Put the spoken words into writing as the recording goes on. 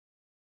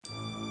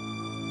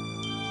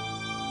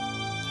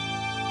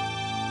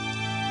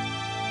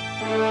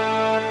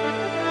Hello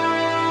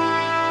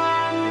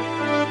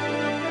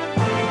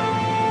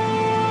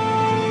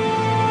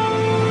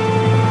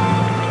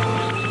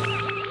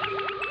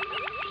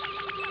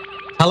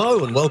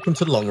and welcome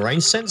to Long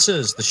Range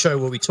Sensors, the show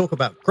where we talk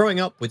about growing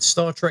up with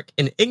Star Trek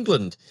in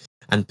England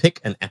and pick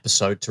an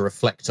episode to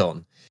reflect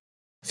on.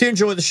 If you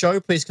enjoy the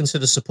show, please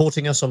consider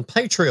supporting us on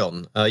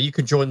Patreon. You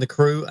can join the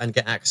crew and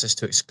get access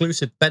to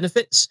exclusive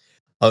benefits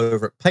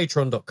over at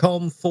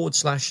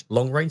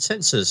patreon.com/Long Range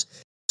Sensors.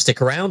 Stick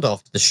around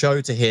after the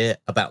show to hear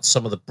about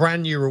some of the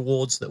brand new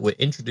rewards that we're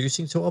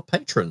introducing to our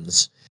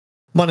patrons.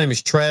 My name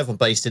is Trev. I'm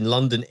based in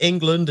London,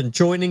 England, and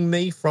joining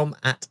me from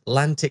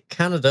Atlantic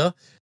Canada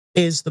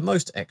is the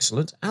most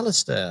excellent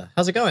Alistair.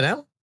 How's it going,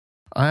 Al?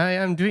 I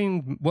am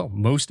doing, well,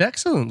 most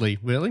excellently,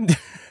 really.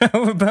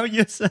 How about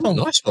yourself? Oh,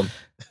 nice one.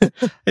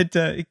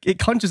 It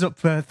conjures up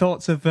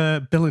thoughts of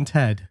Bill and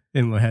Ted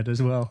in my head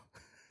as well.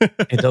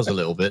 It does a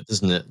little bit,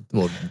 doesn't it?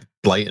 More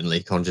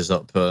blatantly conjures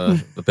up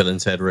the Bill and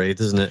Ted read,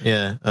 doesn't it?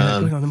 Yeah.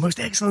 Going on the most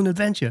excellent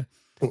adventure.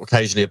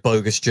 Occasionally a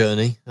bogus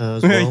journey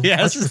as well.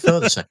 Yes. I prefer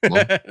the second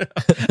one.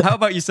 How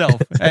about yourself?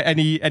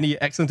 Any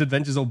excellent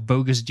adventures or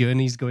bogus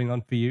journeys going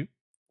on for you?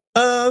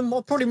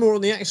 Probably more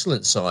on the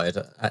excellent side,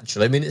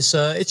 actually. I mean, it's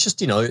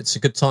just, it's a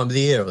good time of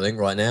the year, I think,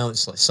 right now.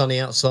 It's like sunny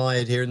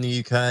outside here in the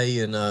UK,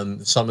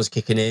 and summer's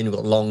kicking in. We've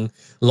got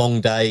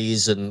long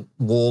days and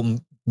warm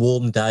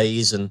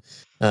days, and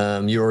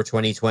Euro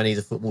 2020,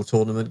 the football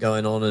tournament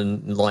going on,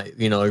 and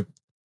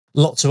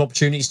lots of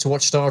opportunities to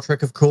watch Star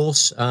Trek, of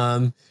course.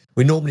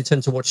 We normally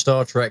tend to watch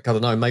Star Trek, I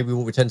don't know, maybe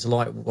what we tend to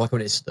like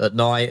when it's at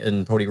night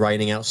and probably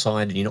raining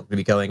outside and you're not going to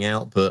be going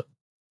out, but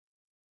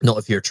not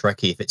if you're a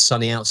Trekkie. If it's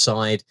sunny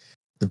outside,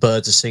 the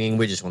birds are singing,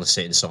 we just want to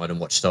sit inside and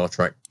watch Star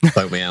Trek,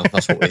 don't we, Al?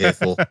 That's what we're here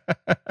for.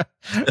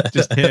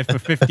 Just here for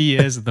 50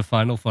 years of the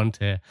final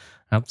frontier.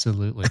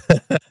 Absolutely.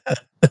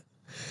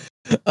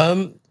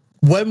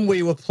 When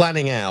we were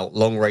planning out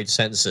Long Range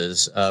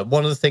Sensors,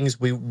 one of the things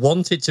we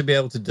wanted to be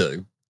able to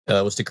do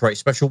was to create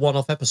special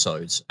one-off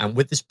episodes. And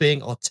with this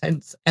being our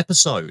 10th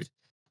episode,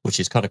 which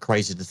is kind of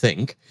crazy to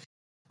think,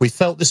 we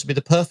felt this would be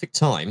the perfect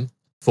time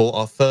for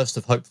our first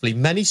of hopefully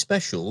many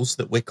specials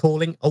that we're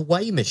calling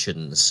Away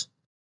Missions.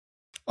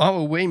 Our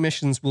away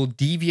missions will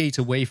deviate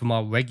away from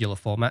our regular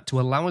format to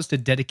allow us to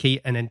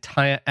dedicate an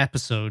entire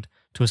episode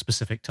to a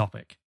specific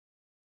topic.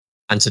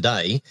 And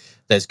today,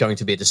 there's going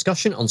to be a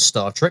discussion on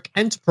Star Trek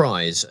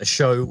Enterprise, a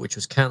show which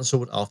was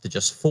cancelled after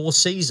just 4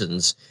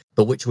 seasons,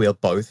 but which we are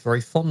both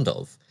very fond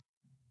of.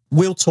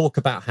 We'll talk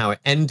about how it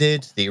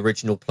ended, the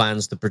original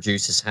plans the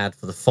producers had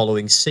for the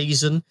following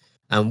season,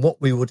 and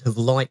what we would have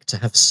liked to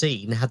have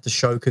seen had the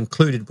show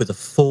concluded with a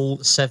full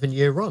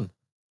 7-year run.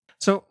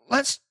 So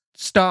let's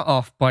start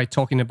off by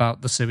talking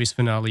about the series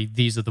finale,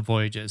 These Are the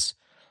Voyages.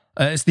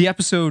 It's the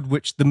episode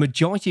which the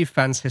majority of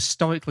fans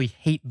historically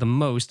hate the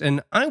most,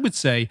 and I would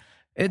say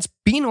it's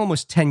been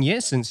almost 10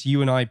 years since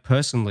you and I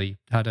personally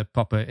had a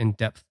proper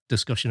in-depth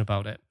discussion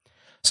about it.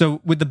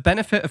 So with the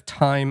benefit of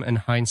time and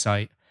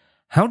hindsight,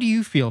 how do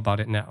you feel about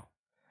it now?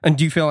 And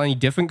do you feel any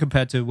different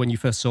compared to when you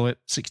first saw it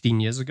 16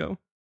 years ago?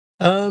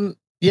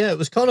 Yeah, it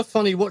was kind of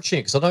funny watching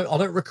it because I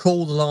don't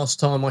recall the last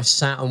time I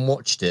sat and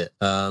watched it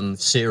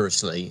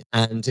seriously.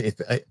 And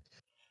I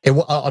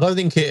don't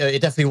think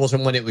it definitely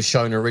wasn't when it was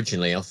shown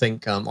originally. I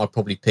think I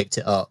probably picked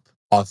it up.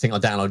 I think I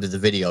downloaded the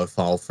video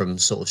file from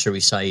sort of, shall we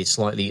say,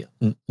 slightly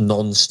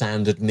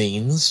non-standard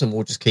means, and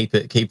we'll just keep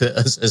it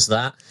as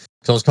that.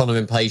 Because I was kind of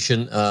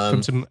impatient.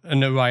 From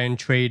an Orion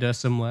trader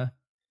somewhere.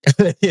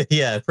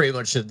 Yeah, pretty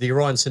much. The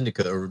Orion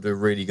Syndicate are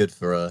really good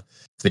for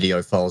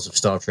video files of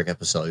Star Trek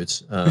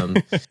episodes.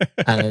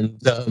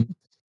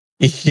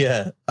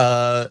 Yeah.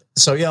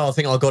 So yeah, I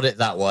think I got it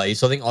that way.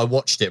 So I think I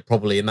watched it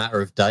probably a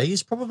matter of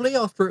days, probably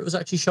after it was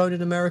actually shown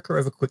in America.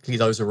 Over quickly,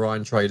 those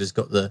Orion traders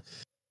got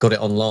it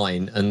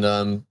online, and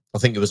I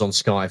think it was on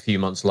Sky a few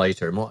months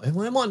later. It might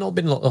not have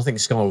been. I think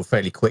Sky were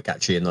fairly quick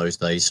actually in those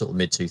days, sort of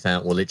mid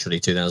 2000, or literally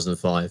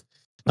 2005.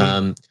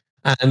 But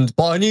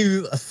I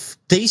knew a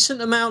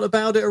decent amount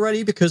about it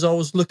already because I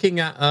was looking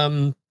at,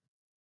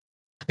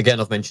 again,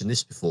 I've mentioned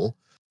this before,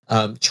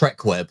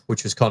 TrekWeb,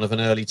 which was kind of an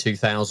early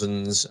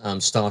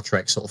 2000s Star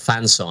Trek sort of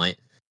fan site.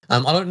 I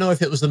don't know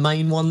if it was the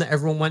main one that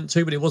everyone went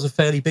to, but it was a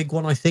fairly big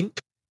one, I think.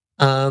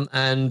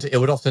 And it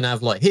would often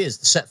have here's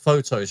the set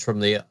photos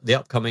from the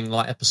upcoming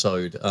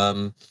episode.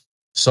 And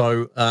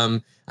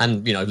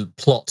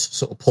plot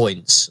sort of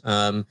points.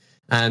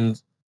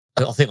 And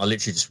I think I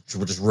literally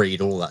would just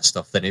read all that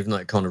stuff then, even though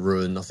it kind of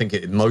ruined. I think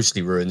it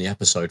mostly ruined the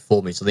episode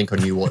for me. So I think I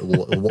knew what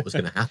was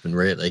going to happen,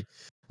 really.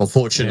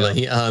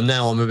 Unfortunately,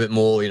 now I'm a bit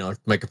more,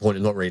 make a point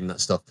of not reading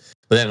that stuff.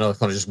 But then I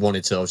kind of just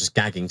I was just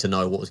gagging to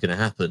know what was going to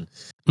happen.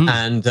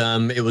 And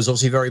it was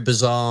obviously very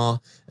bizarre.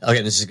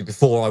 Again, this is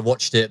before I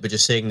watched it, but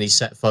just seeing these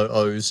set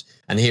photos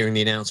and hearing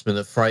the announcement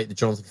that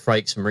Jonathan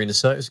Frakes and Marina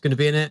Sirtis was going to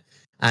be in it.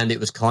 And it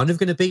was kind of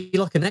going to be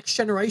like a Next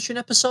Generation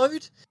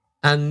episode.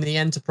 And the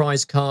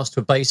Enterprise cast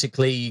were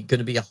basically going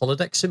to be a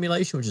holodeck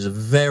simulation, which is a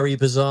very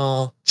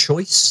bizarre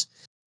choice.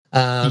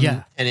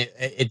 And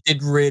it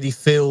did really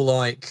feel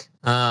like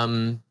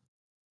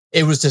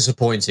It was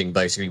disappointing,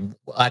 basically.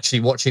 Actually,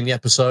 watching the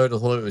episode, I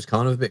thought it was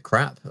kind of a bit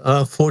crap,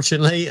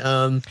 unfortunately.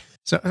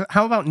 So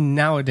how about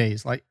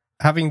nowadays? Like,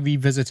 having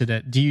revisited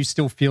it, do you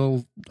still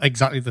feel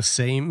exactly the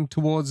same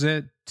towards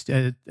it?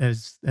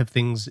 Have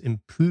things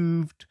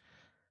improved?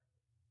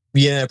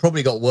 Yeah, it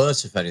probably got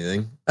worse, if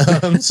anything.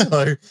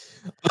 So,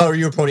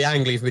 you were probably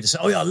angry for me to say,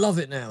 "Oh yeah, I love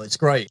it now. It's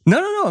great."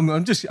 No.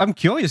 I'm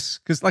curious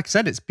because, like I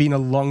said, it's been a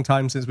long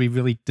time since we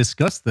really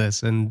discussed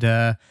this, and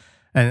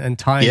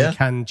time Yeah.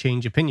 can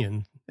change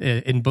opinion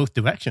in both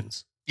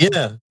directions.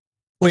 Yeah.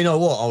 Well, you know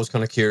what? I was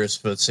kind of curious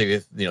to see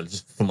if,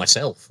 just for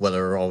myself,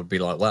 whether I would be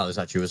like, "Wow, was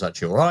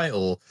actually all right,"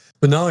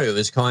 but no, it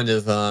was kind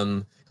of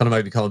made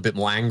me become a bit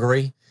more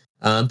angry.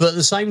 But at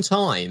the same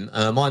time,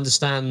 I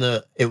understand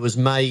that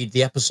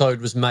the episode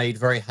was made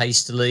very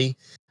hastily.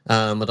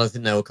 I don't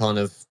think they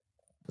were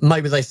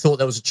maybe they thought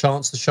there was a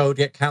chance the show would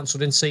get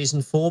cancelled in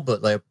season 4,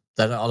 but I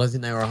don't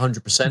think they were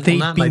 100% on They've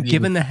that. been Maybe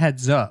given the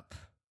heads up.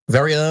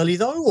 very early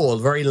though, or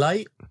very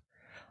late.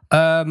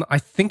 I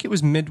think it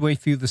was midway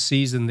through the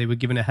season they were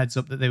given a heads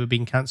up that they were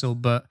being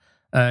cancelled, but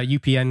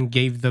UPN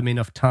gave them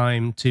enough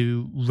time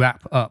to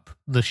wrap up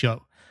the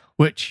show,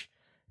 which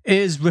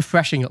is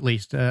refreshing at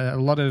least. A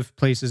lot of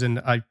places, and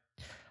I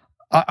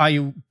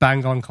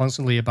bang on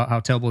constantly about how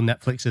terrible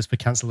Netflix is for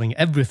cancelling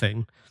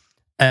everything,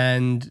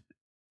 and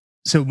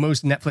so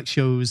most Netflix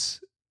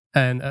shows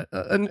and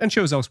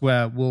shows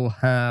elsewhere will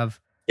have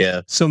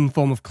some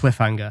form of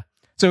cliffhanger.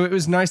 So it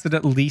was nice that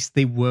at least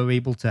they were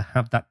able to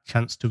have that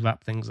chance to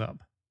wrap things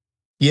up.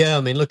 Yeah,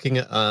 I mean, looking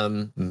at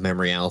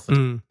Memory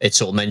Alpha, it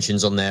sort of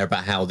mentions on there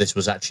about how this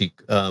was actually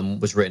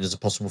was written as a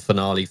possible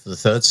finale for the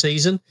 3rd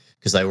season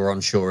because they were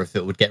unsure if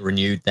it would get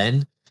renewed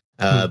then.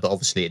 But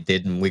obviously it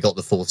did, and we got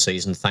the 4th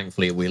season.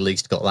 Thankfully, we at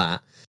least got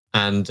that.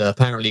 And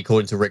apparently,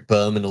 according to Rick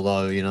Berman,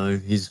 although,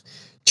 he's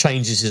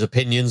changes his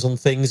opinions on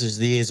things as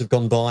the years have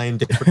gone by and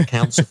different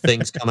accounts of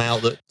things come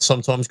out that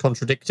sometimes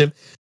contradict him.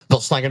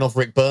 Not slagging off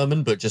Rick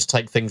Berman, but just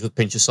take things with a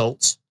pinch of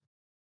salt.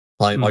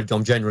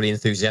 I'm generally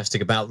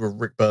enthusiastic about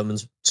Rick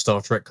Berman's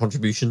Star Trek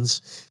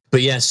contributions.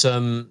 But yes,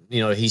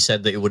 he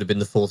said that it would have been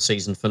the 4th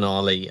season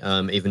finale,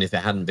 even if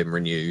it hadn't been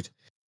renewed.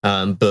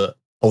 But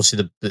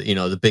obviously,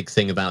 the big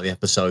thing about the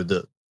episode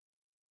that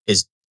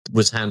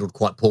was handled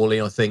quite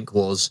poorly, I think,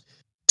 was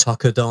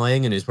Tucker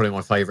dying, and he's probably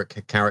my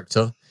favorite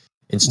character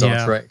in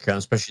Star Trek,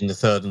 especially in the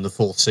 3rd and the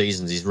 4th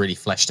seasons. He's really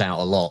fleshed out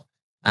a lot.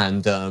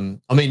 And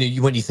when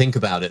you think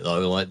about it,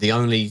 though, like the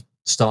only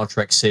Star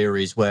Trek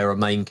series where a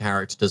main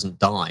character doesn't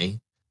die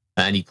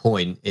at any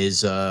point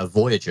is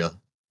Voyager.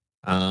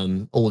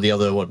 All the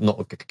other,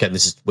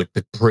 this is with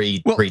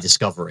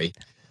pre-Discovery.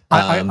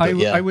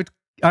 I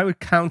would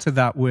counter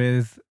that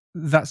with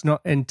that's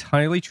not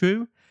entirely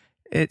true.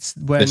 It's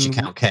when you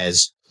count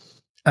Kes,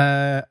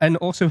 and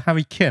also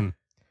Harry Kim,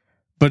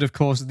 but of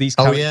course these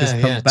characters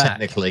come back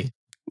technically.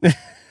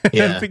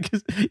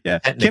 Because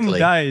Kim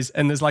dies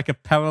and there's like a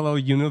parallel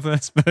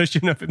universe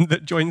version of him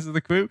that joins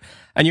the crew,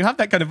 and you have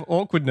that kind of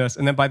awkwardness,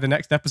 and then by the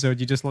next episode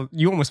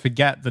you almost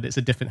forget that it's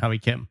a different Harry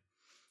Kim.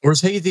 Or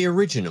is he the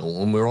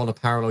original and we're on a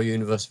parallel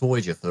universe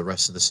Voyager for the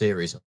rest of the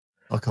series?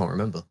 I can't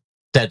remember.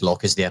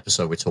 Deadlock is the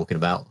episode we're talking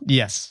about.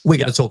 Yes. We're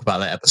going to talk about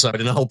that episode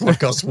in the whole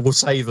podcast. We'll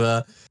save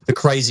the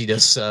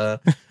craziness for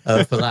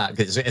that,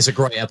 because it's a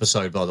great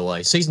episode, by the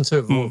way. Season 2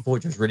 of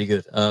Voyager is really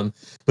good.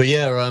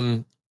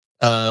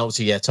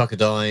 Obviously, Tucker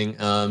dying.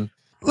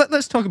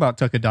 Let's talk about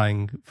Tucker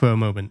dying for a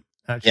moment,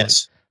 actually.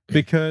 Yes.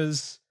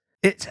 Because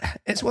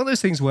it's one of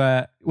those things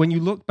where when you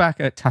look back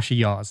at Tasha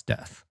Yar's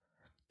death,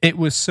 it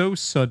was so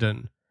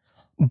sudden,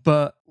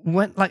 but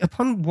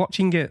upon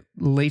watching it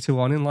later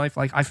on in life,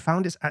 I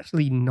found it's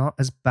actually not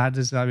as bad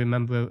as I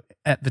remember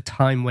at the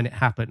time when it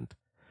happened,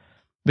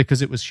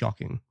 because it was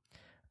shocking.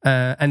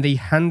 And they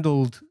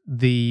handled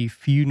the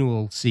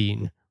funeral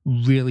scene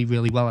really,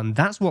 really well, and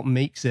that's what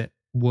makes it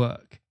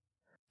work.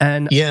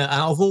 And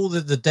out of all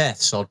the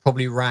deaths, I'd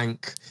probably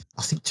rank,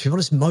 I think, to be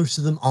honest, most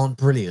of them aren't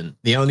brilliant.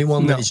 The only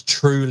one that is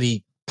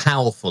truly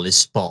powerful is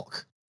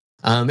Spock.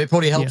 It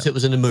probably helps it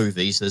was in the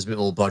movies. There's a bit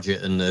more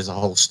budget and there's a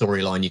whole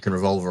storyline you can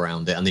revolve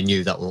around it, and they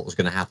knew that what was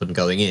going to happen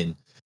going in.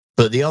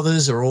 But the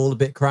others are all a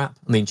bit crap.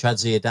 I mean,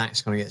 Jadzia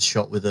Dax kind of gets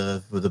shot with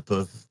a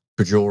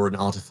Bajoran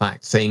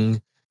artifact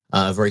thing.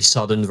 Very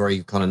sudden,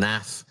 very kind of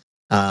naff.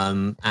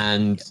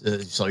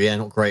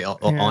 Not great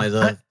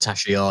either.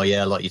 Tasha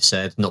Yar, like you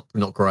said,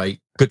 not great.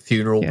 Good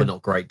funeral, but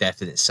not great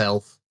death in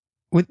itself.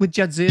 With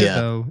Jadzia,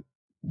 though,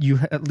 you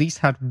at least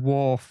had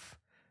Worf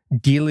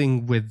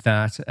dealing with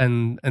that,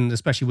 and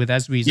especially with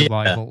Ezri's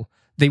arrival,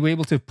 they were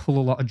able to pull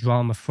a lot of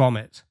drama from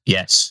it.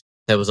 Yes,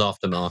 there was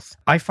aftermath.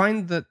 I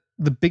find that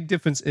the big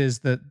difference is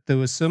that there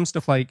was some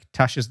stuff like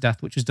Tasha's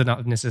death, which was done out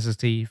of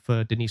necessity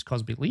for Denise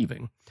Crosby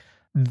leaving.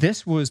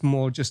 This was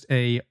more just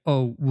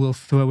we'll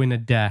throw in a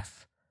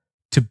death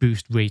to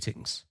boost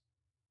ratings.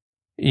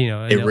 It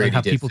really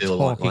have did people feel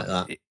talking. like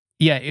that.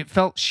 It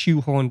felt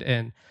shoehorned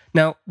in.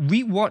 Now,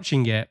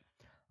 rewatching it,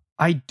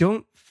 I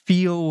don't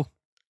feel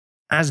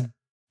as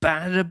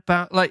bad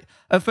about,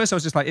 at first I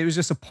was just like, it was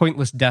just a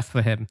pointless death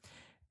for him.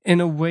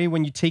 in a way,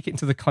 when you take it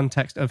into the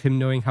context of him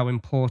knowing how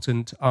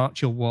important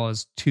Archer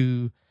was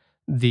to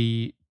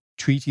the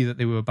treaty that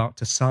they were about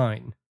to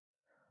sign,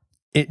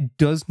 it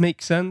does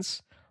make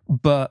sense.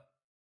 But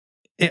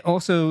it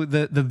also,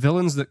 the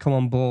villains that come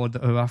on board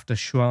that are after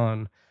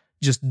Shran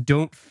just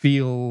don't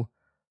feel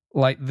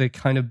like the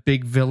kind of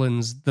big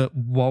villains that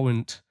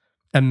warrant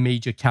a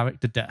major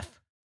character death.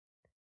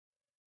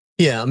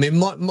 Yeah, I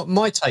mean,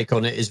 my take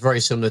on it is very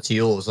similar to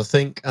yours. I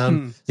think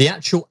the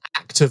actual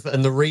act of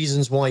and the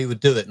reasons why he would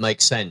do it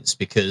makes sense,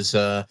 because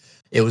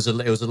it was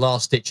a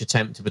last ditch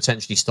attempt to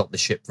potentially stop the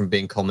ship from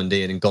being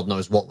commandeered, and God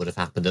knows what would have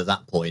happened at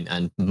that point,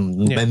 and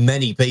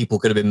many people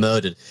could have been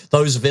murdered.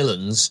 Those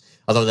villains,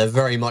 although they're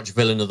very much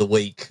villain of the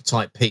week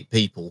type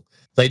people,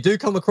 they do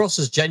come across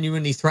as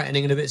genuinely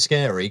threatening and a bit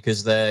scary,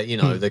 because they're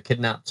they're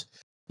kidnapped,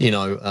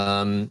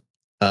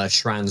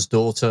 Shran's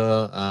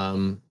daughter.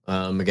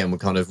 Again,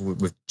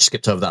 we've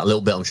skipped over that a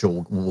little bit. I'm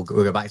sure we'll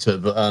go back to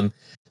it. But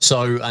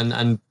so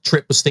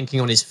Trip was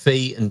thinking on his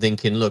feet and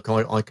thinking, look,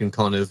 I can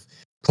kind of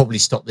probably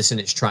stop this in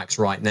its tracks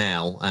right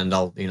now, and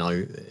I'll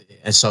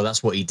and so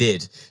that's what he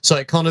did. So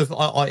it kind of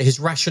his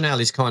rationale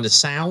is kind of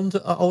sound.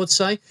 I would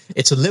say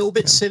it's a little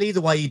bit silly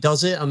the way he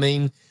does it. I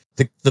mean,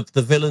 the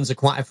villains are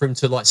quite happy for him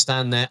to like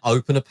stand there,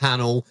 open a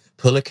panel,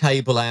 pull a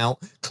cable out,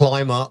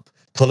 climb up,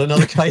 pull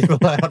another cable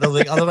out. I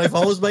don't know if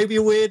I was maybe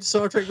a weird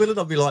Star Trek villain,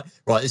 I'd be like,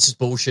 right, this is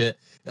bullshit.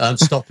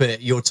 Stop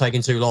it. You're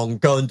taking too long.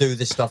 Go and do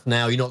this stuff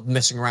now. You're not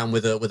messing around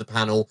with a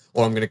panel,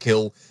 or I'm going to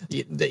kill.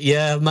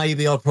 Yeah,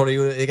 maybe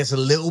it gets a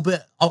little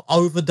bit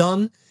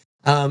overdone.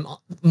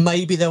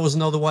 Maybe there was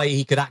another way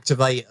he could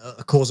activate,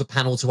 cause a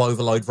panel to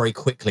overload very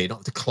quickly, not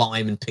have to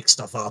climb and pick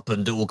stuff up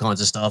and do all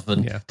kinds of stuff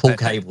and pull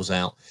cables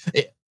out.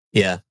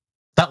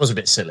 That was a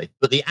bit silly,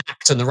 but the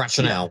act and the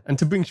rationale. And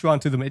to bring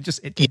Shran to them, it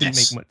didn't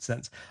make much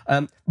sense.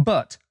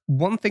 But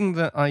one thing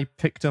that I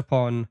picked up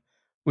on,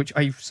 which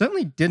I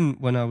certainly didn't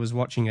when I was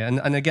watching it,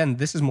 and again,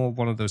 this is more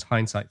one of those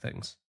hindsight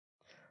things.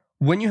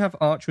 When you have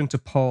Archer and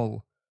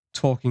T'Pol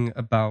talking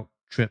about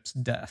Trip's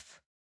death,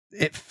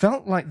 it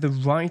felt like the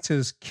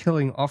writers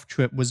killing off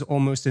Trip was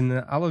almost an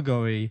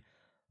allegory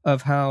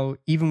of how,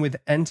 even with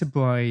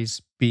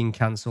Enterprise being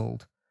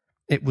cancelled,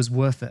 it was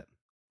worth it.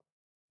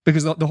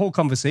 Because the whole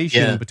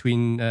conversation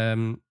between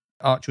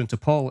Archer and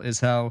T'Pol is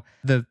how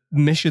the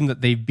mission that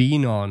they've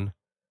been on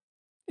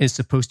is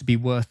supposed to be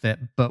worth it,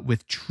 but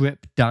with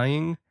Trip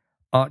dying,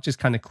 Archer's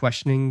kind of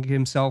questioning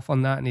himself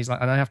on that, and he's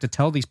like, and I have to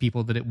tell these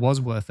people that it was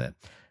worth it.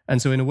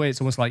 And so in a way, it's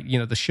almost like,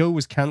 the show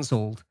was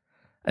cancelled,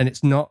 and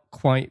it's not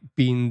quite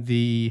been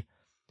the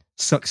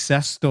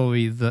success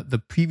story that the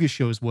previous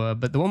shows were,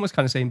 but they're almost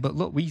kind of saying, but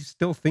look, we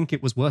still think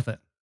it was worth it.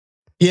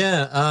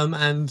 Yeah,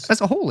 and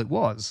as a whole, it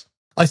was.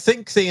 I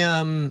think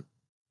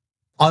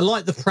I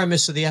like the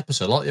premise of the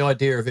episode. I like the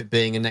idea of it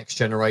being a next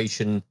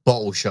generation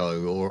bottle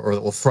show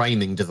or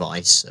framing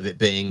device of it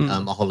being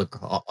a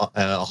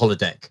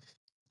holodeck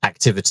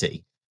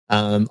activity.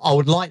 I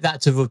would like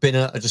that to have been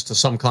just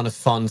some kind of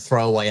fun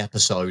throwaway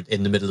episode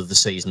in the middle of the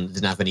season that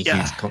didn't have any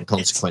huge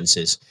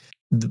consequences.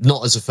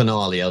 Not as a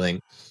finale, I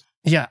think.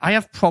 Yeah, I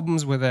have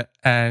problems with it,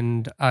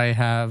 and I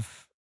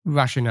have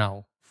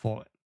rationale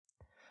for it.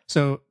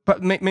 So,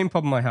 but main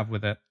problem I have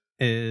with it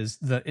is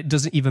that it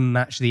doesn't even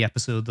match the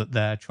episode that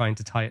they're trying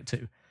to tie it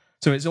to.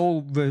 So it's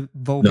all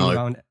revolving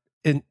around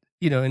an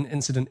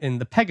incident in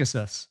the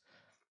Pegasus.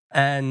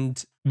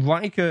 And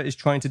Riker is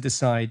trying to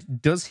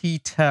decide, does he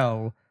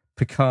tell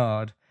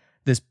Picard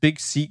this big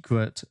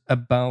secret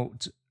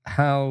about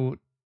how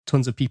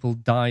tons of people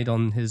died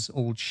on his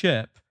old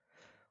ship?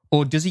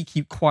 Or does he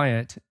keep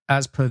quiet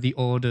as per the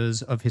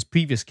orders of his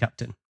previous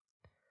captain?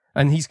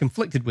 And he's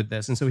conflicted with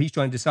this, and so he's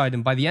trying to decide.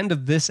 And by the end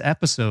of this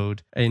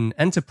episode in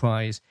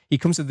Enterprise, he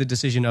comes to the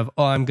decision of,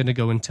 I'm going to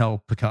go and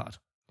tell Picard.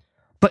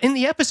 But in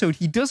the episode,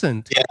 he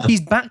doesn't. Yeah. He's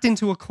backed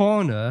into a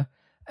corner,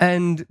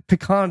 and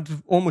Picard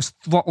almost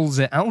throttles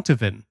it out of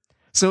him.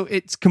 So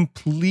it's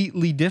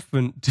completely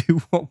different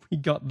to what we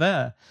got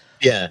there.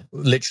 Yeah,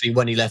 literally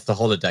when he left the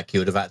holodeck, he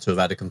would have had to have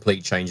had a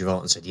complete change of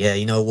heart and said, yeah,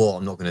 you know what,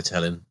 I'm not going to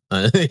tell him,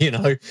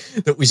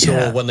 that we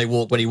saw when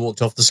he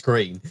walked off the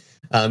screen.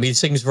 He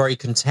seems very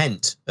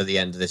content at the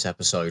end of this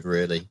episode,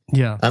 really.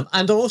 Yeah.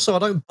 And also, I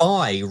don't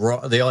buy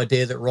the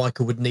idea that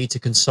Riker would need to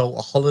consult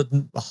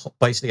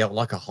basically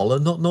like a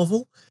holonaut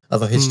novel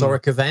of a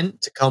historic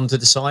event to come to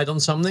decide on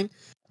something.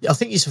 I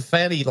think he's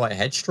fairly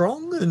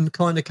headstrong and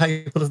kind of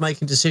capable of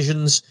making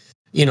decisions,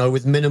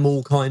 with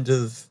minimal kind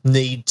of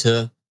need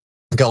to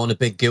go on a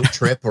big guilt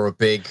trip or a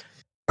big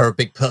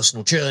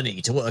personal journey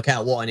to work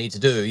out what I need to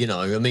do.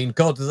 I mean,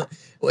 God,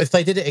 if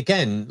they did it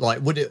again,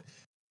 would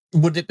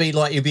it be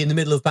like you'd be in the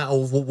middle of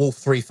Battle of Wolf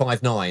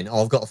 359?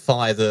 Oh, I've got to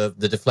fire the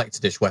deflector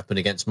dish weapon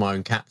against my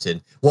own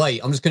captain. Wait,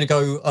 I'm just going to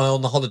go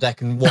on the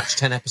holodeck and watch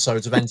 10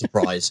 episodes of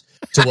Enterprise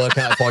to work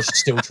out if I should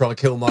still try to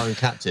kill my own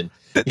captain.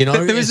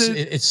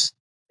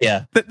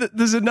 Yeah.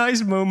 There's a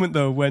nice moment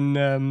though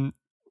when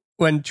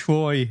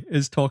Troy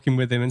is talking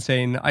with him and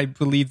saying, I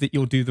believe that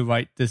you'll do the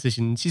right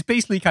decision. She's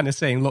basically kind of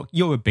saying, look,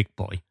 you're a big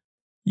boy.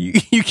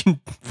 You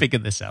can figure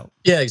this out.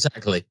 Yeah,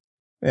 exactly.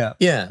 Yeah.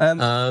 Yeah,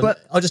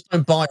 But I just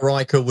don't buy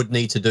Riker would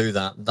need to do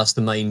that. That's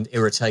the main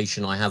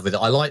irritation I have with it.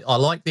 I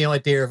like the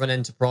idea of an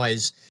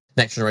Enterprise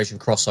Next Generation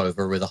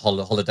crossover with a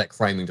holodeck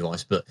framing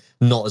device, but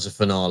not as a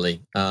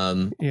finale.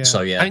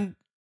 So yeah, And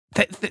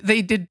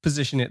they did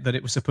position it that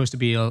it was supposed to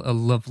be a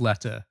love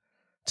letter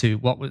to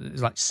what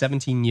was like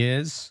 17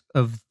 years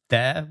of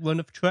their run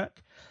of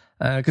Trek.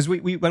 Because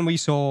we when we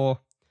saw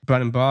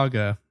Brandon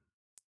Braga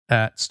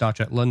at Star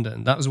Trek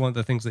London, that was one of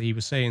the things that he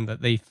was saying,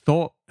 that they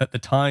thought at the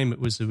time it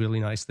was a really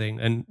nice thing,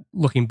 and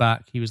looking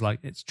back, he was like,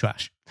 "It's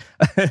trash.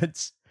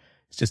 it's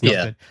just not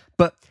good."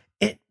 But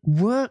it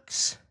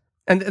works,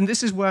 and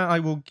this is where I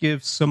will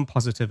give some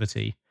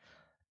positivity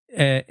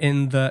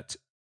in that,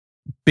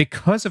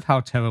 because of how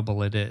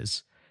terrible it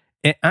is,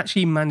 it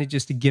actually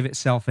manages to give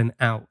itself an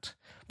out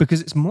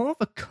because it's more of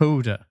a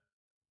coda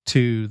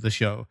to the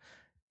show.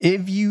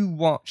 If you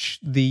watch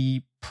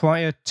the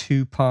prior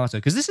two-parter,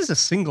 because this is a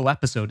single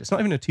episode, it's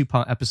not even a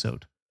two-part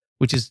episode,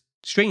 which is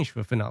strange for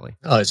a finale.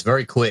 Oh, it's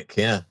very quick.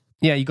 Yeah,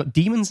 you got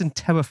Demons and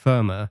Terra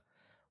Firma,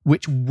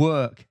 which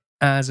work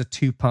as a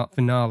two-part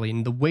finale,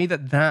 and the way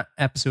that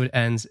episode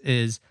ends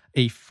is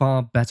a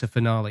far better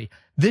finale.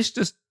 This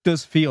just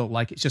does feel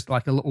like it's just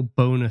like a little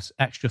bonus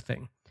extra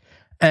thing,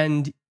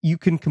 and you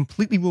can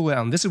completely rule it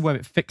out. And this is where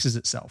it fixes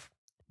itself,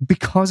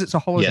 because it's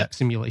a holodeck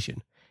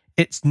simulation.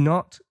 It's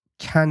not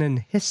canon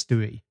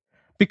history,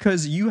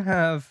 because you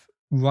have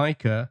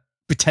Riker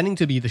pretending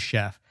to be the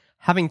chef,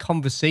 having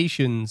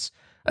conversations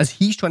as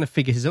he's trying to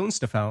figure his own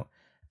stuff out,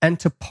 and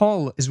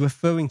T'Pol is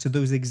referring to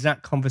those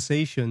exact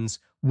conversations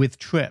with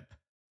Trip,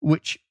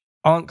 which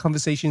aren't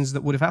conversations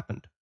that would have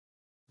happened.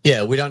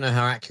 Yeah, we don't know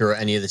how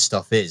accurate any of this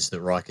stuff is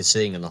that Riker's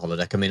seeing in the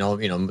holodeck. I mean,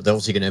 they're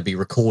obviously going to be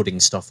recording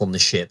stuff on the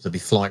ship. There'll be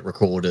flight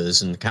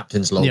recorders and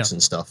captain's logs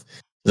and stuff.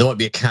 There might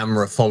be a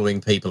camera following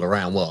people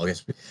around. Well, I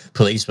guess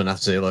policemen have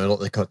to, a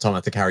lot of the time,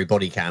 have to carry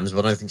body cams,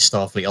 but I don't think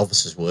Starfleet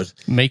officers would.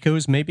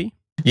 Makos, maybe?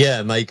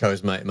 Yeah,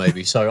 Makos,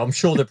 maybe. So I'm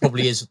sure there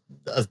probably is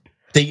a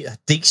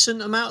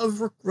decent amount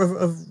of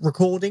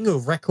recording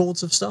of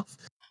records of stuff.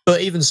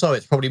 But even so,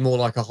 it's probably more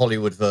like a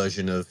Hollywood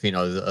version of,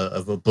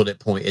 of a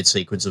bullet-pointed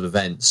sequence of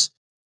events.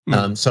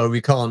 So we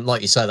can't,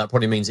 like you say, that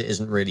probably means it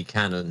isn't really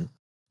canon.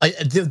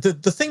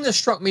 The thing that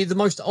struck me the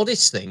most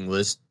oddest thing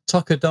was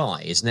Tucker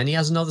dies, and then he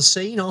has another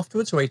scene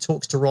afterwards where he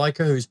talks to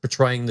Riker, who's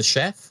portraying the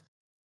chef.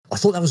 I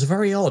thought that was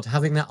very odd,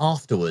 having that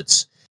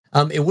afterwards.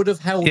 It would have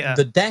held,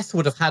 the death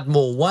would have had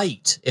more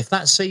weight if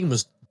that scene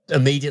was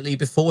immediately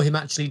before him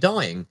actually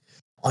dying.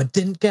 I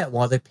didn't get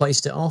why they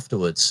placed it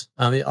afterwards.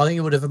 I mean, I think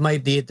it would have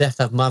made the death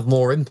have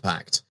more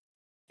impact.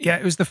 Yeah,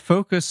 it was the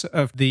focus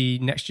of the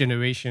Next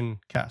Generation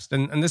cast.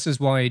 And this is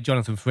why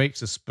Jonathan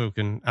Frakes has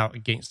spoken out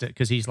against it,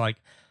 because he's like,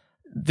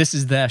 this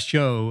is their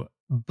show,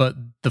 but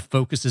the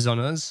focus is on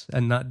us,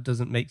 and that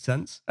doesn't make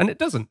sense. And it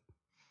doesn't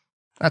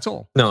at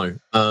all. No.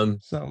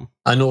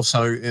 And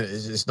also,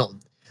 it's not,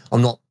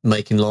 I'm not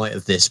making light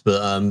of this,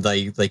 but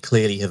they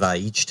clearly have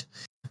aged.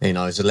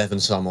 It's 11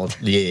 some odd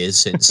years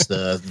since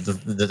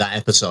that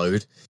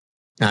episode.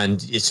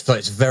 And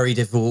it's very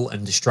difficult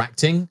and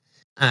distracting.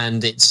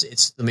 And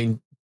it's I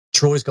mean,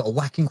 Troy's got a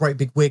whacking great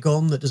big wig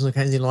on that doesn't look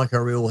anything like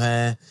her real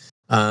hair.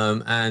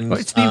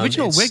 It's the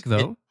original wig,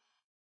 though.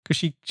 Because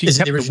she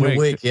kept the original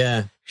wig.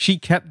 Yeah. She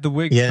kept the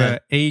wig for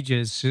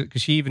ages.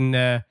 Because she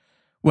even,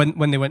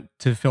 when they went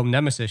to film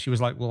Nemesis, she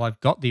was like, well, I've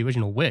got the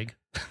original wig.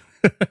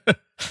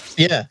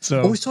 Yeah. So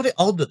I always thought it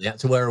odd that they had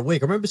to wear a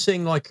wig. I remember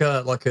seeing like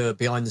a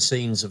behind the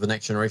scenes of a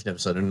Next Generation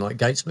episode, and like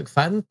Gates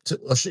McFadden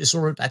saw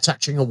her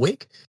attaching a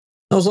wig.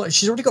 I was like,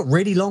 she's already got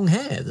really long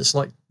hair that's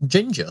like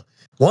ginger.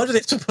 Why do they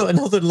have to put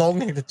another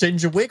long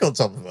ginger wig on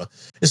top of her?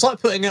 It's like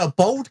putting a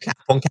bald cap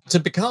on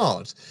Captain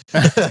Picard.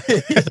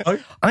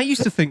 I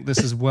used to think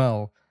this as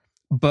well,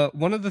 but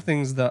one of the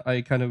things that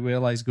I kind of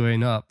realized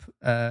growing up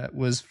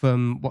was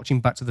from watching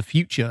Back to the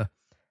Future,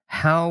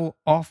 how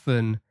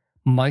often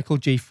Michael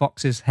J.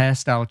 Fox's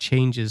hairstyle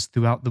changes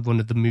throughout the run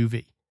of the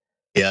movie.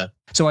 Yeah.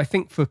 So I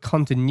think for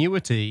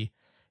continuity,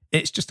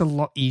 it's just a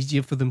lot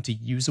easier for them to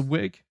use a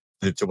wig.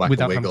 To whack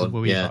without a wig having on. to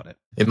worry about it.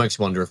 It makes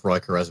you wonder if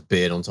Riker has a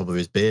beard on top of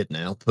his beard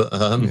now. But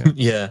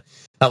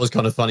that was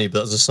kind of funny, but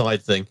that's a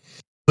side thing.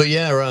 But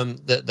yeah,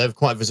 they've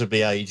quite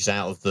visibly aged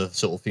out of the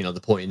sort of, the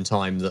point in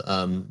time that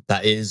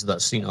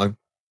that's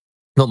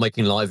not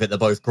making light of it. They're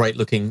both great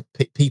looking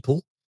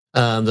people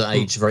that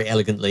age very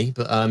elegantly,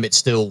 but it's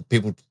still,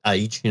 people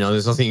age.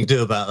 There's nothing you can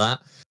do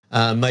about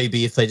that.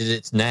 Maybe if they did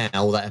it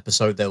now, that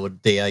episode, they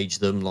would de-age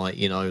them, like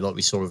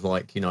we sort of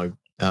like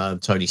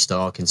Tony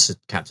Stark in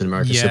Captain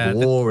America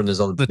Civil War, and there's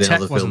been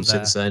other films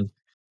since then.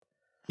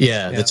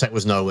 Yeah, the tech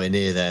was nowhere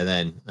near there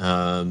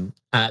then.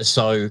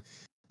 So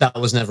that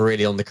was never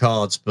really on the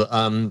cards. But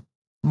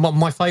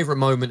my favourite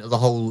moment of the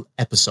whole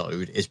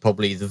episode is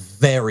probably the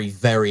very,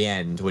 very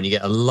end, when you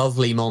get a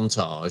lovely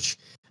montage.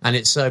 And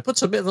it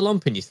puts a bit of a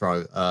lump in your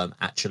throat,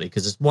 actually,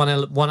 because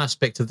one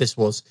aspect of this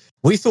was,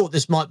 we thought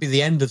this might be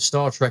the end of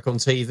Star Trek on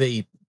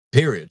TV,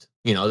 period.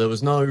 There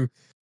was no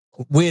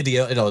weirdly,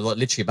 like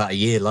literally about a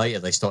year later,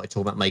 they started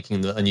talking about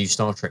making a new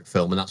Star Trek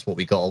film, and that's what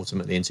we got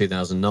ultimately in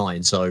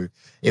 2009. So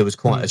it was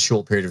quite a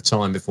short period of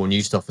time before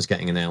new stuff was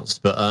getting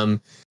announced. But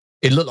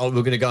it looked like we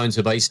were going to go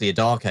into basically a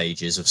dark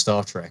ages of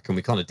Star Trek, and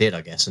we kind of did,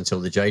 I guess, until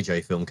the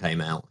JJ film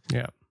came out.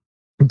 Yeah.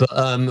 But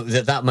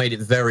that made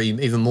it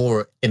even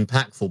more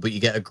impactful. But you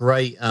get a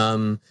great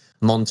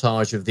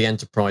montage of the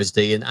Enterprise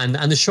D and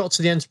the shots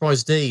of the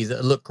Enterprise D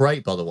that look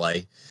great, by the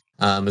way,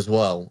 as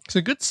well. It's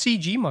a good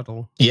CG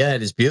model. Yeah,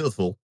 it is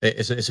beautiful.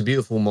 It's a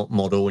beautiful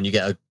model, and you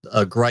get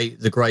the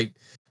great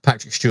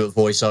Patrick Stewart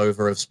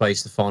voiceover of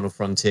Space: The Final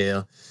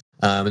Frontier.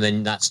 And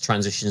then that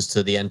transitions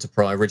to the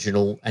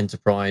original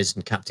Enterprise,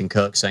 and Captain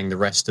Kirk saying the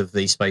rest of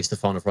the Space: The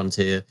Final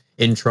Frontier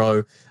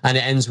intro, and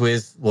it ends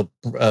with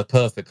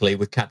perfectly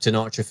with Captain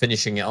Archer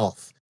finishing it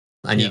off,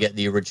 and you get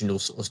the original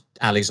sort of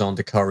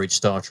Alexander Courage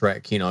Star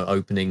Trek,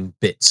 opening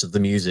bits of the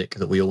music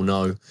that we all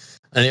know,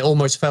 and it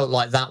almost felt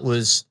like that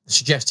was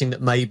suggesting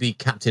that maybe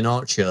Captain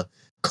Archer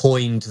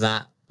coined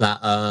that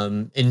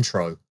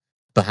intro.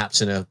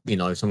 Perhaps in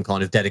a some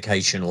kind of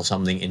dedication or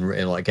something in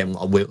like, again,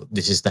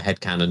 this is the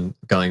headcanon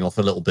going off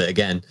a little bit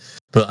again,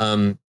 but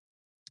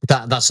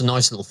that's a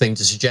nice little thing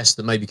to suggest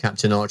that maybe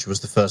Captain Archer was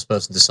the first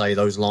person to say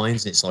those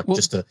lines. It's like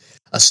just a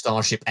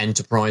Starship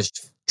Enterprise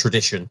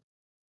tradition.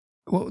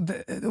 Well,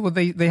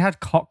 they had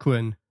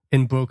Cochrane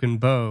in Broken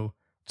Bow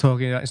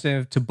talking about, instead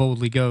of to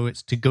boldly go,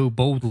 it's to go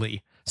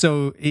boldly.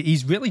 So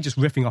he's really just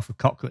riffing off of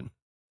Cochrane.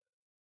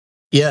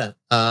 Yeah.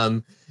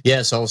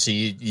 So obviously,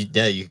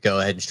 you go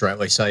ahead and straight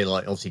away say,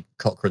 like, obviously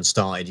Cochrane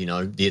started,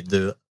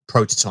 the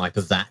prototype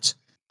of that,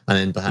 and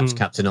then perhaps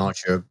Captain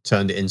Archer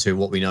turned it into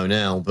what we know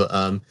now. But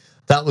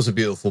that was a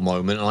beautiful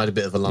moment. I had a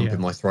bit of a lump in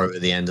my throat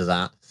at the end of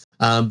that.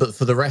 But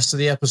for the rest of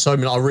the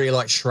episode, I really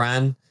like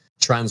Shran.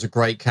 Shran's a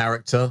great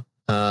character.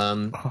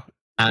 And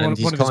one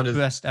he's of his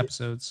best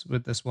episodes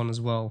with this one as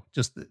well.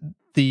 Just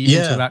the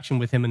interaction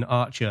with him and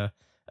Archer,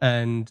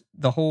 and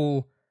the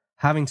whole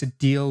having to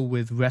deal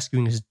with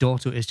rescuing his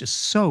daughter is just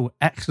so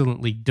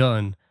excellently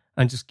done,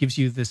 and just gives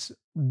you this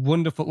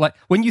wonderful, like,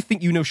 when you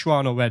think you know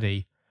Shran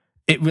already,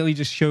 it really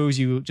just shows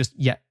you just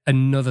yet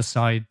another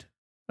side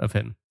of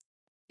him.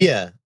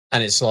 Yeah,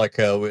 and it's like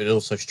it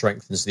also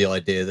strengthens the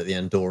idea that the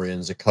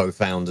Andorians are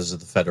co-founders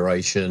of the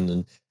Federation,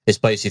 and it's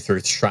basically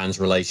through Shran's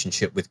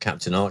relationship with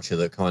Captain Archer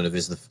that kind of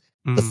is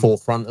the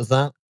forefront of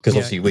that, because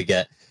obviously we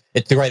get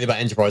it. The great thing about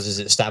Enterprise is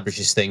it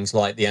establishes things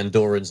like the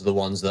Andorians are the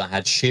ones that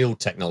had shield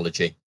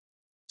technology.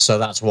 So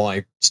that's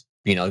why,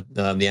 the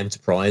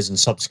Enterprise and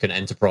subsequent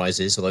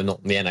Enterprises, although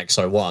not the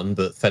NX-01,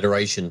 but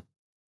Federation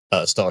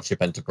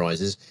Starship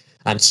Enterprises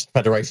and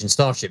Federation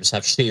Starships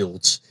have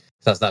shields.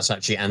 That's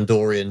actually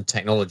Andorian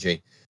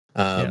technology,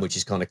 which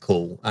is kind of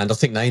cool. And I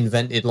think they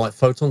invented, like,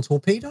 photon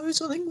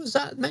torpedoes, I think, was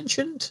that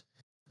mentioned?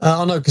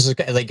 I know, because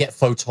they get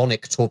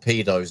photonic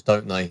torpedoes,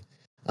 don't they?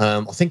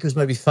 I think it was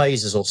maybe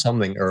phasers or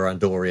something, or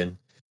Andorian.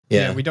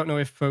 Yeah, we don't know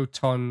if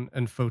photon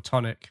and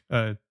photonic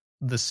are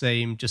the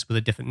same, just with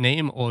a different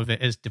name, or if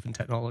it is different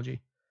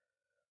technology.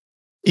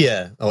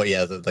 Yeah. Oh,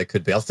 yeah, they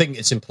could be. I think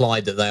it's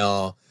implied that they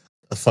are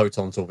a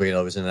photon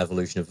torpedo is an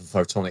evolution of a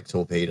photonic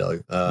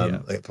torpedo.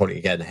 Probably,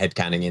 again,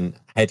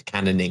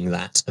 headcanoning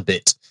that a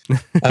bit.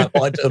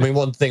 But I mean,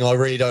 one thing I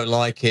really don't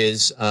like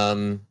is,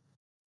 and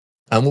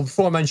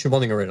before I mention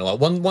one thing I really like,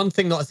 one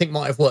thing that I think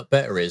might have worked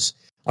better is,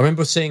 I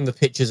remember seeing the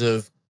pictures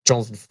of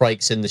Jonathan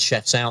Frakes in the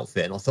chef's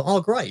outfit, and I thought,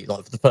 oh, great,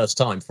 like, for the first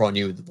time, before I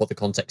knew what the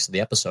context of the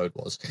episode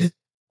was.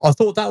 I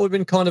thought that would have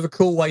been kind of a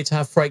cool way to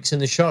have Frakes in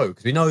the show,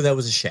 because we know there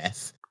was a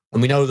chef,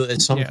 and we know that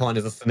there's some kind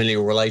of a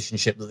familial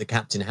relationship that the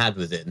captain had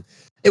with him.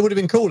 It would have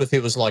been cool if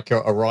it was like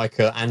a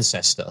Riker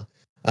ancestor,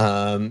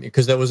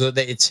 because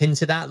it's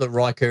hinted at that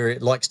Riker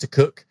likes to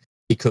cook.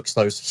 He cooks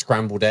those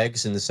scrambled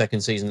eggs in the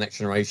second season of Next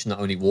Generation that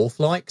only Worf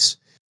likes.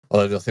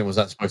 Although I think, was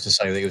that supposed to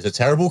say that he was a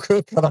terrible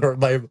cook? I don't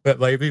know,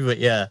 maybe, but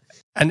yeah.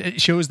 And it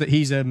shows that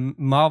he's a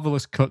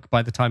marvelous cook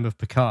by the time of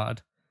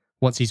Picard,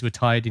 once he's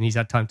retired and he's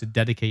had time to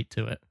dedicate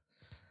to it.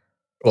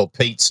 Well,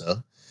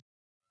 pizza.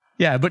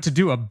 Yeah, but to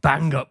do a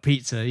bang-up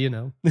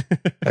pizza,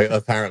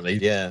 Apparently,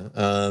 yeah.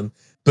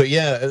 But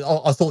yeah,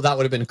 I thought that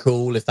would have been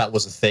cool if that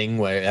was a thing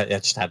where I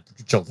just had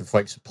Jonathan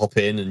Frakes pop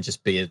in and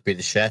just be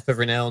the chef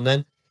every now and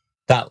then.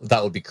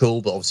 That would be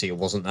cool, but obviously it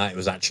wasn't that. It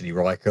was actually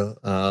Riker.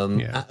 So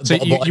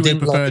you would have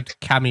preferred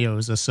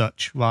cameos as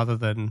such rather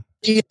than...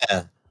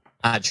 Yeah.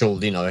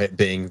 Actual, it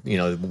being,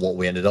 what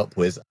we ended up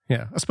with.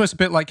 Yeah. I suppose a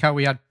bit like how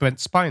we had Brent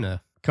Spiner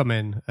come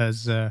in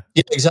as... yeah,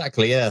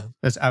 exactly, yeah.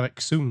 As Arik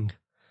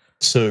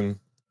Soong.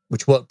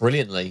 Which worked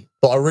brilliantly.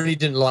 But I really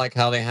didn't like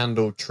how they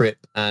handled Trip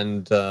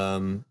and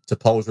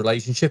T'Pol's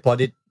relationship.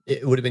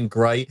 It would have been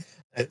great.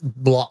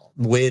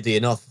 Weirdly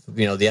enough,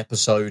 the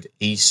episode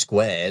E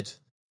Squared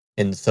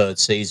in the third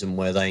season,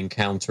 where they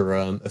encounter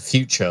a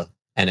future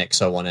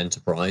NX-01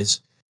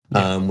 Enterprise,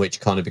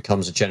 which kind of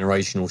becomes a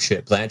generational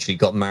ship. They actually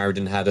got married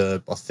and I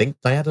think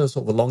they had a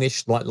sort of a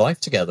longish life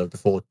together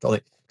before. I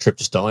think Trip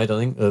just died, I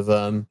think,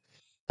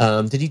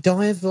 of... did he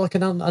die of like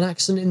an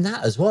accident in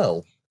that as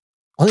well?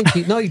 I think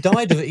he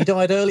died of it. He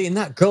died early in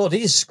that. God,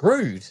 he is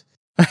screwed.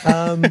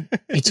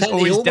 He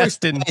always almost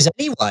destined. dies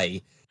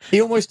anyway.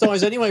 He almost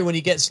dies anyway when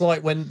he gets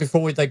like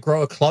before they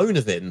grow a clone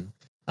of him,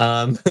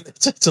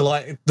 to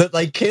like that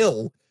they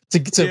kill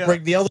to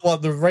bring the other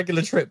one the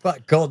regular trip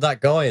back. God,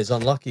 that guy is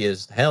unlucky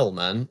as hell,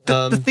 man.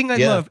 The thing I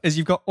love is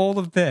you've got all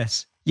of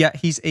this, yet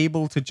he's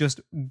able to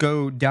just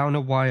go down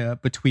a wire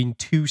between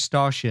two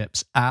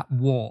starships at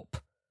warp,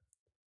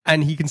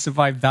 and he can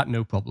survive that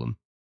no problem.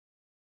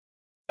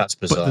 That's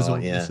bizarre.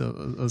 But there's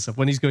other stuff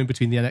when he's going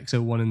between the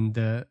NX-01 and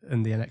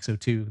the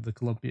NX-02, the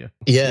Columbia.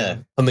 Yeah,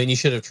 I mean, you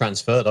should have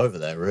transferred over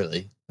there.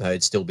 Really,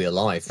 he'd still be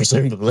alive,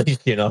 presumably.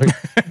 You know,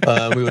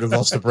 we would have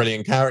lost a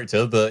brilliant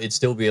character, but it'd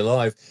still be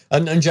alive.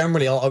 And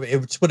generally,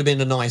 it would have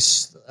been a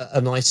nice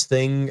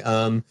thing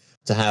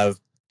to have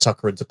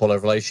Tucker and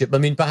T'Pollo relationship. I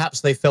mean,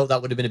 perhaps they felt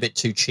that would have been a bit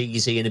too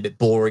cheesy and a bit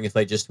boring if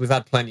they just. We've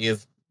had plenty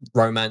of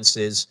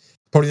romances.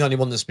 Probably the only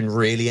one that's been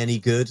really any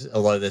good,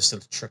 although there's some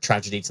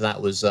tragedy to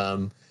that, was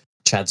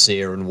Chad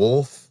Sear and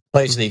Worf.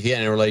 Basically, if you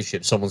get in a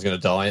relationship, someone's going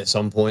to die at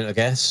some point, I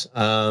guess,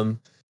 or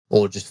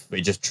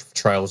it just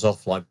trails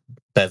off like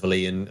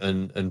Beverly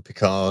and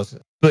Picard.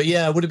 But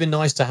yeah, it would have been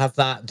nice to have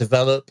that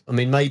develop. I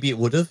mean, maybe it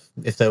would have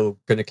if they were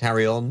going to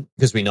carry on,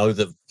 because we know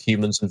that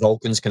humans and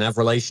Vulcans can have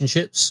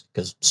relationships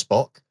because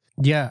Spock.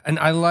 Yeah, and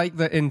I like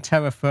that in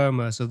Terra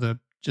Firma, so the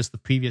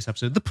previous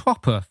episode, the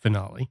proper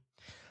finale,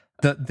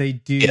 that they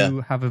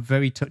do have a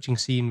very touching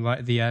scene right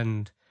at the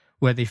end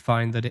where they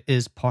find that it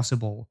is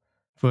possible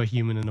for a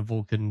human and a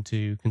Vulcan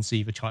to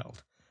conceive a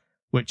child,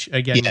 which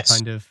again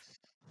kind of,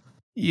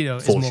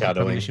 is more of a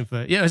premonition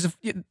for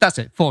that's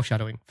it,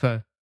 foreshadowing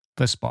for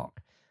Spock.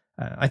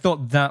 I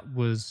thought that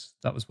was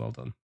well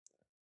done.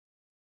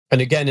 And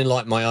again, in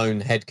like my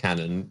own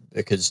headcanon,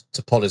 because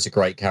T'Pol is a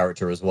great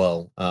character as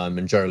well, and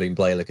Jolene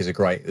Blalock is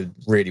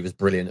really was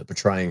brilliant at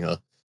portraying her.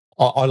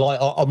 I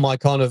like my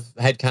kind of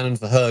headcanon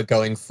for her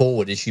going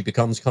forward is she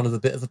becomes kind of a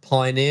bit of a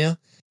pioneer,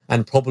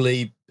 and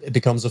probably it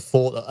becomes at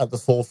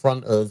the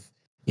forefront of,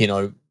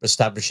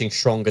 establishing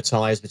stronger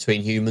ties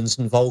between humans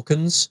and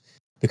Vulcans,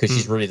 because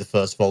she's really the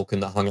first Vulcan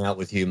that hung out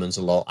with humans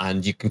a lot.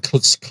 And you can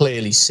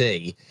clearly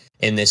see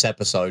in this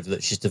episode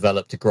that she's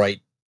developed a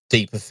great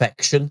deep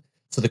affection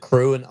for the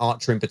crew and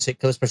Archer in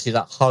particular, especially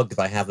that hug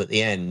they have at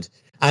the end.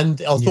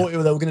 And I thought they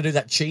were going to do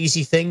that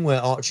cheesy thing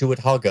where Archer would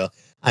hug her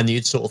and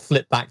you'd sort of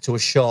flip back to a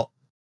shot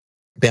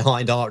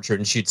behind Archer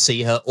and she'd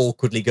see her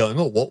awkwardly going,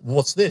 oh,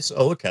 what's this?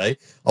 Oh, okay,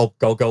 I'll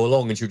go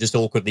along. And she would just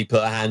awkwardly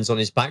put her hands on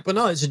his back. But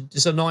no,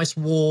 it's a nice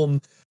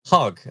warm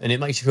hug, and it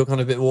makes you feel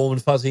kind of a bit warm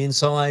and fuzzy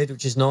inside,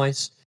 which is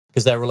nice,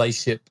 because their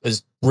relationship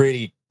has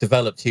really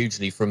developed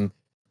hugely from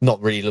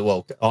not really,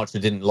 well, Archer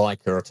didn't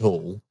like her at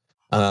all,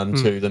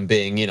 to them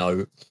being,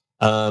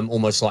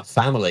 almost like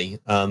family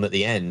at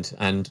the end.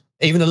 And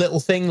even a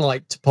little thing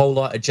like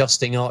T'Pol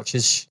adjusting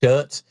Archer's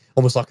shirt,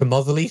 almost like a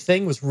motherly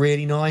thing, was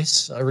really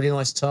nice. A really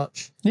nice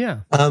touch. Yeah.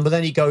 But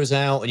then he goes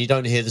out and you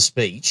don't hear the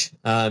speech.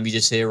 You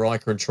just hear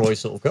Riker and Troy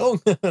sort of go,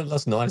 oh,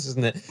 that's nice,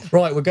 isn't it?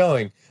 Right, we're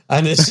going.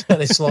 And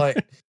it's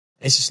like,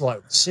 it's just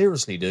like,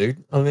 seriously,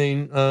 dude. I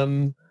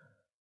mean,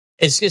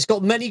 it's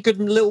got many good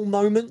little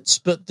moments,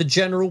 but the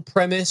general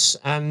premise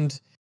and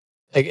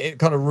it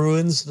kind of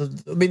ruins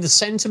the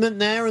sentiment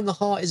there, and the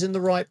heart is in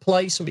the right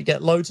place, and we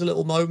get loads of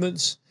little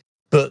moments.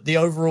 But the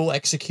overall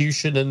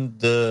execution and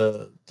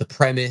the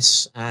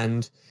premise,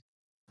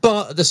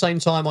 but at the same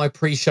time, I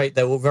appreciate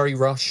they were very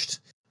rushed.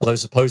 Although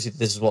supposedly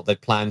this is what they'd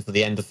planned for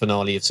the end of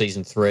finale of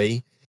season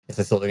 3. If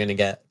they thought they were going to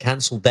get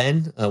cancelled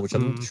then, which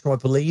I'm not sure I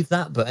believe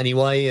that. But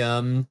anyway,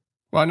 well,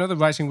 I know the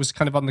writing was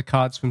kind of on the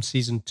cards from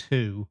season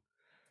 2.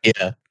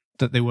 Yeah.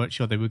 That they weren't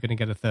sure they were going to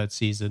get a 3rd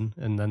season,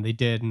 and then they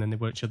did, and then they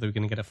weren't sure they were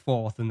going to get a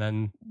 4th, and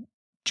then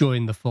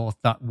during the 4th,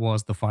 that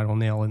was the final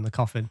nail in the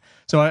coffin.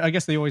 So I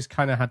guess they always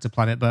kind of had to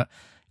plan it, but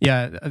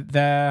yeah,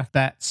 their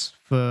bets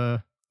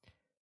for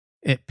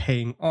it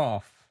paying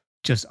off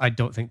I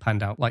don't think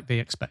panned out like they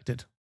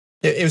expected.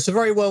 It was a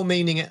very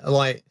well-meaning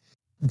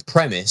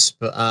premise,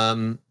 but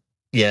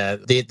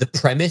the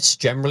premise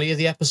generally of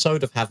the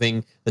episode of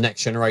having the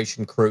Next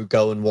Generation crew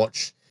go and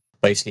watch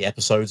basically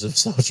episodes of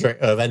Star Trek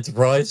of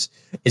Enterprise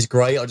is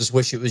great. I just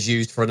wish it was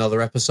used for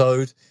another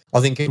episode.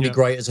 I think it'd be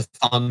great as a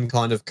fun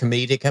kind of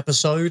comedic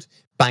episode,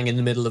 bang in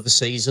the middle of a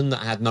season that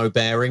had no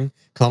bearing,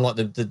 kind of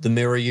like the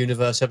Mirror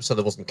Universe episode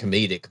that wasn't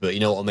comedic, but you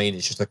know what I mean?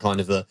 It's just a kind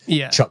of a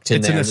chucked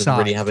in there and doesn't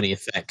really have any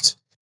effect.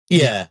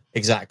 Yeah,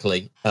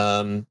 exactly.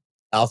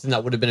 I think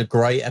that would have been a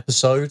great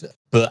episode,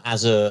 but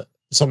as a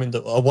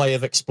way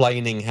of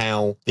explaining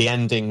how the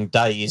ending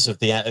days of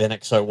the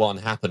NX-01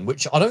 happened,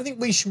 which I don't think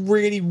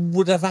we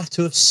would have had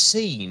to have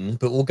seen,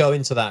 but we'll go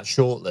into that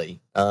shortly.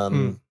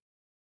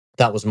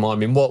 That was my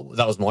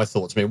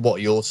thoughts. I mean, what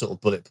are your sort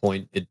of bullet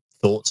pointed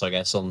thoughts, I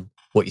guess, on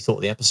what you thought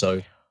of the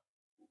episode?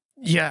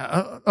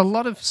 Yeah, a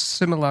lot of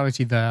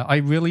similarity there. I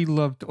really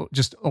loved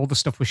just all the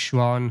stuff with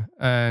Shran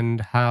and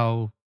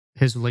how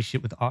his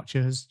relationship with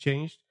Archer has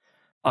changed.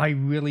 I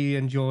really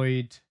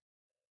enjoyed,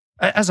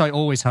 as I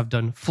always have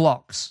done,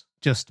 Phlox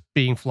just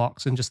being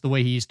Phlox, and just the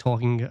way he's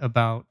talking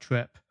about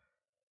Trip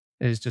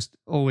is just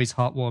always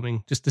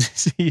heartwarming, just to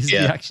see his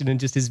reaction and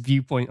just his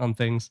viewpoint on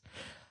things.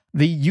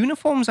 The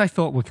uniforms I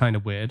thought were kind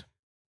of weird.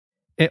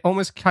 It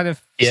almost kind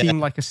of Yeah. seemed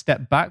like a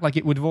step back. Like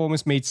it would have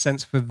almost made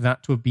sense for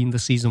that to have been the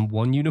season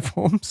 1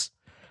 uniforms,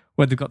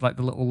 where they've got like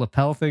the little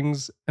lapel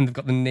things and they've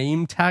got the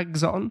name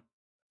tags on.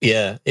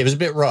 Yeah, it was a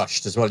bit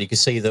rushed as well. You can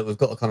see that we've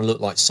got to kind of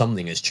look like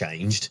something has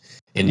changed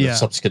in the Yeah.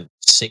 subsequent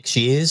 6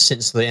 years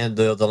since the end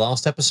of the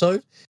last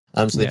episode.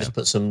 So they Yeah. just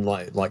put some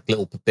like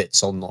little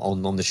bits on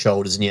the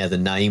shoulders, and yeah, the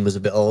name was a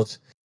bit odd.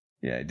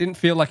 Yeah, it didn't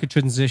feel like a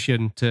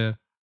transition to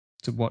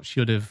what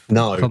should have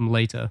No. come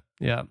later.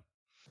 Yeah.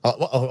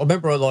 I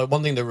remember like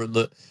one thing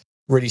that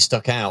really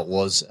stuck out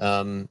was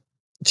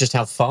just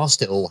how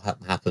fast it all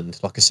happened.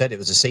 Like I said, it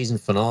was a season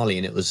finale,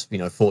 and it was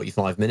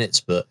 45 minutes,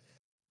 but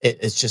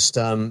it's just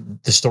the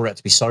story had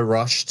to be so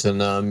rushed,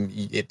 and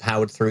it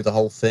powered through the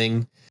whole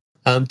thing.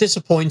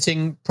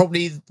 Disappointing.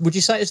 Probably, would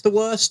you say it's the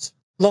worst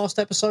last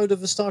episode of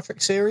the Star Trek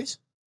series?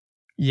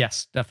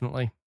 Yes,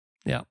 definitely.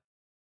 Yeah.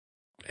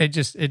 It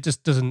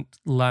just doesn't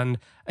land.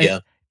 Yeah.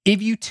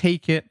 If you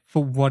take it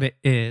for what it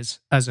is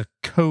as a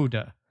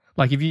coda,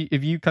 like if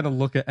you kind of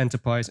look at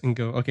Enterprise and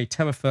go, okay,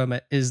 Terra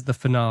Firma is the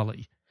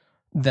finale,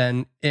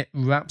 then it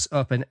wraps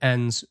up and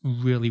ends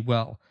really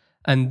well.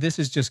 And this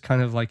is just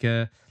kind of like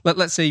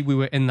let's say we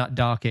were in that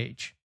dark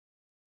age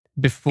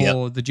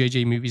before the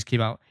JJ movies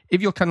came out.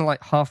 If you're kind of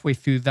like halfway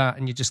through that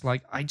and you're just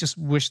like, I just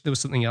wish there was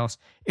something else,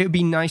 it would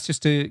be nice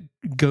just to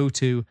go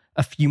to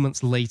a few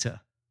months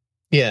later.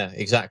 Yeah,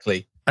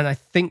 exactly. And I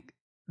think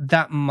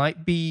that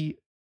might be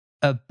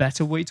a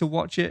better way to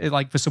watch it.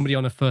 Like for somebody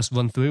on a first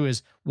run through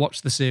is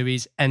watch the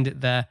series, end it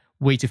there,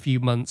 wait a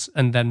few months,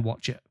 and then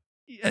watch it.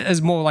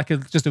 As more like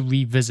just a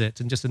revisit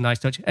and just a nice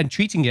touch, and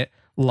treating it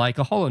like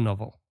a horror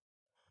novel.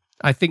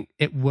 I think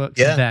it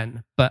works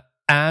then, but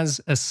as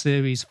a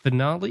series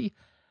finale,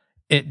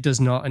 it does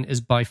not, and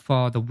is by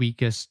far the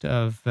weakest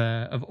of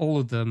all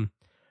of them.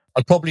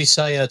 I'd probably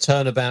say a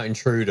Turnabout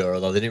Intruder,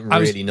 although they didn't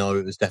really know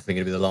it was definitely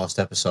going to be the last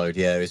episode.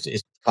 Yeah, it's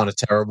kind of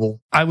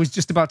terrible. I was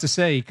just about to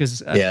say,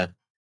 because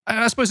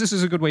I suppose this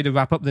is a good way to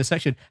wrap up this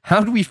section.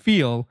 How do we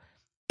feel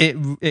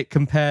it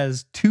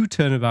compares to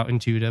Turnabout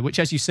Intruder, which,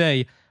 as you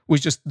say,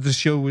 was just the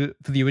show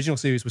for the original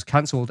series was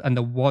cancelled and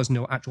there was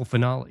no actual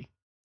finale?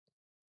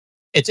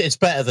 It's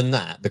better than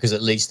that, because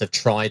at least they've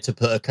tried to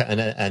put an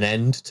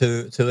end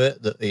to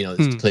it. That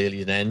it's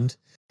clearly an end,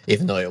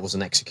 even though it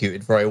wasn't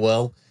executed very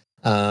well.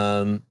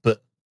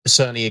 But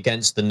certainly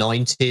against the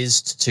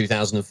 90s to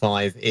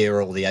 2005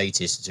 era, or the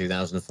 80s to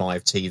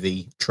 2005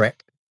 TV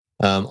Trek,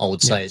 I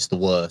would say it's the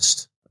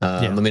worst.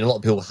 I mean, a lot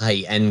of people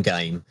hate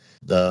Endgame,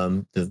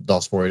 the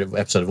last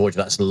episode of Voyager.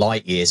 That's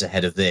light years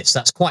ahead of this.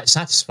 That's quite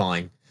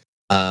satisfying,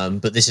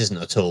 but this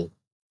isn't at all.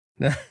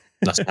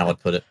 That's how I'd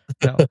put it.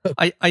 No,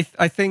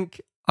 I think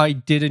I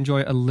did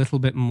enjoy it a little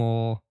bit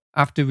more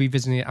after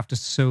revisiting it after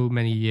so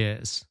many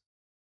years,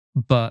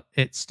 but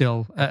it's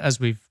still, as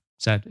we've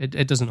said,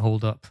 it doesn't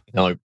hold up.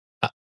 No,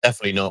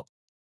 definitely not.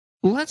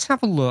 Let's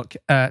have a look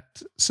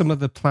at some of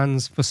the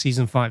plans for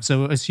season 5.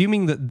 So,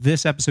 assuming that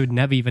this episode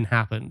never even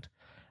happened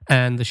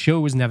and the show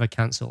was never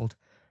cancelled,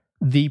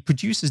 the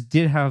producers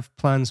did have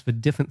plans for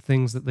different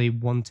things that they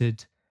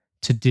wanted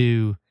to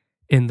do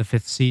in the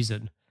 5th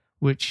season,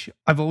 which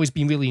I've always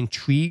been really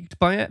intrigued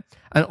by it,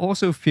 and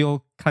also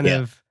feel kind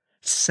of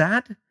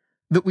sad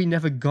that we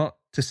never got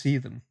to see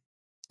them.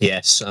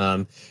 Yes,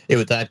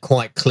 they had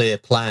quite clear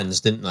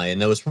plans, didn't they?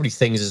 And there was probably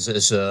things as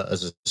a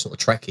sort of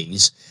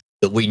Trekkies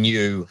that we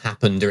knew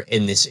happened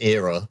in this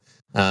era,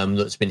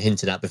 that's been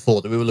hinted at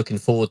before, that we were looking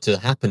forward to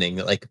happening,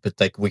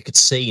 that we could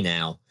see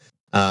now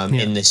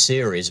in this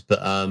series. But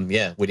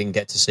we didn't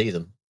get to see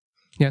them.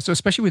 Yeah, so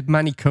especially with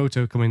Manny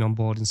Koto coming on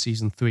board in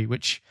season 3,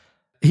 which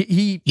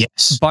he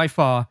by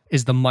far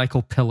is the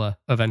Michael Piller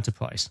of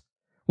Enterprise.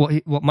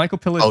 What Michael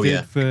Piller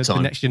did for The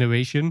Next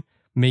Generation,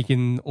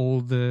 making all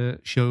the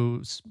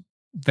shows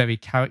very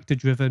character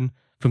driven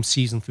from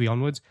season 3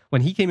 onwards.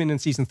 When he came in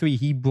season 3,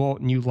 he brought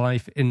new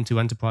life into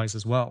Enterprise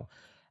as well.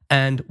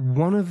 And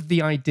one of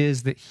the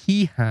ideas that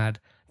he had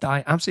that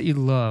I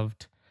absolutely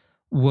loved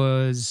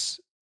was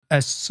a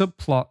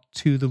subplot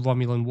to the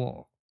Romulan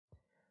War,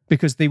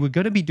 because they were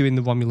going to be doing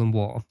the Romulan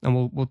War,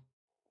 and we'll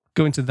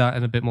go into that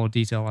in a bit more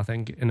detail, I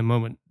think, in a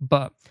moment.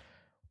 But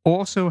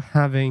also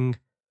having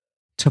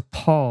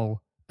T'Pol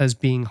as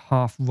being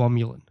half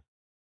Romulan.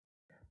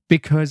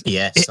 Because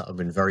that would have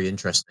been very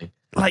interesting.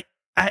 Like,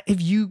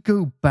 if you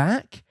go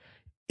back,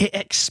 it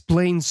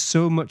explains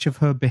so much of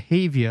her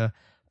behavior,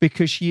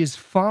 because she is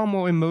far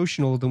more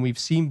emotional than we've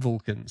seen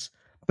Vulcans,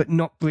 but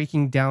not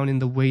breaking down in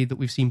the way that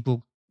we've seen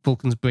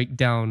Vulcans break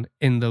down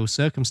in those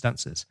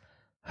circumstances.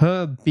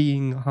 Her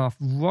being half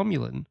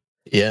Romulan,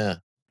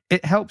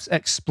 it helps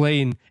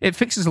explain, it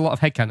fixes a lot of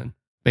headcanon,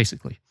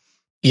 basically.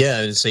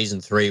 Yeah, in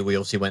season 3, we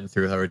obviously went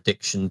through her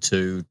addiction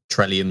to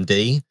Trellium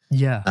D.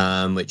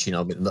 Yeah. Which,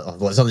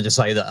 well, something to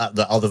say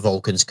that other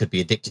Vulcans could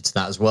be addicted to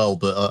that as well.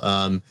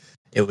 But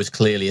it was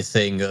clearly a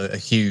thing, a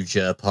huge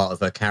part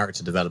of her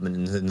character development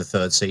in the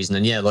 3rd season.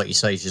 And like you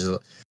say, she's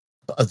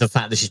the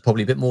fact that she's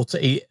probably a bit more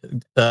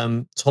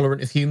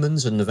tolerant of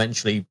humans, and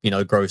eventually,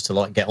 grows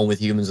to get on with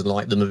humans and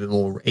like them a bit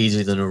more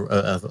easily than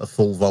a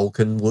full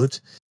Vulcan would.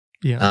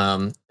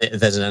 Yeah.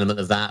 There's an element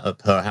of that, of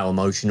her, how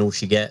emotional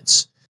she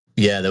gets.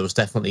 Yeah, there was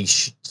definitely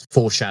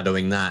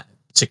foreshadowing that,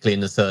 particularly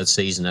in the third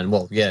season, and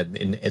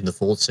in the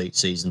fourth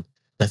season,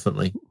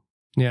 definitely.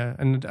 Yeah.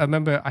 And I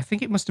remember, I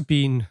think it must have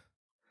been,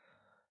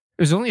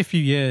 it was only a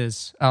few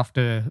years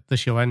after the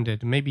show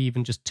ended, maybe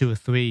even just 2 or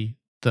 3,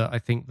 that I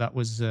think that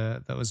was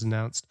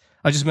announced.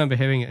 I just remember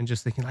hearing it and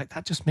just thinking, like,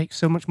 that just makes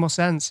so much more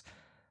sense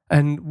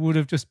and would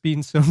have just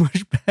been so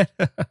much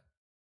better.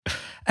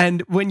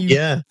 And when you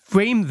Yeah,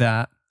 frame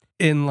that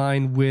in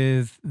line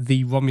with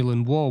the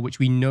Romulan War, which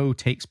we know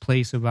takes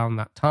place around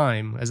that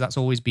time, as that's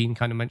always been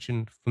kind of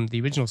mentioned from the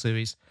original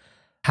series,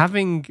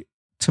 having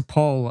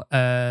T'Pol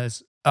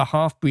as a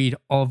half-breed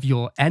of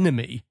your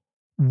enemy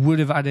would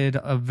have added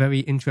a very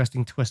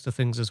interesting twist to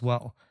things as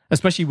well,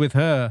 especially with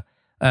her.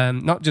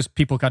 Not just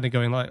people kind of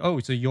going like, "Oh,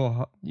 so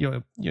you're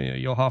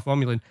half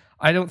Romulan."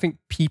 I don't think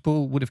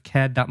people would have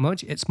cared that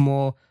much. It's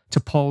more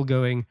T'Pol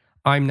going,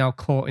 "I'm now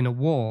caught in a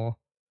war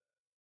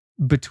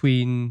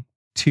between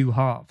two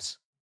halves,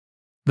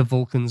 the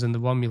Vulcans and the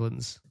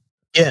Romulans."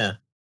 yeah,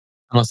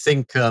 and I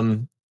think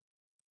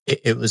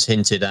it was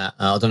hinted at.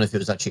 I don't know if it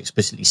was actually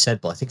explicitly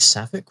said, but I think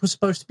Savick was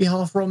supposed to be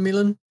half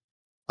Romulan.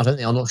 I'm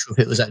not sure if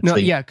it was No,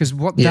 actually. yeah, because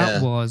what that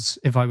Yeah. was,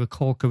 if I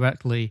recall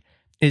correctly,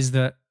 is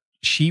that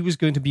she was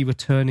going to be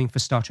returning for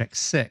Star Trek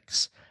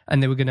 6,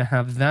 and they were going to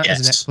have that as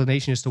an Yes.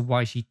 explanation as to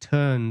why she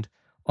turned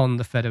on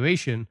the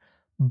Federation,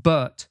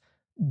 but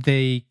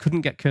they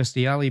couldn't get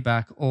Kirstie Alley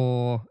back,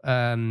 or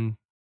and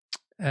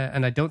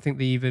I don't think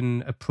they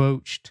even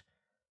approached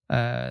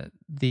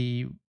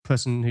the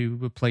person who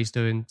replaced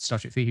her in Star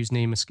Trek 3, whose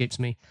name escapes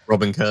me.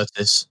 Robin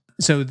Curtis.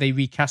 So they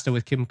recast her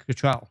with Kim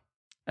Cattrall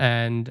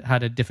and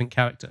had a different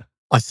character.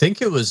 I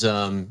think it was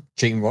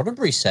Gene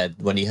Roddenberry said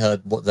when he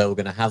heard what they were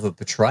going to have her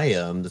portray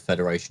the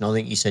Federation. I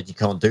think he said you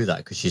can't do that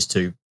because she's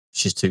too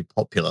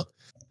popular,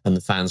 and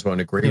the fans won't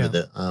agree with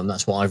it.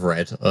 That's what I've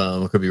read.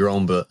 I could be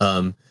wrong, but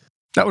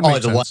that would make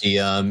either sense.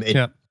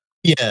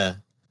 way,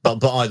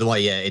 but either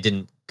way, yeah, it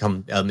didn't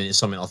come. I mean, it's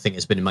something I think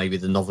it's been maybe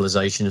the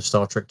novelization of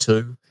Star Trek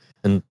 2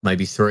 and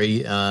maybe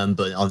 3,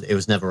 but it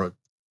was never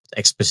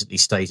explicitly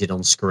stated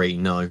on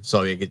screen. No,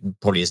 so it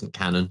probably isn't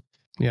canon.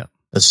 Yeah,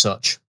 as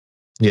such.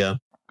 Yeah.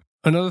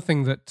 Another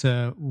thing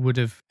that would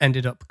have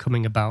ended up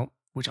coming about,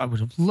 which I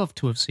would have loved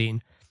to have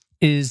seen,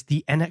 is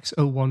the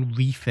NX-01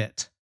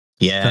 refit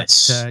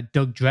Yes. that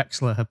Doug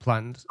Drexler had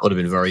planned. That would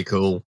have been very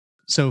cool.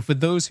 So for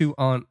those who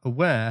aren't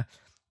aware,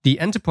 the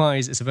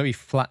Enterprise is a very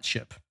flat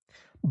ship,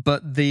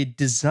 but they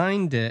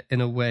designed it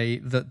in a way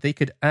that they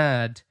could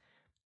add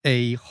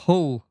a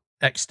hull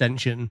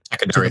extension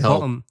Secondary to the hull.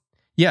 bottom.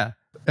 Yeah,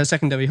 a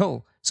secondary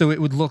hull. So it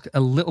would look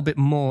a little bit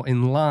more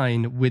in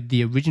line with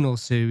the original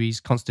series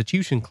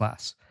Constitution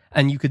class.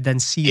 And you could then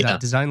see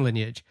that design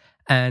lineage.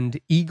 And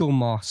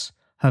Eaglemoss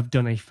have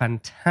done a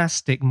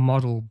fantastic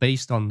model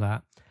based on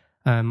that.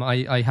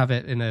 I have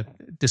it in a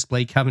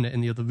display cabinet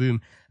in the other room.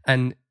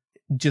 And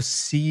just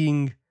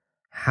seeing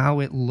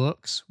how it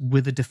looks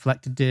with a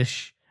deflected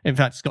dish. In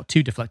fact, it's got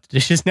 2 deflected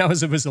dishes now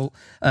as a result.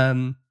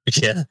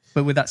 Yeah.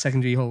 But with that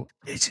secondary hull,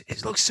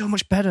 it looks so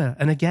much better.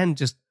 And again,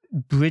 just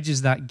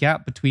bridges that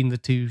gap between the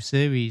 2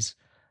 series,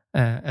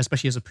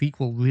 especially as a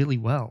prequel, really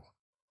well.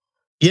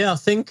 Yeah, I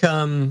think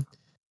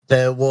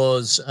there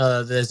was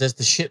there's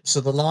the Ships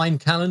of the Line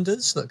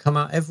calendars that come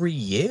out every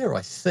year,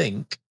 I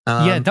think.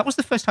 Yeah, that was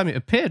the first time it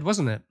appeared,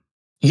 wasn't it?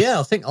 Yeah,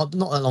 I think not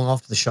that long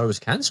after the show was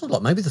cancelled,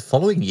 like maybe the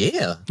following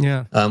year.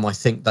 Yeah. I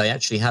think they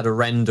actually had a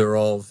render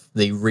of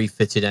the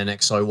refitted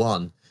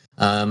NX-01.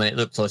 And it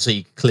looked like, so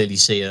you could clearly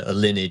see a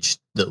lineage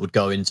that would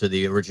go into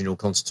the original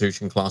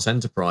Constitution class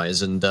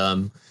Enterprise. And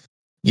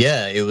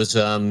it was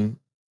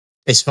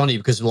it's funny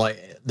because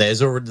like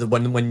there's already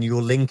when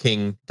you're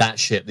linking that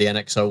ship, the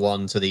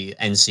NX-01, to the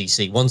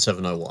NCC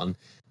 1701,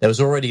 there was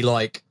already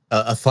like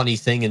a funny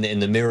thing in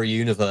the Mirror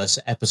Universe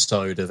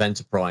episode of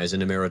Enterprise in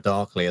the Mirror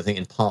Darkly. I think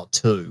in part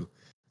 2,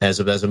 there's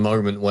a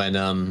moment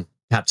when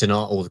Captain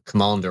or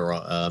Commander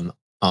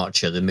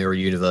Archer, the Mirror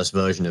Universe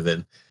version of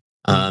him,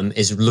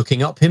 is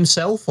looking up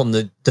himself on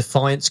the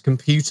Defiance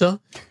computer,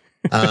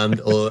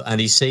 and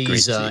he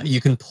sees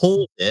you can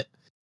pause it.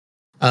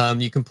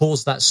 You can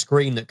pause that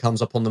screen that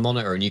comes up on the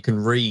monitor, and you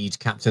can read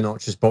Captain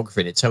Archer's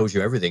biography. And it tells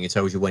you everything. It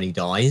tells you when he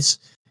dies.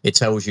 It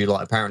tells you,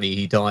 like, apparently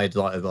he died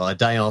like a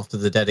day after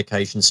the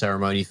dedication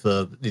ceremony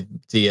for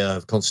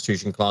the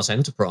Constitution class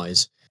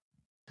Enterprise.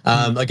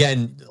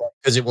 Again,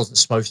 because it wasn't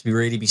supposed to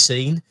really be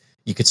seen,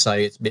 you could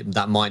say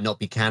that might not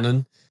be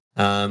canon.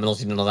 And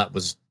obviously none of that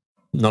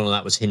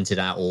was hinted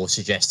at or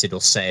suggested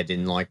or said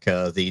in like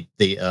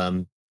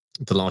the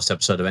last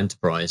episode of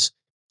Enterprise.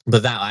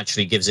 But that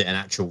actually gives it an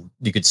actual.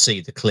 You could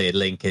see the clear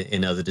link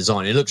in the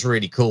design. It looks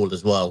really cool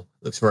as well.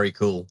 Looks very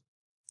cool.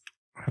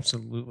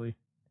 Absolutely.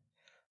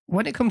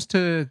 When it comes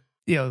to,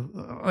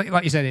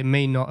 like you said, it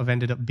may not have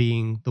ended up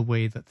being the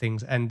way that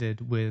things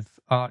ended with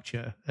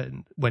Archer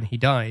and when he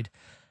died.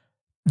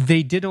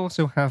 They did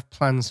also have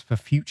plans for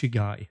Future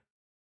Guy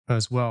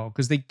as well,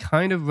 because they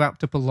kind of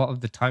wrapped up a lot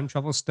of the time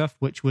travel stuff,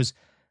 which was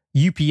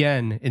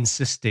UPN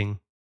insisting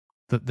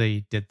that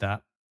they did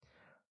that.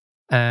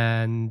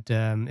 and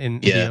in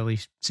the early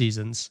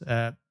seasons.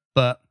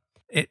 But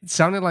it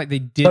sounded like they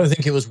did. I don't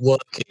think it was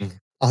working.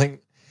 I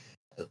think.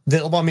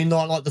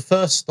 Like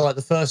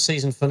the first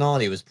season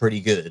finale was pretty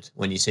good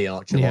when you see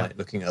Archer like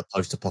looking at a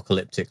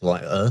post-apocalyptic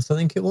like Earth. I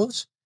think it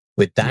was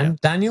with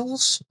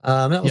Daniels.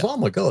 That was oh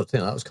my god,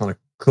 that was kind of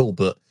cool.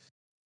 But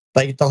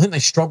I think they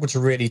struggled to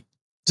really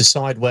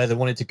decide where they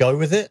wanted to go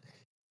with it,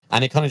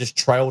 and it kind of just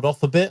trailed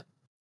off a bit,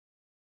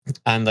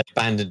 and they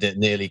abandoned it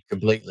nearly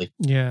completely.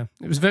 Yeah,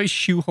 it was very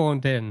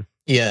shoehorned in.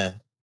 Yeah,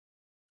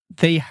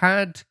 they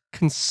had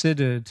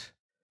considered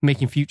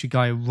making Future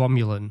Guy a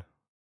Romulan,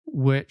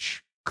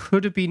 which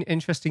could have been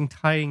interesting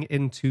tying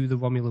into the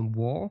Romulan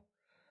War,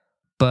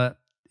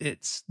 but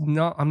it's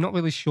not. I'm not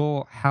really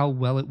sure how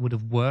well it would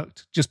have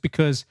worked, just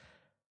because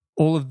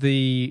all of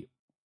the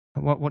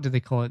what did they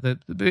call it?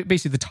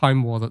 Basically the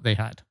time war that they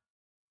had.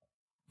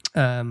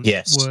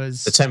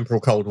 Was the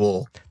Temporal Cold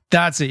War.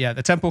 That's it. Yeah,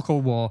 the Temporal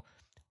Cold War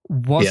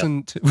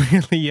wasn't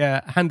really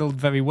handled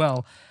very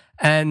well,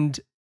 and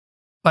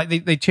like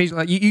they changed.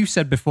 Like you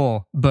said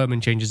before, Berman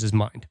changes his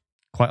mind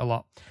quite a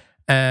lot.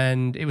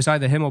 And it was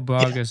either him or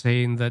Braga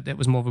saying that it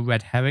was more of a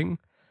red herring,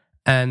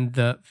 and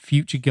the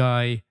Future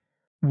Guy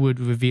would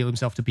reveal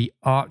himself to be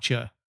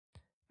Archer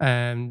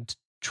and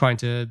trying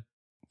to,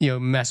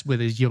 mess with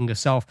his younger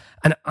self.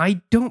 And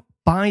I don't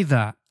buy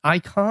that. I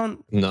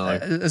can't. No.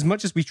 As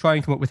much as we try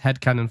and come up with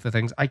headcanon for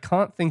things, I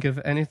can't think of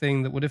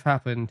anything that would have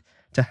happened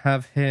to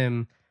have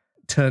him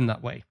turn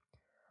that way.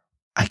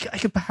 I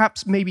could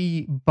perhaps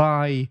maybe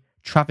buy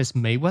Travis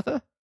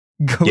Mayweather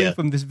going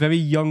from this very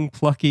young,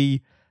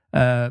 plucky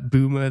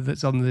boomer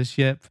that's on the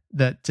ship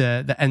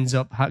that ends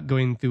up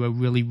going through a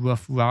really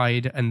rough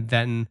ride and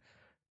then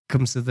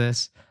comes to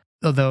this.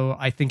 Although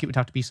I think it would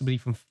have to be somebody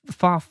from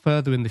far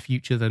further in the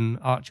future than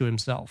Archer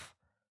himself.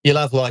 You'll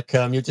have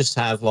you'll just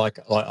have like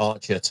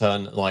Archer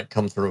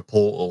come through a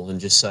portal and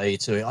just say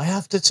to him, "I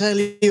have to tell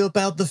you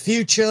about the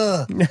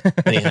future," and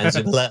he hands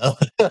him a letter.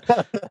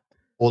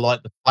 Or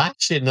like the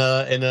Flash in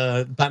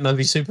a Batman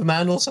v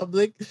Superman or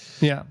something.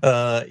 Yeah.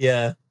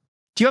 Yeah.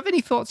 Do you have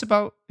any thoughts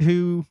about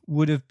who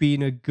would have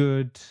been a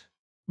good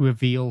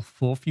reveal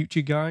for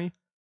Future Guy?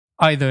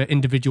 Either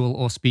individual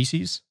or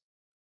species?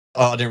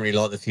 I didn't really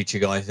like the Future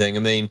Guy thing.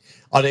 I mean,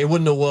 it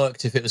wouldn't have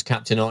worked if it was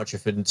Captain Archer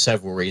for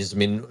several reasons. I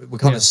mean, we're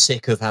kind of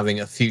sick of having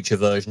a future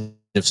version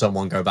of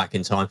someone go back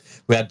in time.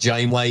 We had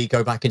Janeway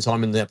go back in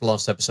time in the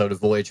last episode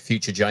of Voyage,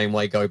 future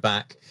Janeway go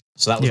back.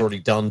 So that was already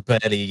done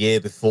barely a year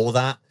before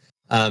that.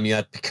 You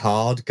had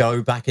Picard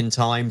go back in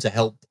time to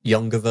help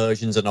younger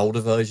versions and older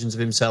versions of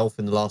himself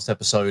in the last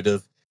episode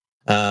of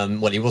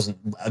he wasn't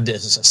a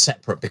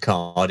separate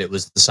Picard. It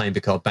was the same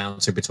Picard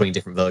bouncing between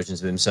different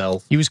versions of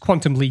himself. He was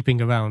quantum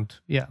leaping around.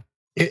 Yeah.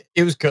 It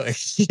was good.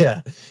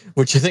 Yeah.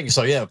 Which you think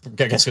so, yeah, I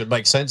guess it would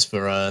make sense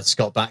for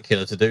Scott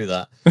Bakula to do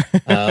that.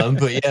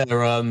 But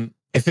yeah,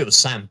 if it was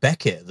Sam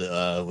Beckett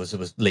that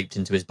was leaped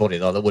into his body,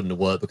 though, that wouldn't have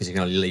worked because he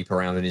can only leap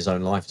around in his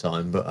own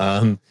lifetime. But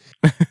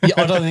yeah,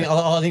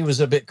 I think it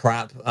was a bit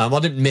crap. I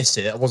didn't miss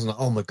it. I wasn't like,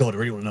 oh my god, I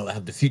really want to know what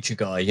happened to Future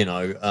Guy.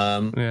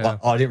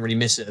 I didn't really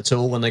miss it at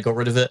all when they got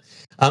rid of it.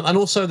 And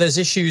also, there's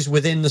issues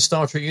within the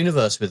Star Trek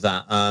universe with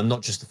that.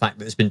 Not just the fact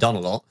that it's been done a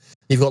lot.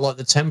 You've got like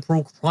the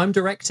Temporal Prime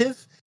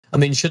Directive. I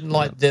mean, shouldn't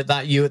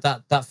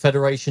that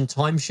Federation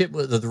time ship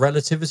with the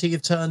relativity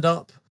have turned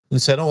up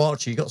and said, "Oh,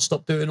 Archie, you got to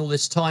stop doing all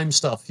this time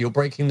stuff. You're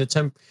breaking the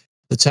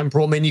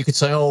temporal." I mean, you could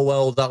say, "Oh,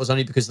 well, that was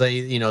only because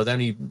it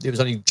was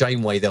only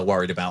Janeway they're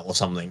worried about or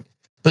something."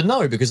 But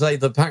no, because I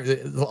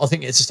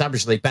think it's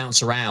established they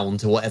bounce around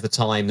to whatever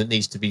time that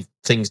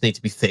things need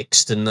to be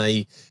fixed, and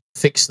they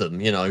fix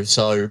them.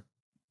 So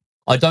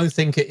I don't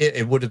think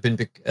it would have been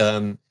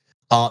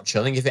Archer.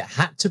 I think if it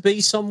had to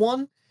be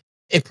someone,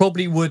 it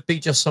probably would be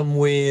just some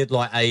weird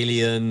like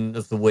alien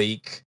of the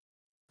week,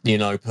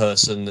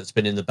 person that's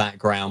been in the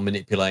background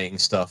manipulating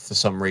stuff for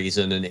some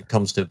reason, and it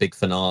comes to a big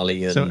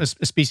finale. And so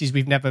a species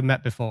we've never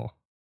met before.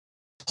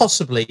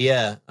 Possibly,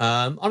 yeah.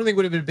 I don't think it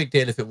would have been a big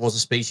deal if it was a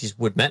species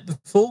we'd met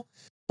before,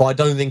 but I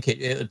don't think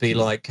it would be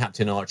like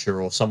Captain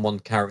Archer or someone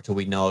character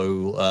we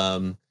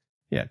know.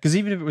 Yeah, because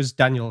even if it was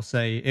Daniel,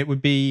 say, it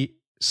would be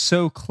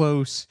so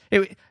close.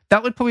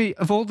 That would probably,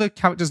 of all the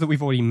characters that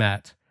we've already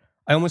met,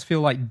 I almost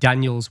feel like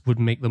Daniels would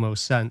make the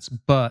most sense,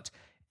 but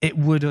it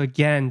would,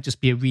 again,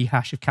 just be a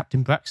rehash of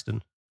Captain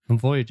Braxton from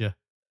Voyager.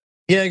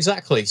 Yeah,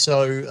 exactly.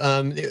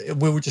 So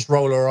we would just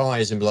roll our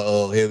eyes and be like,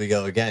 oh, here we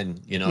go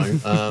again,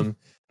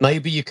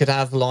 Maybe you could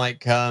have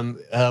like,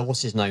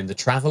 what's his name? The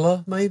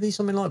Traveller, maybe,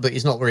 something like that. But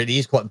he's not really.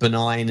 He's quite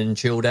benign and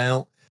chilled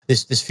out.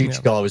 This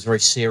future guy was very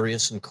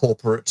serious and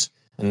corporate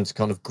and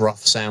kind of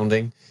gruff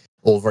sounding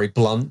or very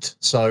blunt.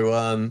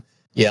 So,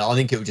 yeah, I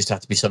think it would just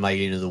have to be some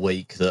alien of the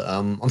week that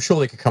I'm sure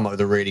they could come up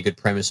with a really good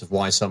premise of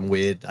why some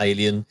weird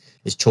alien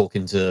is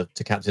talking to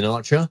Captain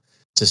Archer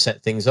to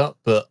set things up.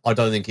 But I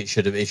don't think it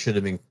should have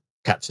been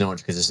Captain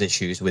Archer because there's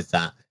issues with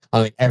that.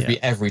 I think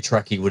every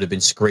Trekkie would have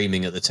been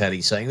screaming at the telly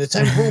saying the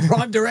Temporal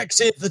Prime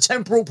Directive, the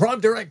Temporal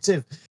Prime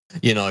Directive,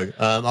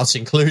 us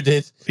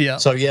included. Yeah.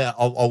 So yeah,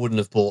 I wouldn't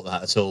have bought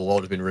that at all. I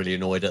would have been really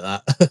annoyed at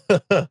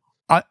that.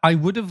 I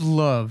would have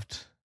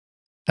loved,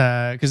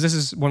 because this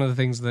is one of the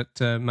things that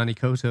Manny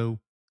Koto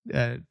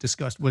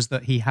discussed, was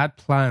that he had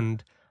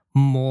planned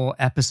more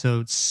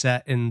episodes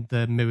set in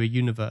the mirror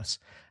universe.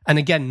 And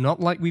again, not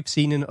like we've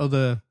seen in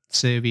other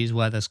series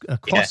where there's a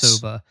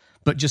crossover,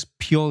 but just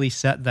purely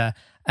set there.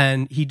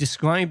 And he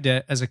described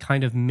it as a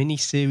kind of mini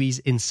series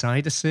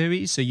inside a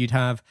series. So you'd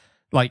have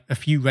like a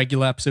few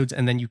regular episodes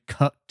and then you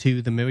cut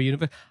to the mirror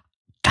universe.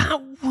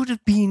 That would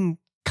have been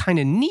kind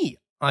of neat,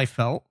 I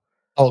felt.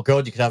 Oh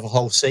God, you could have a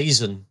whole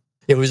season.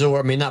 It was all.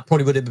 I mean, that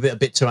probably would have been a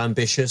bit too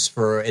ambitious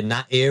for in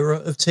that era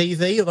of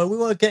TV. Although we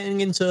were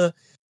getting into,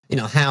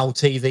 how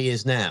TV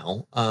is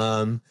now.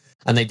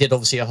 And they did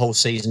obviously a whole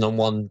season on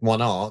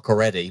one arc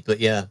already. But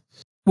yeah.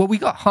 Well, we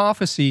got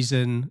half a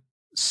season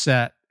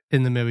set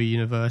in the mirror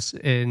universe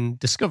in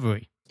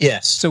Discovery.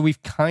 Yes. So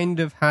we've kind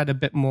of had a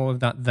bit more of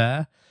that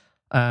there.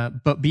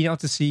 But being able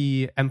to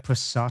see Empress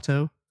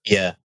Sato.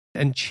 Yeah.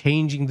 And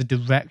changing the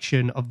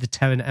direction of the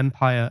Terran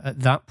Empire at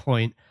that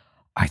point,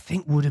 I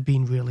think would have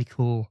been really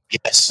cool.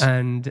 Yes.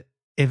 And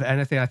if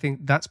anything, I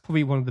think that's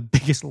probably one of the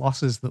biggest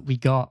losses that we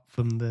got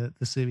from the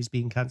series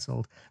being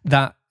cancelled.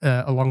 That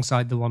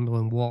alongside the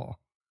Romulan War.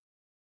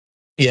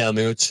 Yeah, I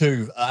mean, were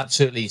two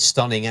absolutely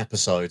stunning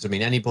episodes. I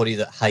mean, anybody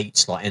that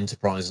hates like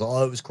Enterprise, like,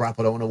 oh, it was crap,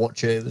 I don't want to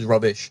watch it, it was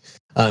rubbish.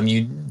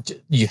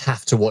 You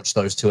have to watch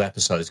those two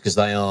episodes because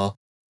they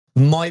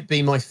might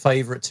be my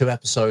favorite two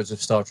episodes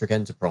of Star Trek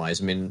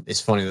Enterprise. I mean,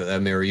 it's funny that they're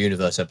Mirror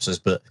Universe episodes,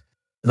 but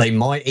they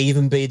might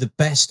even be the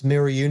best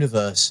Mirror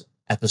Universe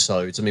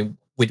episodes. I mean,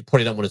 we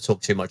probably don't want to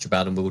talk too much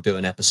about them. We'll do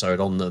an episode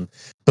on them,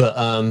 but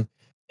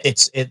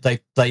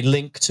they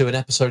link to an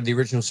episode of the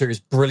original series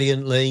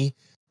brilliantly.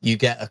 You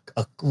get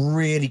a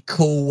really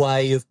cool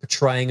way of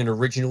portraying an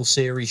original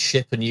series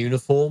ship and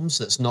uniforms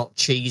that's not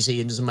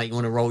cheesy and doesn't make you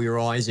want to roll your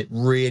eyes. It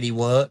really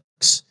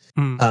works.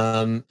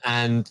 And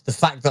the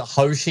fact that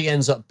Hoshi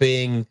ends up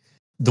being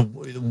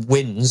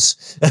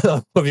wins,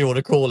 whatever you want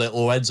to call it,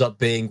 or ends up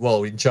being,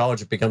 in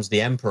charge, becomes the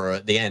Emperor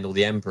at the end, or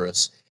the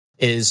Empress,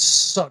 is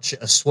such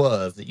a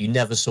swerve that you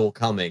never saw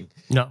coming.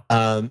 No.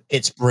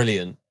 It's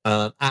brilliant.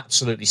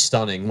 Absolutely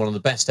stunning. One of the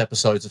best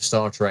episodes of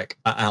Star Trek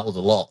out of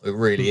the lot. It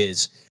really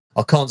is.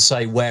 I can't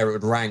say where it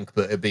would rank,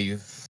 but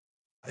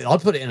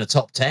I'd put it in a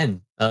top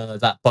 10,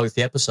 both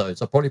the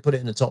episodes. I'd probably put it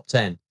in the top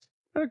 10.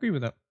 I agree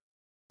with that.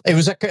 It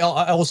was.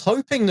 I was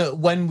hoping that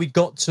when we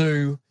got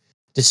to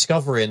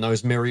Discovery and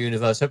those Mirror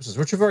Universe episodes,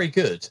 which are very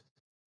good,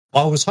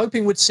 I was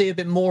hoping we'd see a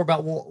bit more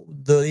about what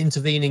the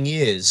intervening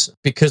years,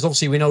 because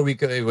obviously we know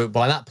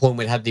by that point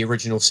we'd had the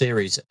original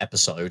series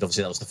episode.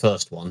 Obviously that was the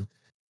first one.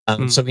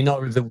 So we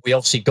know that we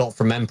obviously got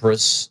from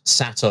Empress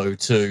Sato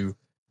to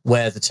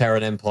where the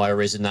Terran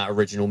Empire is in that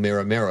original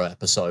Mirror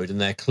episode,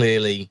 and they're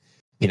clearly,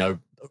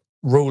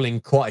 ruling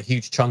quite a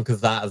huge chunk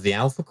of that of the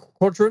Alpha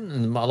Quadrant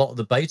and a lot of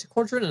the Beta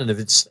Quadrant, and have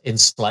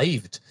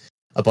enslaved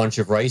a bunch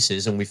of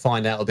races, and we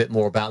find out a bit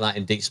more about that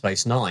in Deep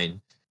Space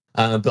Nine.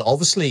 But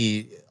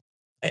obviously,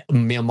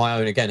 me on my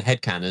own, again,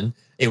 headcanon,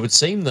 it would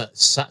seem that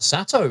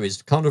Sato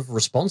is kind of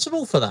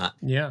responsible for that.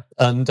 Yeah.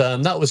 And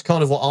that was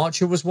kind of what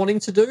Archer was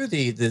wanting to do,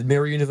 the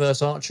Mirror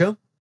Universe Archer.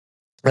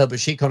 But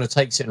she kind of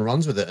takes it and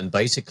runs with it and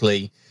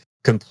basically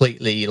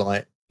completely,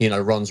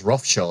 runs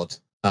roughshod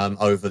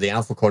over the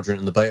Alpha Quadrant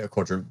and the Beta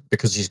Quadrant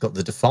because she's got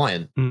the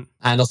Defiant. And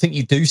I think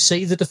you do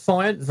see the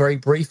Defiant very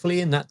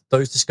briefly in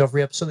those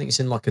Discovery episodes. I think it's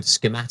in like a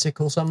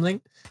schematic or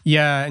something.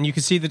 Yeah, and you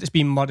can see that it's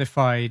been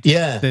modified.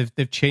 Yeah.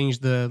 They've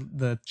changed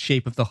the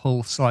shape of the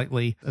hull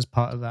slightly as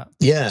part of that.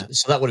 Yeah,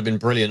 so that would have been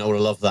brilliant. I would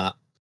have loved that.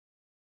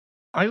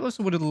 I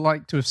also would have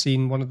liked to have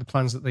seen one of the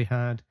plans that they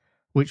had,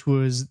 which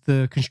was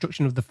the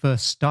construction of the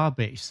first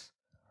starbase,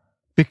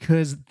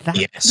 because that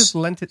could have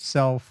lent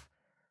itself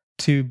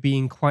to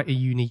being quite a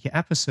unique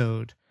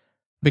episode.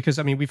 Because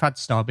we've had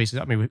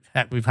starbases.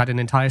 We've had an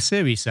entire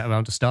series set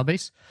around a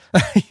starbase.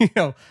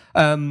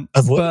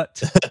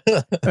 But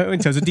in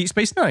terms of Deep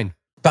Space Nine,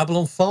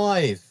 Babylon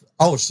 5.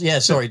 Oh yeah,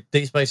 sorry,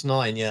 Deep Space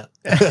Nine. Yeah,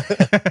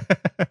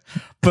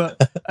 but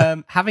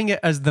having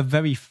it as the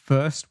very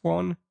first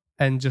one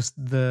and just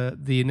the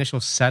initial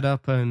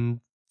setup and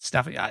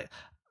stuff.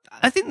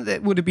 I think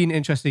that would have been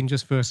interesting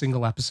just for a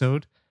single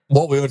episode.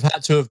 What we would have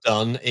had to have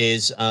done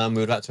is we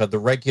would have had to have the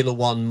regular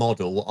one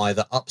model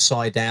either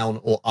upside down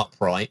or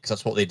upright, because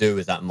that's what they do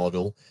with that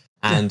model.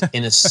 And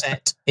in a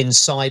set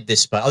inside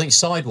this space, I think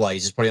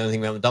sideways is probably the only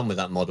thing we haven't done with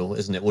that model,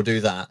 isn't it? We'll do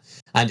that.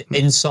 And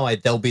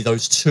inside there'll be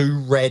those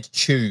two red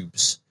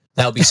tubes.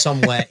 They'll be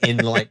somewhere in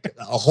like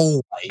a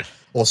hallway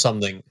or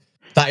something.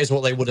 That is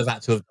what they would have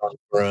had to have done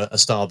for a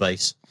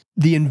starbase.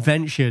 The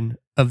invention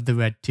of the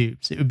red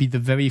tubes. It would be the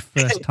very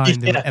first time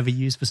they were ever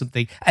used for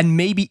something, and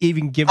maybe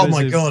even give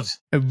us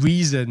a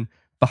reason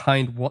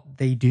behind what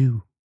they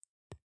do.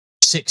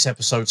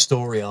 6-episode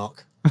story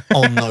arc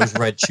on those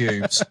red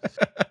tubes.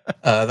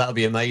 That would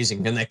be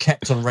amazing. And they're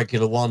kept on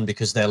regular one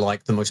because they're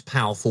like the most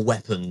powerful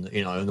weapon,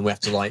 and we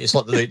have to it's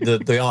like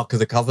the Ark of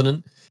the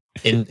Covenant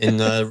in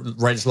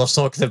Raiders Lost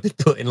Ark. They've been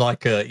put in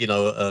like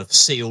a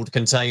sealed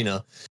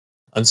container.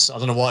 And I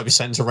don't know why it was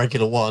sent to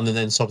regular one, and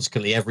then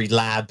subsequently every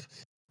lab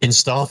in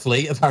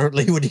Starfleet,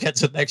 apparently, when you get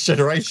to the Next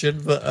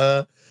Generation.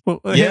 But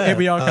here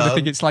we are. Kind of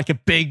think it's like a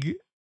big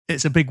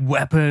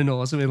weapon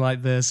or something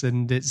like this,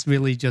 and it's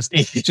really just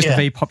a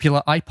very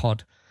popular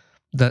iPod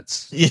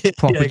that's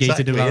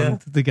propagated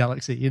around the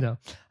galaxy. You know,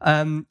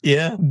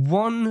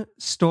 One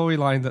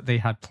storyline that they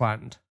had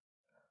planned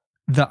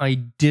that I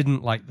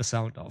didn't like the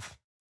sound of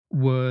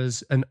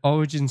was an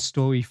origin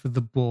story for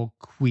the Borg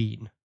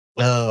Queen.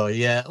 Oh,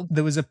 yeah.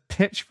 There was a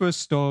pitch for a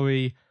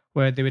story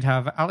where they would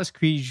have Alice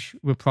Krige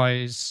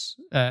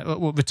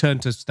return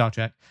to Star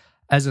Trek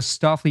as a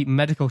Starfleet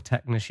medical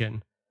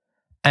technician,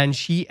 and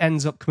she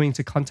ends up coming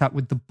into contact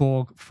with the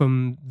Borg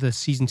from the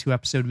season 2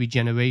 episode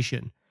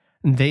Regeneration,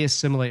 and they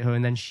assimilate her,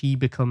 and then she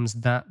becomes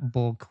that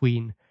Borg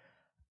Queen.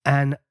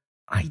 And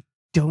I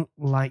don't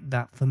like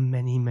that for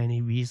many,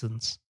 many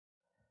reasons.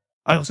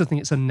 I also think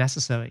it's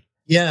unnecessary.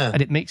 Yeah.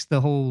 And it makes the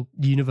whole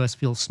universe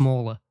feel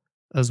smaller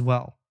as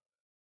well.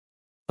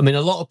 I mean,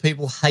 a lot of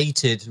people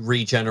hated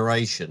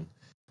Regeneration.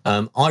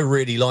 I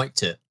really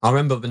liked it. I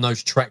remember in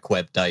those Trek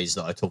Web days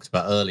that I talked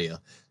about earlier,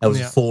 there was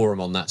a forum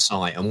on that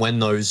site. And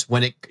when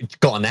it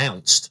got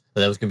announced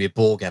that there was going to be a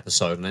Borg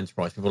episode on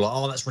Enterprise, people were like,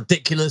 oh, that's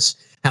ridiculous.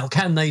 How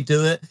can they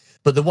do it?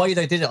 But the way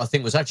they did it, I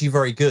think, was actually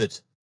very good.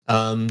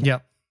 And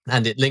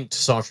it linked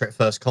Star Trek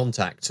First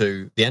Contact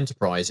to the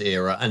Enterprise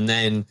era. And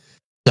then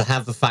to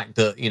have the fact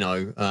that,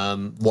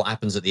 what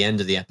happens at the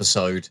end of the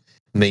episode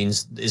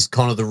is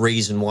kind of the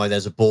reason why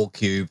there's a Borg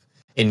cube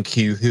in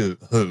Q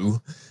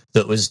Who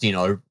that was,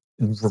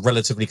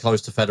 relatively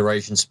close to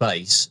Federation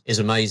space is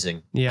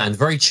amazing. Yeah. And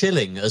very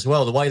chilling as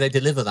well. The way they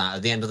deliver that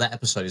at the end of that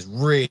episode is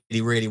really,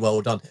 really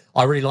well done.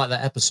 I really like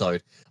that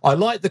episode. I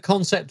like the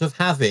concept of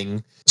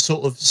having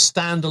sort of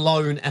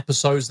standalone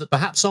episodes that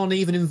perhaps aren't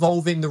even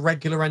involving the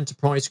regular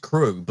Enterprise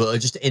crew, but are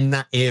just in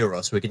that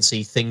era so we can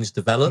see things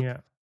develop. Yeah.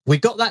 We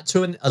got that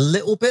to a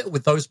little bit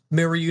with those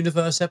Mirror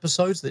Universe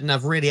episodes that didn't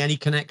have really any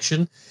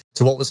connection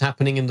to what was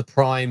happening in the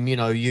Prime,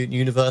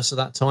 universe at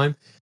that time.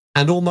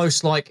 And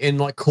almost like in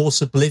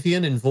Course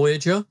Oblivion in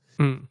Voyager,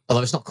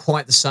 although it's not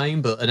quite the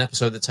same, but an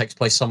episode that takes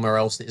place somewhere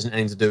else that isn't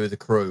anything to do with the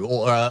crew.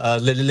 Or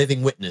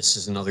Living Witness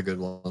is another good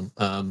one.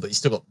 But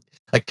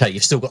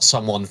you've still got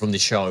someone from the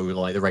show,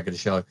 like the regular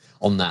show,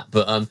 on that.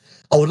 But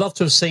I would love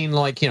to have seen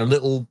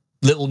little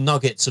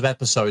nuggets of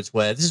episodes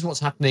where this is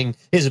what's happening.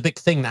 Here's a big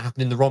thing that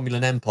happened in the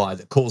Romulan Empire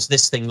that caused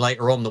this thing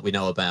later on that we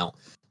know about.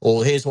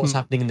 Or here's what's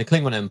happening in the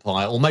Klingon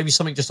Empire. Or maybe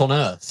something just on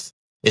Earth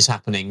is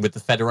happening with the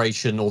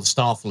Federation or the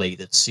Starfleet.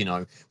 That's,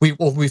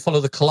 we follow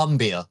the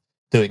Columbia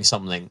doing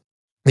something.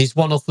 These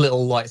one-off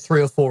little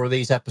 3 or 4 of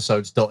these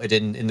episodes dotted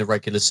in the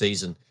regular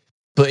season.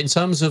 But in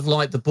terms of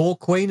the Borg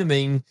Queen, I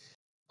mean,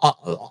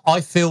 I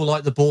feel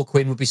like the Borg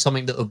Queen would be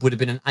something that would have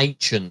been an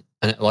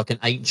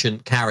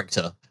ancient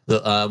character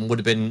that would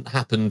have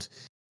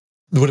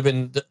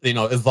been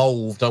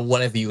evolved or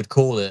whatever you would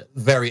call it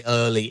very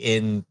early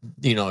in,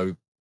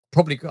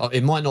 probably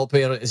it might not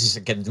be, this is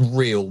again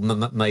real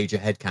major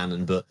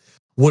headcanon, but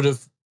would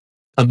have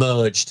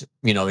emerged,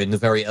 in the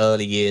very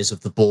early years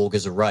of the Borg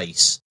as a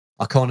race.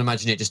 I can't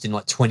imagine it just in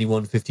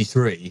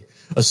 2153,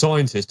 a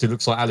scientist who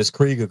looks like Alice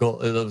Krige got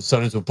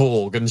turned into a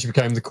Borg and she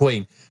became the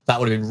Queen. That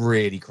would have been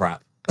really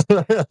crap.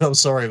 I'm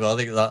sorry, but I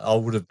think that I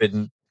wouldn't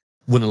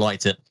have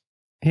liked it.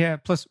 Yeah,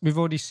 plus we've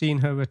already seen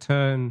her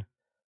return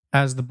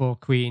as the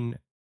Borg Queen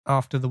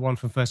after the one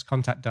from First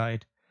Contact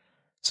died.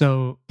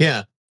 So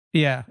yeah,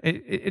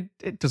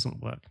 it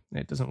doesn't work.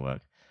 It doesn't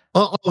work.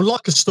 I would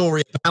like a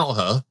story about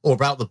her or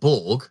about the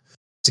Borg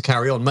to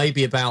carry on.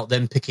 Maybe about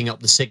them picking up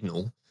the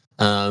signal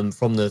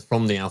from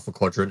the Alpha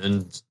Quadrant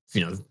and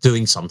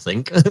doing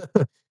something.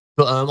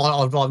 But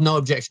I've no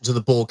objection to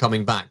the Borg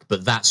coming back.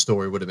 But that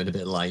story would have been a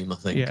bit lame, I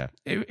think. Yeah,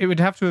 it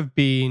would have to have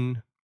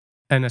been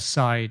an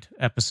aside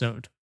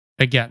episode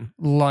again,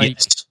 like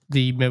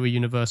the Mirror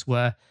Universe,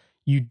 where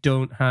you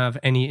don't have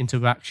any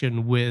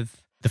interaction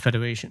with the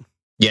Federation.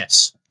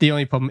 Yes. The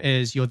only problem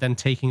is you're then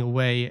taking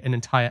away an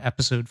entire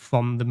episode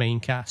from the main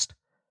cast.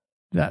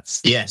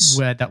 That's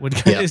where that would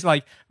go. It's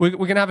like, we're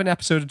going to have an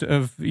episode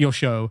of your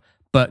show,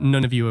 but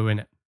none of you are in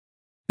it.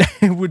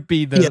 It would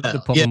be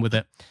the problem with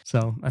it.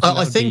 So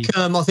I think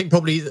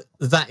probably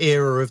that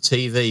era of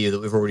TV that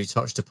we've already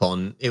touched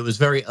upon, it was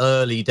very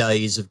early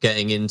days of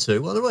getting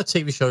into, well, there were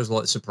TV shows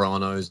like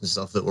Sopranos and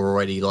stuff that were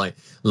already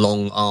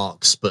long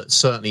arcs, but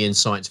certainly in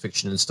science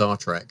fiction and Star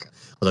Trek,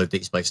 although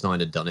Deep Space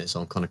Nine had done it, so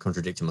I'm kind of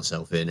contradicting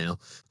myself here now.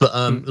 But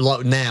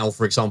like now,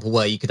 for example,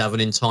 where you could have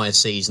an entire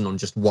season on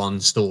just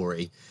one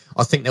story,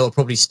 I think they were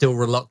probably still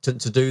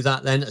reluctant to do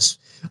that then.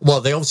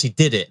 Well, they obviously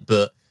did it,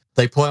 but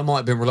they probably might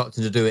have been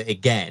reluctant to do it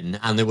again,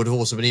 and they would have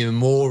also been even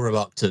more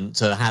reluctant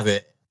to have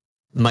it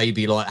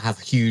maybe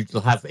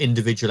have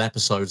individual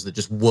episodes that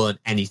just weren't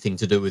anything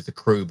to do with the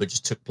crew, but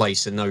just took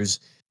place in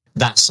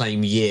that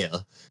same year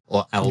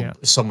or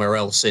somewhere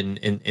else in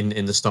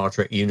the Star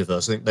Trek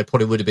universe. I think they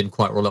probably would have been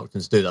quite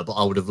reluctant to do that, but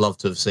I would have loved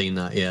to have seen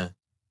that. Yeah.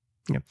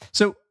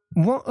 So,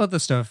 what other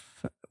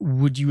stuff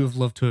would you have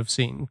loved to have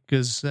seen?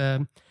 Because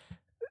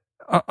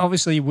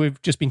obviously, we've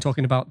just been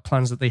talking about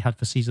plans that they had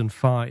for season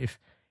 5.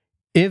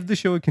 if the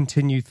show had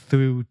continued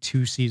through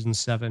to season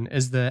 7,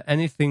 is there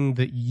anything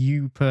that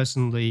you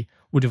personally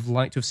would have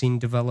liked to have seen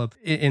develop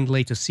in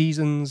later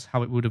seasons,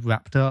 how it would have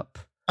wrapped up?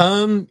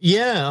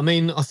 Yeah, I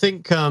mean, I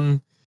think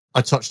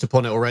I touched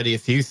upon it already. A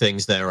few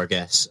things there, I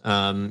guess.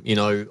 I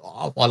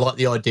like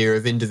the idea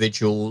of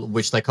individual,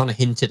 which they kind of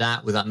hinted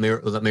at with that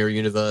mirror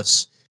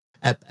universe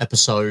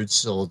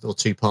episodes or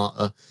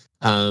two-parter.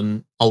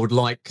 I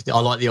like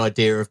the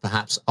idea of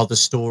perhaps other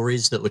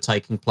stories that were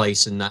taking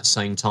place in that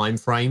same time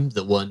frame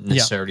that weren't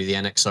necessarily the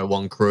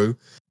NX-01 crew.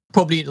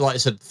 Probably, like I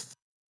said,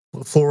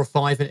 4 or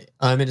 5 in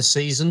a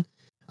season.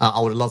 I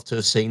would have loved to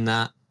have seen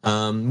that.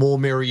 More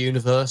mirror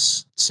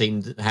universe,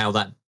 seen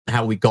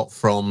how we got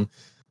from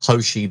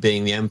Hoshi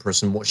being the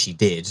Empress and what she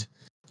did,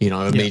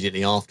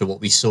 immediately after what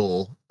we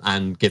saw,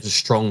 and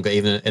gives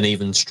an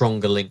even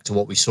stronger link to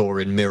what we saw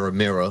in Mirror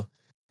Mirror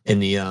in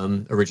the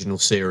original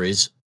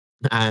series.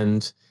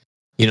 And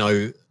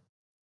I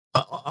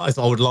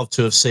would love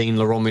to have seen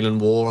the Romulan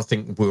War. I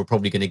think we were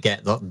probably going to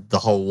get the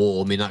whole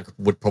war. I mean, that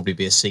would probably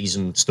be a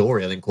season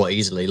story, I think, quite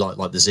easily, like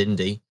the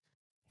Xindi.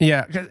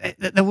 Yeah,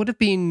 there would have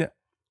been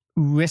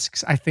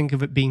risks, I think,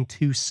 of it being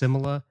too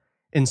similar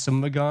in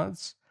some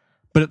regards.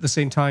 But at the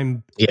same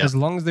time, as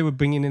long as they were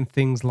bringing in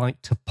things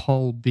like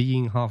T'Pol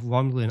being half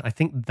Romulan, I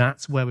think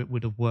that's where it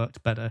would have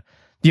worked better.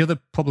 The other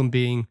problem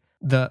being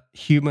that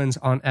humans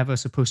aren't ever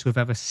supposed to have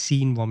ever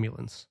seen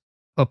Romulans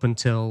up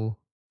until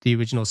the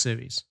original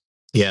series.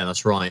 Yeah,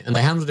 that's right. And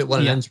they handled it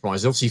well in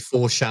Enterprise. They obviously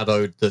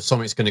foreshadowed that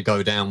something's going to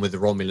go down with the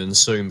Romulans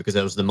soon, because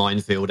there was the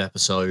minefield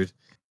episode.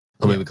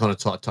 I mean, we kind of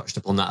touched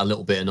upon that a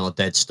little bit in our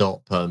Dead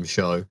Stop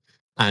show.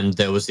 And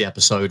there was the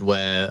episode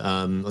where,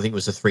 I think it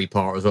was a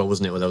 3-part as well,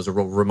 wasn't it? Where there was a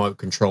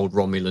remote-controlled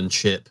Romulan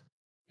ship.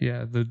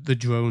 Yeah, the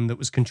drone that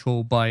was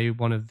controlled by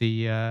one of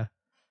the Anar.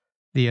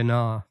 The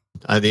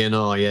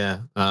Anar,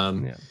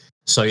 yeah.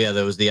 So, yeah,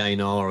 there was the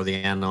Anar or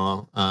the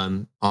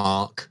Anar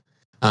arc.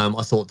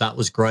 I thought that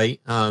was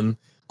great. I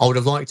would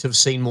have liked to have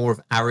seen more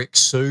of Arik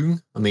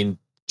Soong. I mean,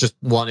 just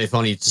one, if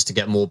only just to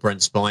get more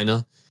Brent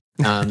Spiner.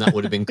 That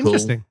would have been cool.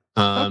 Interesting.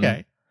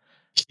 Okay.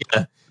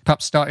 Yeah.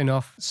 Perhaps starting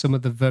off some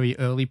of the very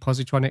early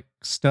Positronic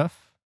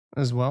stuff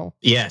as well.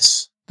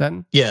 Yes.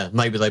 Then? Yeah,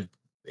 maybe I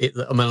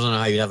don't know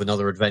how you'd have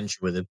another adventure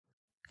with him.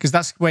 Because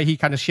that's where he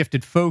kind of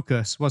shifted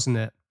focus, wasn't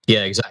it?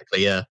 Yeah,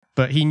 exactly, yeah.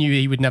 But he knew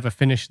he would never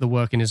finish the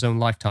work in his own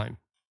lifetime.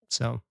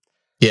 So...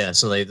 Yeah,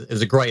 so it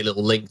was a great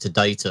little link to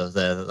Data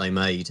there that they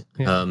made.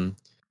 Yeah. And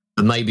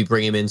maybe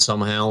bring him in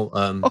somehow.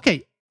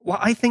 Okay, what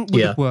I think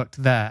would have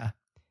worked there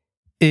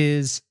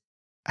is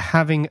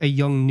having a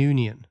young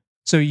Noonien.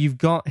 So you've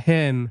got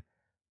him...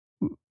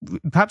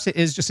 Perhaps it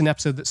is just an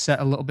episode that's set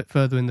a little bit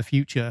further in the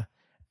future,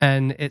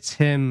 and it's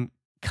him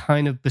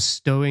kind of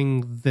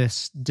bestowing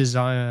this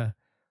desire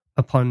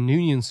upon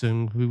Noonien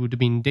Soong, who would have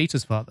been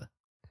Data's father.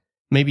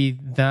 Maybe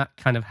that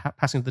kind of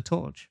passing the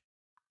torch.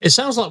 It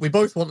sounds like we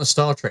both want a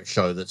Star Trek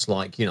show that's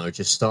like,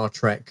 just Star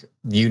Trek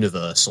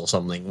universe or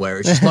something, where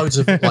it's just loads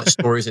of like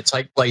stories that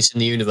take place in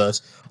the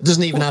universe. It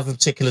doesn't even have a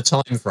particular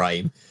time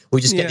frame. We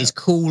just get these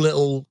cool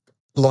little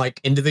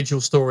like individual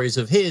stories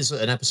of here's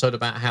an episode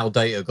about how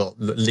Data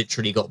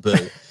literally got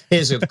built.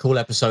 Here's a cool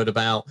episode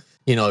about,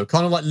 kind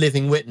of like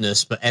Living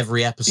Witness, but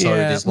every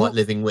episode is like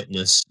Living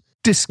Witness.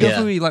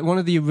 Discovery, like one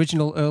of the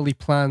original early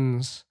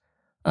plans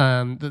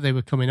that they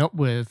were coming up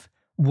with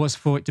was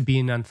for it to be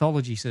an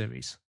anthology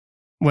series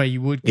where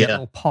you would get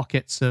little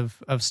pockets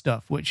of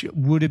stuff, which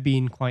would have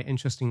been quite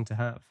interesting to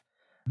have.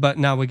 But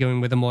now we're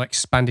going with a more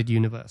expanded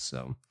universe.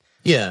 So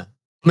yeah,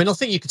 I mean, I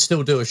think you could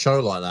still do a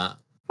show like that.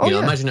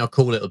 Imagine how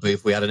cool it would be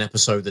if we had an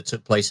episode that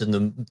took place in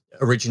the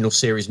original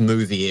series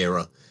movie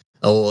era,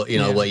 or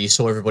where you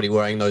saw everybody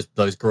wearing those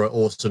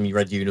awesome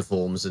red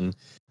uniforms.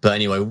 But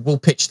anyway, we'll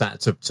pitch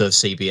that to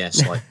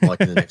CBS like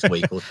in the next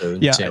week or two.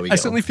 And see how we get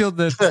certainly feel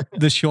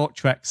the short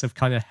treks have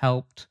kind of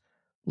helped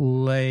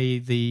lay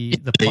the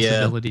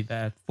possibility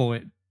there for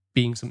it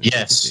being something.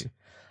 Yes.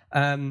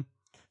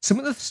 Some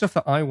of the stuff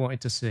that I wanted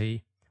to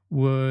see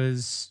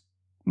was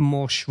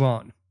more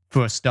Shran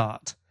for a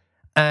start,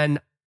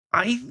 and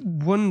I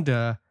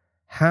wonder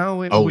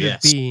how it would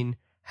have been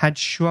had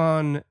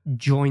Shran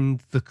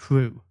joined the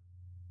crew.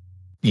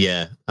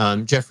 Yeah,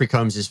 Jeffrey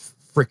Combs is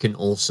freaking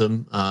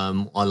awesome.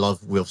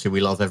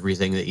 We love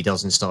everything that he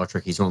does in Star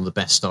Trek. He's one of the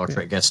best Star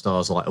Trek guest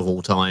stars of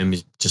all time.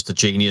 He's just a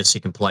genius. He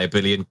can play a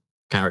billion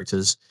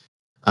characters.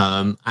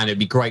 And it'd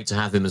be great to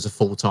have him as a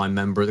full-time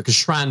member, because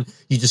Shran,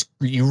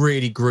 you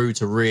really grew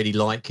to really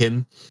like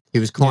him. He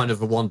was kind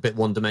of a bit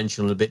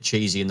one-dimensional and a bit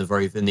cheesy in the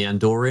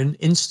Andorian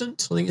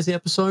Instant, I think is the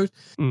episode,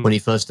 when he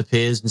first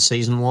appears in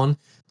season 1.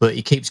 But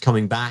he keeps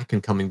coming back,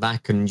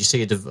 and you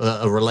see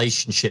a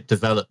relationship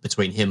develop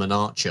between him and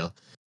Archer.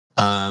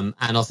 And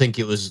I think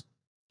they were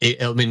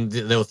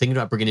thinking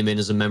about bringing him in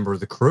as a member of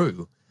the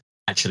crew.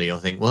 Actually, I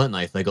think, weren't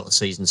they? If they got to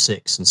season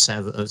 6 and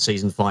 7,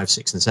 season 5,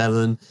 6, and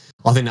 7,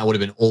 I think that would have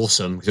been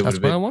awesome. That's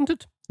what I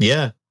wanted.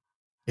 Yeah,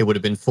 it would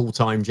have been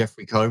full-time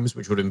Jeffrey Combs,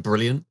 which would have been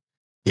brilliant.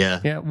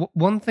 Yeah.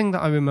 One thing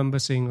that I remember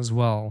seeing as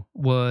well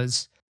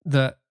was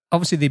that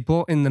obviously they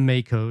brought in the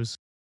Makos.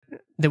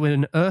 They were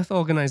an Earth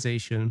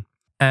organization,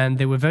 and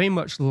they were very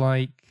much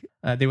like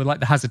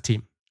the Hazard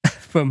team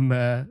from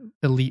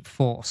Elite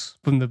Force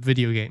from the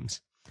video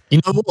games.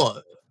 You know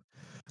what?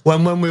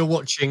 When we were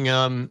watching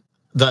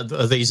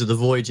These Are the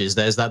Voyages,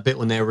 there's that bit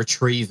when they're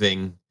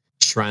retrieving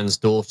Shran's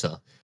daughter,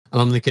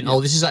 and I'm thinking,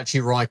 this is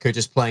actually Riker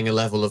just playing a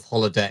level of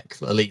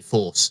holodeck Elite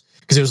Force,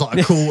 because it was like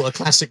a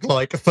classic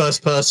like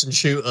first-person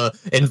shooter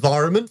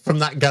environment from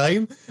that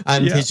game,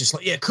 and he's just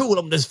like, cool,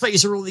 I'm gonna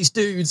phaser all these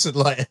dudes, and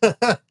like,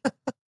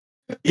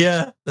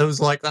 there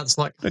was like that's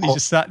like, and he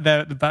just sat there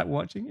at the back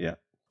watching,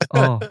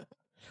 but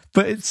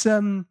it's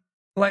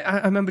like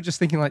I remember just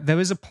thinking like there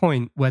is a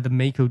point where the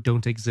Mako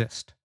don't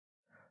exist.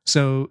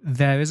 So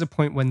there is a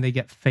point when they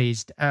get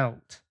phased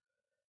out,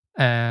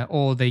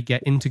 or they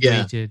get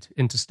integrated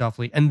into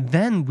Starfleet. And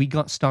then we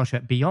got Star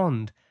Trek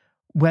Beyond,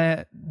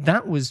 where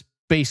that was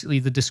basically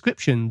the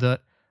description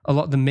that a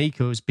lot of the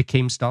Makos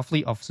became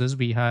Starfleet officers.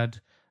 We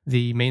had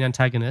the main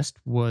antagonist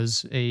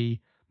was a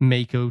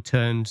Mako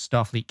turned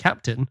Starfleet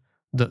captain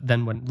that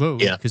then went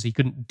rogue because he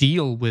couldn't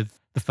deal with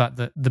the fact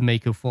that the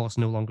Mako force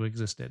no longer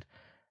existed.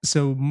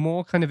 So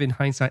more kind of in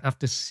hindsight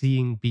after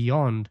seeing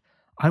Beyond,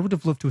 I would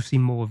have loved to have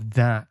seen more of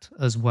that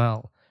as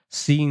well.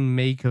 Seeing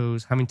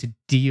Makos having to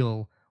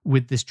deal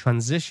with this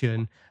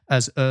transition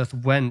as Earth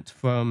went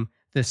from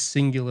this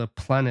singular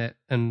planet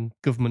and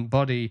government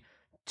body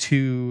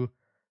to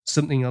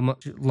something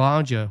much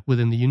larger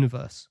within the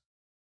universe.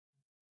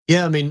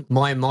 Yeah, I mean,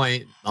 my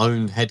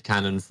own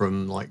headcanon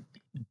from like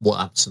what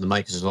happens to the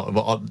Makos is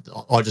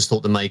I just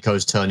thought the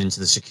Makos turned into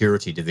the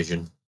security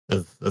division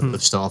of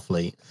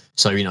Starfleet.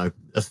 So, you know,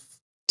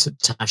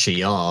 Tasha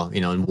Yar,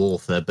 you know, and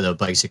Worf, they're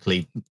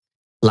basically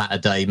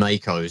latter-day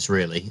Makos,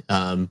 really.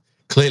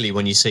 Clearly,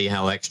 when you see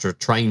how extra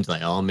trained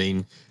they are, I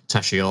mean,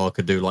 Tasha Yar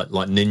could do like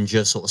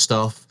ninja sort of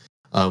stuff.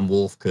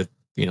 Worf could,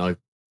 you know,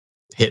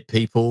 hit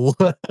people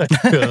a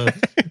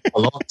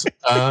lot.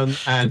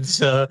 And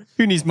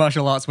who needs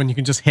martial arts when you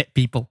can just hit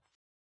people?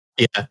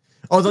 Yeah.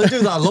 Oh, they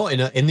do that a lot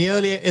in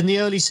the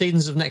early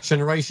seasons of Next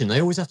Generation.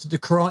 They always have to do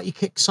karate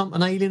kick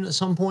an alien at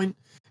some point.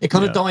 It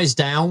kind of dies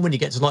down when you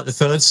get to like the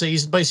third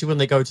season. Basically, when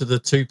they go to the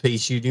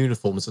two-piece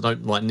uniforms, they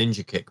don't like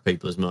ninja kick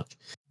people as much.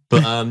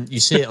 But you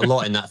see it a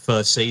lot in that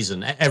first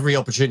season. Every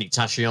opportunity,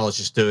 Tasha Yar is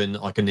just doing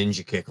like a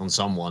ninja kick on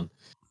someone.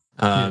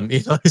 You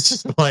know, it's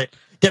just like,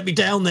 get me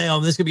down there.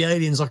 There's gonna be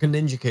aliens like a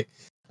ninja kick.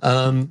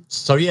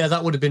 So yeah,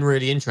 that would have been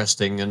really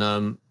interesting,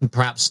 and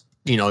perhaps,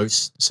 you know,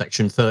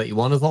 Section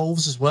 31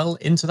 evolves as well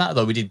into that,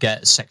 though we did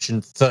get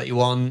Section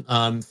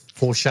 31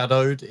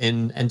 foreshadowed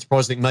in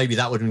Enterprise. I think maybe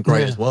that would have been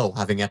great as well,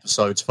 having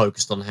episodes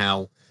focused on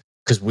how,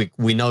 because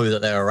we know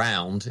that they're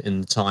around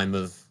in the time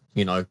of,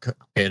 you know,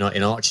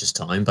 in Archer's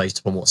time, based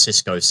upon what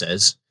Sisko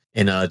says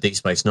in Deep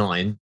Space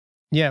Nine.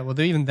 Yeah, well,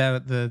 they're even there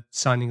at the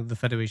signing of the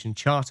Federation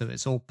Charter.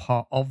 It's all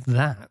part of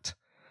that.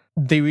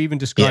 They were even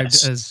described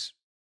as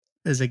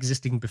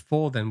existing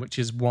before then, which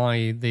is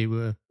why they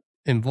were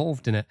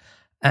involved in it.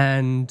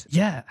 And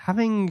yeah,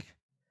 having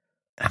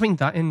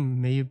that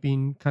in may have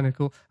been kind of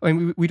cool. I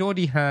mean, we'd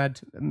already had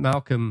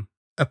Malcolm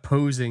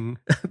opposing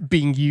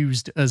being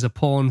used as a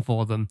pawn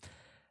for them,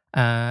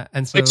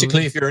 and so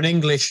basically, if you're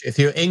English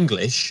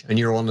and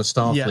you're on a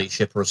Starfleet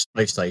ship or a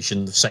space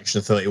station, the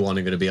Section 31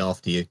 are going to be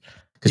after you,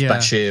 because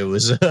Bashir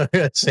was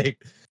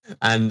sick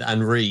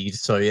and Reed.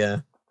 So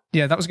yeah,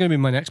 that was going to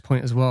be my next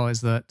point as well.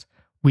 Is that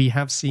we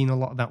have seen a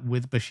lot of that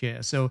with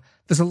Bashir. So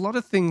there's a lot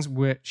of things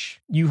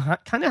which you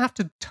kind of have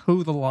to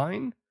toe the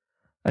line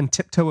and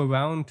tiptoe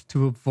around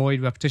to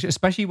avoid repetition,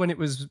 especially when it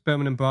was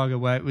Berman and Braga,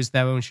 where it was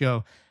their own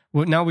show.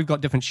 Well, now we've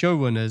got different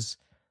showrunners.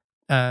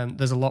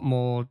 There's a lot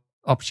more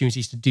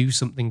opportunities to do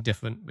something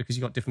different because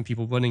you've got different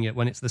people running it.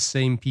 When it's the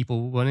same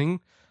people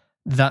running,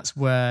 that's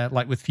where,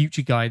 like with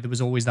Future Guy, there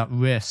was always that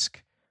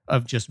risk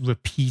of just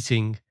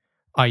repeating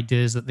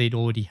ideas that they'd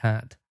already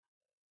had.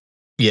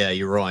 Yeah,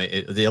 you're right.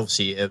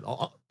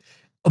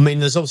 I mean,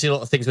 there's obviously a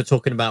lot of things we're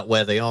talking about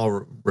where they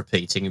are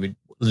repeating. I mean,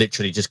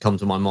 literally just come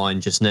to my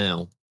mind just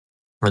now.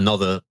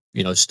 Another,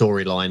 you know,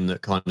 storyline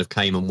that kind of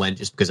came and went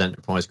just because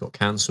Enterprise got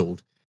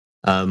cancelled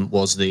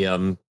was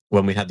the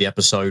when we had the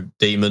episode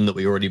Demon that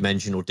we already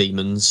mentioned, or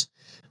Demons.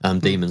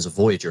 Demons, a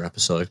Voyager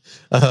episode.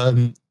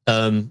 When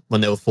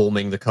they were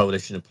forming the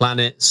Coalition of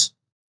Planets,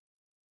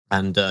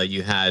 and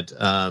you had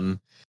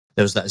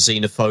there was that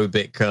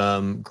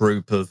xenophobic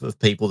group of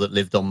people that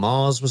lived on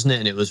Mars, wasn't it?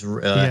 And it was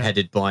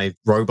headed by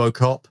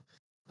RoboCop,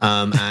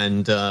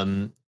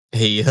 and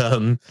he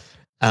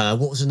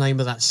what was the name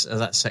of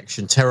that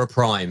section? Terra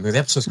Prime. The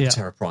episode's called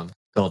Terra Prime.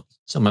 God,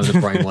 some of the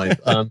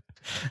brainwave.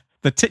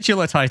 The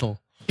titular title.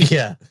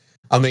 Yeah,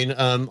 I mean,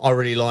 I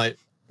really like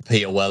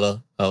Peter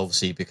Weller,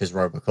 obviously, because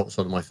RoboCop's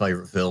one of my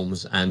favorite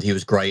films, and he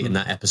was great in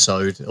that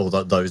episode.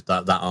 Although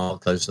that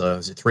arc,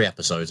 was it 3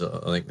 episodes? I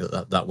think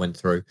that went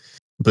through.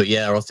 But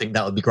yeah, I think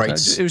that would be great.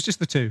 It was just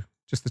the two.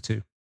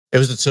 It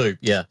was the 2,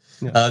 yeah.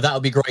 That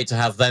would be great to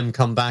have them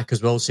come back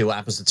as well, see what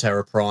happens to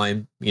Terra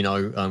Prime, you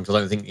know, because I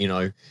don't think, you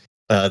know,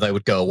 they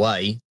would go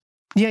away.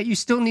 Yeah, you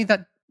still need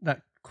that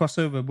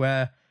crossover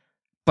where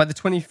by the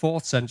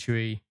 24th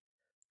century,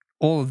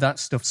 all of that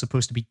stuff's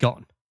supposed to be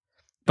gone.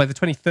 By the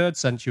 23rd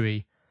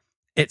century,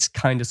 it's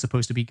kind of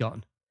supposed to be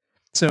gone.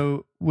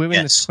 So we're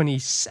in the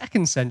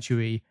 22nd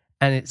century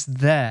and it's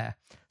there.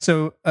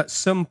 So at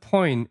some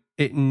point,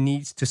 it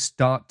needs to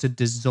start to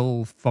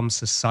dissolve from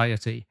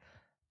society.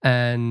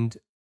 And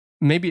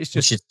maybe it's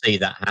just... We should see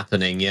that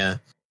happening, yeah.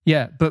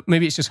 Yeah, but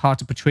maybe it's just hard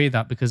to portray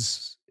that,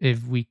 because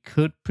if we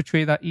could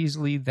portray that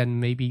easily, then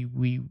maybe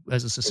we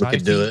as a society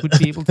would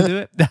be able to do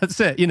it. That's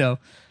it, you know.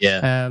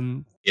 Yeah.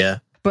 Yeah.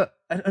 But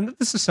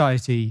another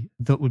society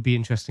that would be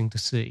interesting to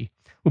see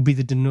would be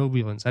the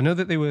Denobulans. I know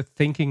that they were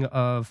thinking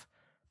of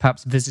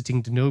perhaps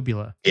visiting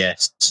Denobula.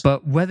 Yes.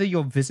 But whether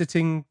you're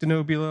visiting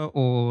Denobula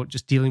or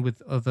just dealing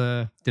with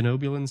other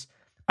Denobulans,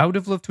 I would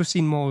have loved to have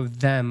seen more of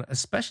them,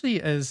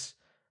 especially as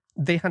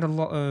they had a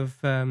lot of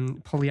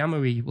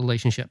polyamory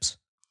relationships.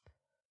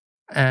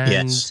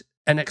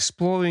 And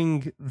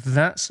exploring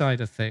that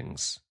side of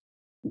things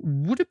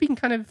would have been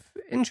kind of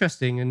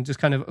interesting, and just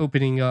kind of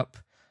opening up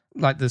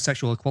like the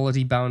sexual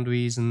equality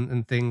boundaries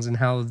and things, and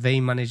how they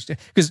managed to...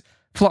 Because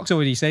Phlox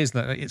already says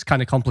that it's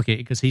kind of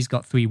complicated because he's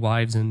got 3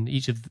 wives and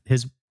each of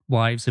his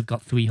wives have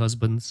got 3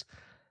 husbands,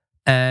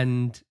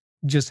 and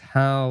just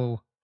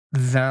how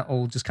that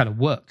all just kind of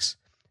works.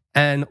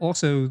 And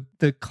also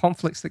the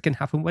conflicts that can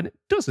happen when it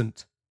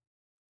doesn't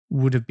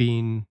would have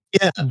been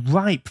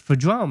ripe for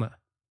drama.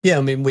 Yeah,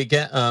 I mean, we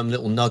get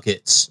little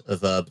nuggets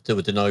of the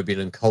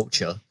Denobulan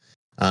culture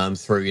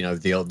through, you know,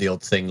 the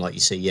odd thing, like you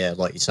see,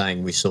 like you're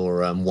saying, we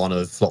saw one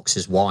of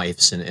Phlox's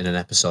wives in an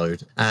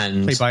episode,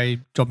 and played by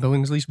John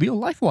Billingsley's real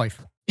life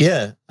wife.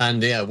 Yeah,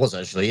 and it was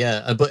actually,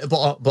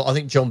 but I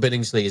think John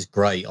Billingsley is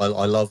great.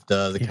 I loved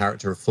the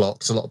character of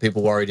Phlox. A lot of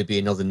people worried he'd be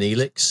another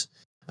Neelix,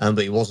 but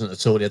he wasn't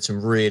at all. He had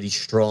some really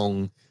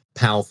strong,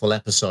 powerful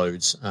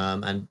episodes,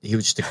 and he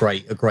was just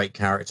a great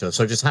character.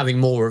 So just having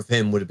more of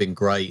him would have been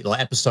great. Like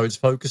episodes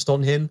focused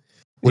on him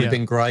would have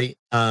been great.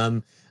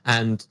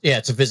 And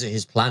to visit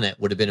his planet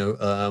would have been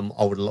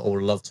I would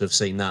love to have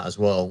seen that as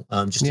well.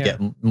 Just to get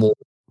more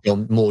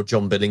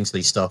John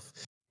Billingsley stuff.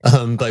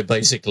 But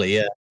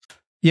basically,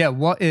 yeah.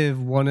 What if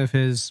one of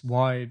his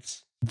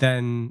wives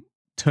then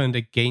turned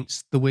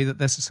against the way that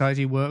their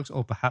society works,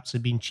 or perhaps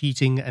had been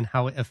cheating, and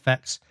how it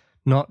affects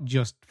not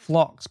just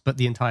Phlox but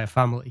the entire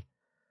family?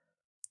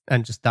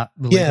 And just that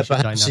relationship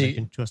dynamic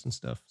and trust and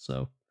stuff.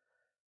 So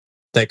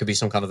there could be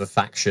some kind of a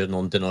faction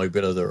on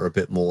Denobula that are a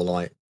bit more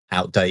like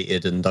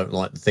outdated and don't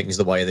like the things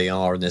the way they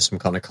are, and there's some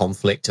kind of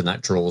conflict, and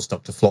that draws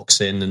Dr. Phlox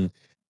in, and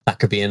that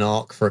could be an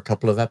arc for a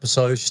couple of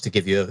episodes just to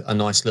give you a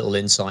nice little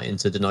insight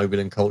into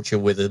Denobulan culture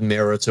with a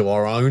mirror to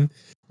our own,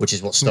 which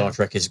is what Star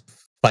Trek is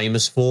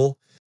famous for.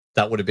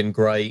 That would have been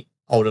great.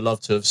 I would have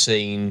loved to have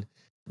seen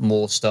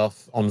more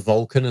stuff on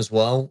Vulcan as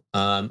well.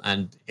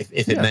 And if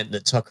it meant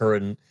that Tucker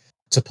and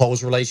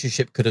T'Pol's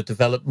relationship could have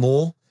developed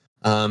more,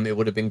 it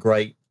would have been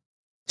great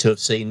to have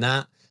seen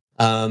that.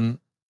 The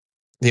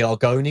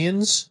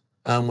Argonians,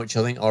 which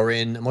I think are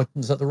in...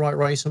 is that the right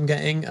race I'm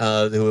getting?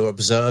 Who are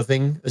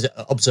observing... Is it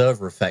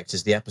Observer Effect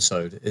is the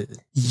episode?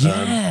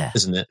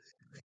 Isn't it?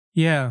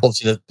 Yeah.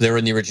 Obviously, they're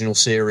in the original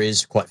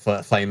series, quite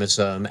famous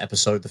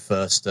episode, the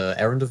first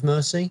Errand of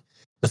Mercy,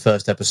 the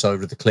first episode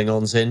with the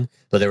Klingons in,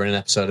 but they're in an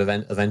episode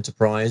of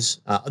Enterprise.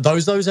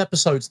 Those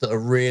episodes that are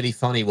really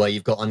funny, where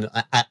you've got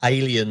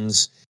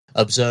aliens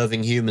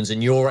observing humans,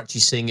 and you're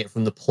actually seeing it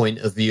from the point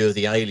of view of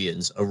the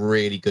aliens, are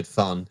really good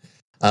fun.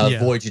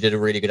 Voyager did a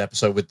really good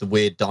episode with the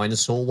weird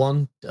dinosaur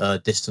one,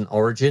 Distant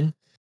Origin.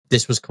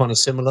 This was kind of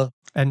similar.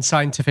 And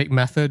Scientific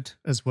Method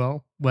as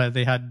well, where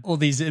they had all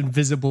these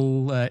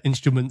invisible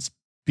instruments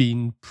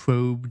being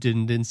probed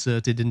and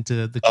inserted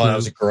into the crew. Oh, that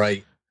was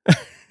great.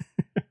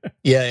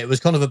 Yeah, it was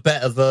kind of a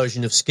better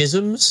version of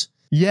Schisms.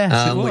 Yes,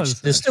 it was.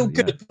 Which they're still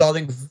good.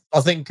 Yeah.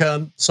 I think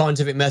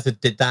Scientific Method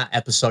did that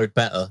episode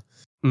better.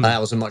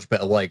 That was a much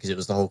better way, because it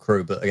was the whole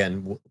crew. But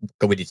again,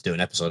 we need to do an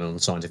episode on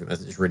Scientific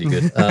Method. It's really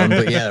good.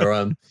 But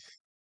yeah,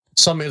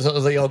 something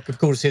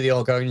cool to see the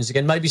Argonians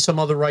again. Maybe some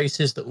other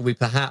races that we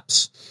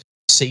perhaps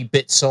see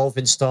bits of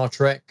in Star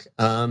Trek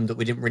that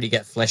we didn't really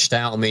get fleshed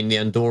out. I mean, the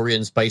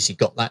Andorians basically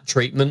got that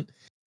treatment.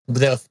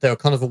 But they're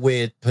kind of a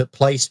weird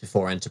place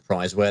before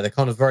Enterprise, where they're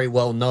kind of very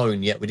well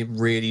known, yet we didn't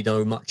really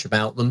know much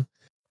about them.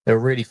 They were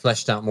really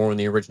fleshed out more in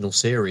the original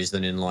series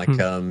than in like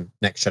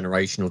Next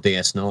Generation or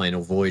DS9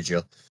 or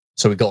Voyager.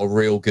 So we got a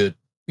real good,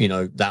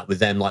 that with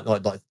them, like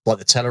the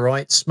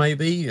Tellarites,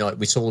 maybe.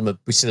 We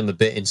see them a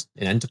bit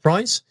in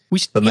Enterprise,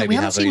 but maybe we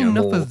haven't seen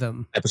enough more of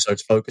them.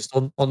 Episodes focused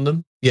on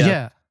them.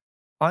 Yeah.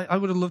 I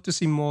would have loved to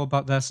see more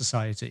about their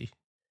society,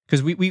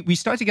 because we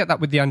started to get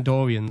that with the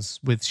Andorians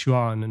with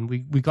Shran, and we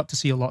got to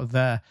see a lot of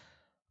there.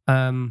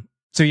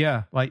 So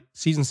yeah, like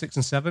season 6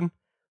 and 7,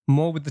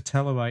 more with the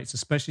Tellarites,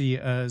 especially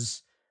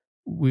as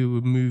we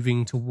were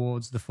moving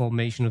towards the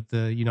formation of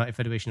the United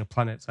Federation of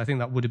Planets. I think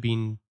that would have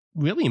been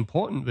really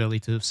important, really,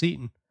 to have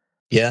seen.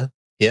 Yeah.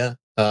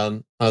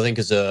 I think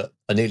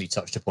I nearly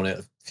touched upon it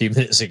a few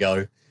minutes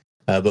ago,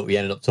 but we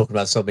ended up talking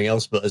about something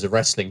else. But as a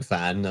wrestling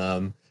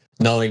fan,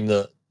 knowing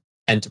that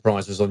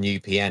Enterprise was on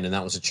UPN, and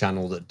that was a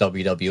channel that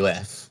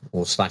WWF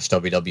or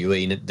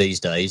 /WWE these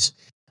days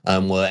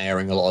were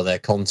airing a lot of their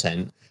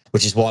content,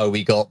 which is why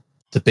we got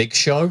the Big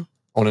Show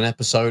on an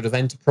episode of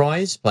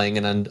Enterprise, playing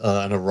an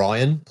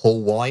Orion.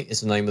 Paul White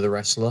is the name of the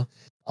wrestler.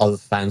 Other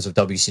fans of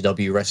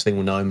WCW wrestling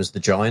will know him as the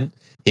Giant.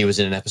 He was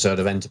in an episode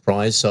of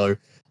Enterprise, so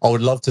I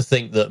would love to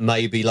think that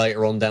maybe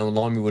later on down the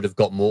line we would have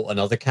got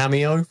another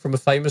cameo from a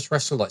famous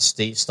wrestler like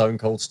Stone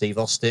Cold Steve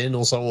Austin,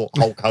 or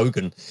Hulk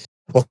Hogan,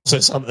 or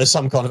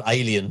some kind of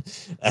alien,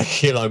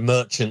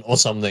 merchant or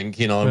something.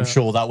 I'm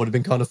sure that would have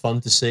been kind of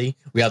fun to see.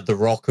 We had The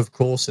Rock, of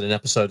course, in an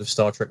episode of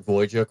Star Trek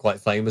Voyager, quite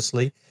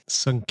famously.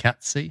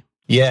 Sunkatse.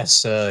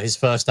 Yes, his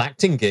first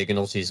acting gig, and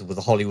obviously he's with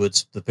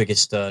Hollywood's the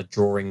biggest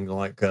drawing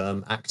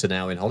actor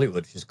now in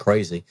Hollywood, which is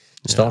crazy.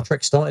 Yeah. Star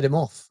Trek started him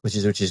off, which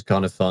is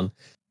kind of fun.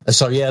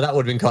 So yeah, that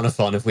would have been kind of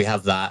fun if we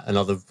have that,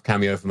 another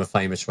cameo from a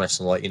famous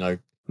wrestler like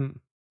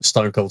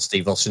Stone Cold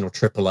Steve Austin or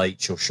Triple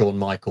H or Shawn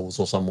Michaels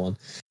or someone.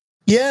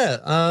 Yeah,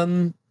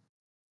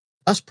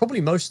 that's probably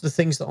most of the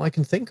things that I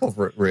can think of.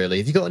 Really,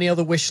 have you got any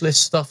other wish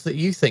list stuff that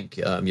you think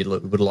you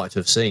would like to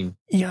have seen?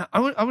 Yeah, I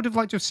would have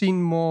liked to have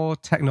seen more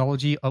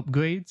technology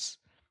upgrades.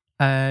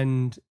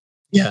 And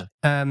yeah,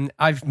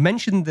 I've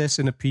mentioned this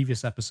in a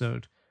previous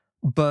episode,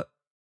 but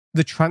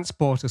the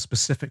transporter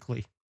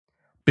specifically,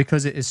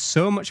 because it is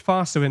so much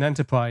faster in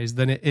Enterprise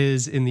than it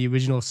is in the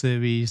original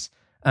series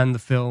and the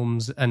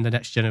films and the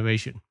Next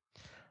Generation.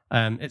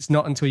 It's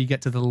not until you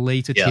get to the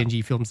later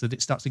TNG films that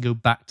it starts to go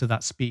back to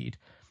that speed.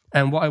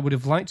 And what I would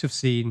have liked to have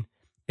seen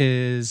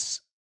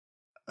is,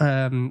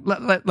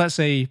 let's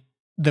say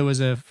there was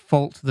a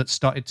fault that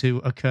started to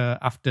occur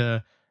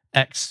after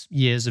X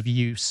years of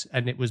use,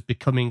 and it was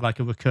becoming like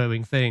a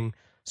recurring thing.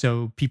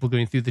 So people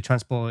going through the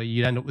transporter,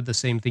 you end up with the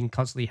same thing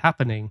constantly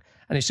happening,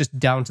 and it's just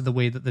down to the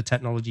way that the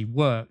technology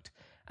worked.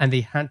 And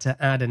they had to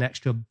add an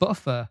extra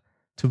buffer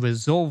to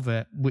resolve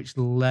it, which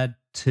led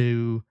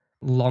to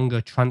longer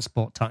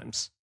transport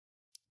times,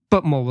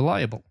 but more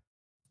reliable.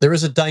 There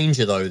is a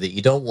danger, though, that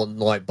you don't want,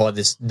 like, by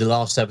the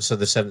last episode of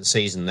the 7th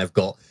season, they've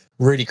got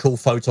really cool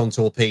photon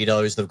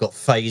torpedoes, they've got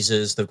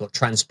phasers, they've got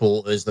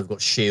transporters, they've got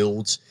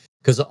shields.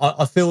 Because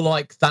I feel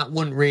like that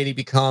wouldn't really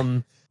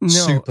become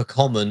super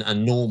common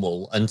and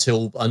normal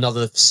until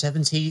another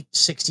 60,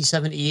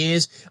 70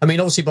 years. I mean,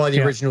 obviously, by the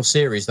original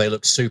series, they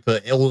look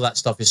all that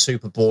stuff is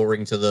super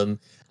boring to them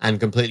and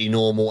completely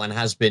normal, and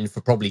has been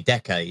for probably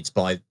decades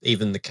by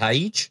even the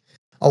Cage,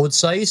 I would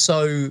say.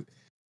 So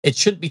it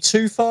shouldn't be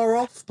too far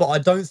off, but I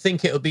don't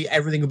think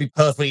everything would be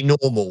perfectly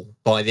normal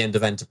by the end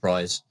of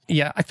Enterprise.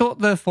 Yeah, I thought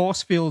the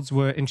force fields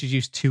were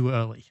introduced too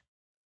early.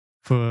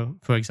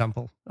 For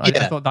example, I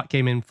thought that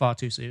came in far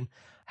too soon.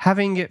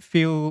 Having it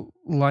feel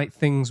like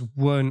things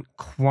weren't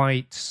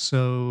quite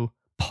so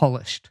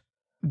polished,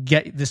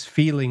 get this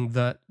feeling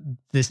that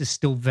this is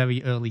still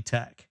very early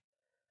tech,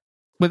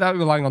 without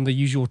relying on the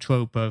usual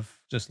trope of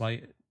just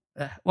like,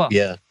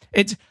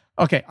 it's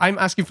okay. I'm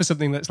asking for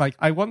something that's like,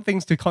 I want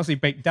things to constantly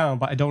break down,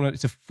 but I don't want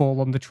it to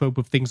fall on the trope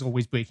of things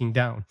always breaking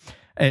down.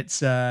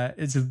 It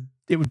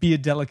would be a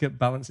delicate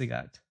balancing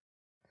act.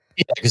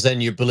 Yeah, because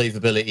then your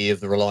believability of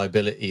the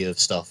reliability of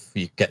stuff,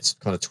 you get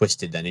kind of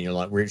twisted then, and you're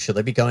like, really, should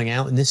they be going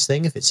out in this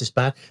thing if it's this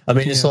bad? I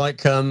mean, it's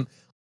like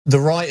the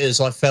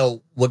writers, I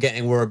felt,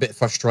 were a bit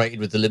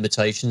frustrated with the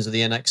limitations of the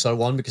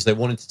NX-01 because they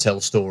wanted to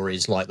tell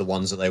stories like the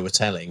ones that they were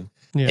telling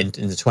in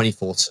the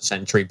 24th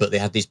century, but they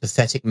had these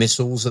pathetic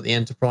missiles that the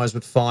Enterprise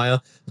would fire.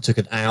 It took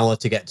an hour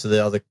to get to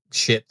the other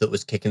ship that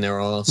was kicking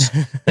their ass.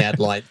 They had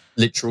like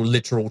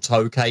literal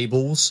tow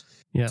cables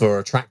for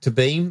a tractor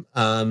beam.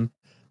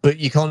 But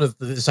you kind of,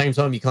 at the same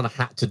time, you kind of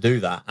had to do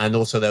that. And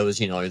also there was,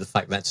 the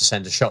fact that to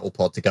send a shuttle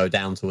pod to go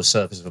down to a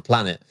surface of a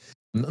planet.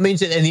 I mean,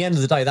 in the end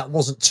of the day, that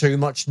wasn't too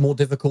much more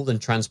difficult than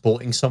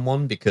transporting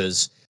someone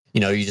because, you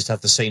just have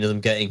the scene of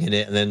them getting in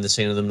it and then the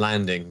scene of them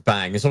landing,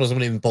 bang. As long as they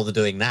wouldn't even bother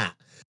doing that,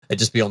 they'd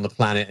just be on the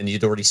planet and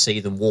you'd already see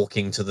them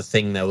walking to the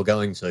thing they were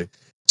going to.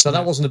 So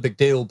that wasn't a big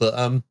deal.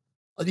 But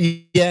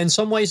in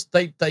some ways,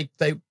 they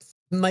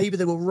maybe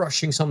they were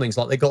rushing some things,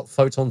 like they got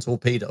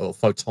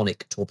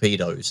photonic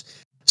torpedoes.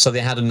 So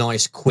they had a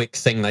nice, quick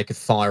thing they could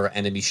fire at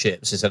enemy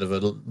ships instead of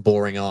a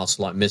boring ass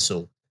like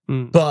missile.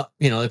 But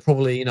they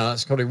probably,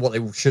 that's probably what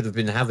they should have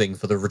been having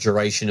for the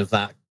duration of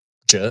that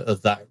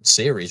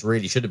series.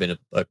 Really should have been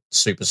a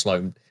super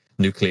slow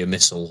nuclear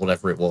missile,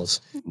 whatever it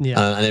was.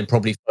 Yeah, and then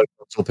probably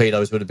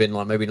torpedoes would have been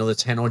like maybe another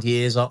 10 odd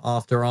years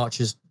after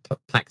Archer's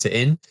packed it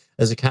in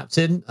as a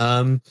captain.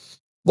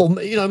 Well,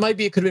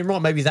 maybe it could have been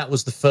right. Maybe that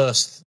was the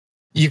first.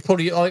 You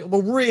probably,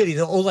 really,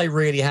 all they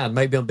really had,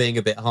 maybe I'm being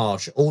a bit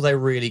harsh, all they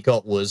really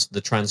got was the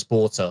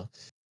transporter.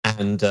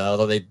 And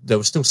they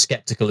were still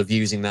skeptical of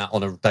using that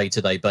on a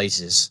day-to-day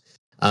basis.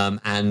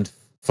 And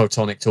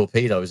photonic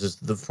torpedoes is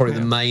probably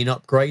the main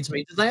upgrades. I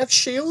mean, did they have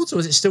shields or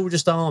was it still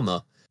just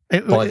armor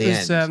it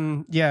was,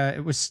 end?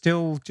 It was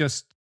still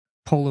just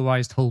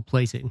polarized hull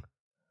plating.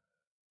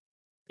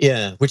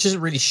 Yeah, which isn't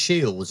really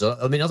shields.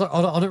 I mean, I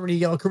couldn't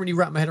really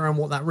wrap my head around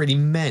what that really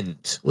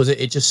meant. Was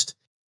it just...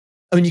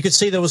 I mean, you could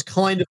see there was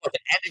kind of like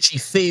an energy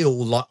feel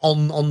like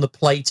on the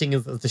plating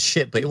of the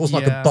ship, but it was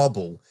like a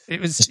bubble.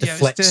 It was Just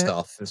deflect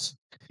stuff. It's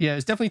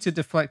definitely to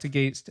deflect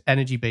against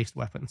energy-based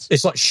weapons.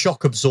 It's like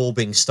shock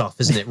absorbing stuff,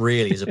 isn't it?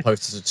 Really, as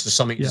opposed to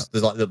something just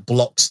like the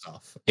block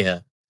stuff. Yeah.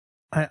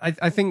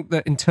 I think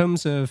that in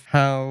terms of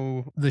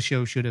how the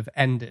show should have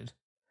ended,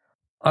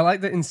 I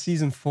like that in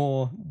season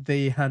 4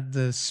 they had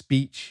the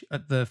speech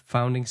at the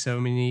founding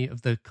ceremony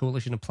of the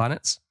Coalition of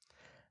Planets,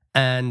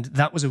 and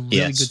that was a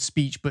really good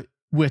speech. But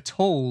we're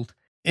told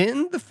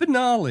in the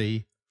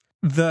finale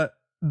that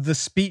the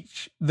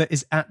speech that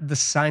is at the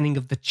signing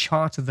of the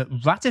charter that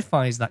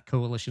ratifies that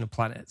Coalition of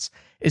Planets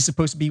is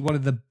supposed to be one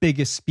of the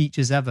biggest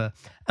speeches ever,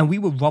 and we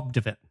were robbed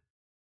of it.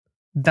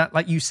 That,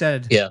 like you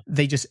said,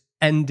 they just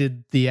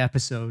ended the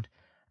episode,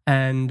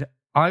 and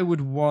I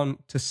would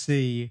want to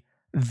see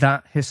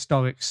that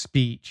historic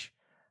speech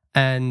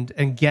and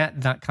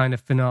get that kind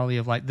of finale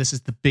of like, this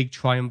is the big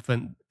triumph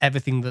and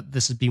everything that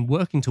this has been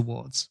working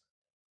towards,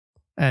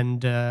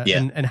 and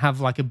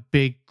have like a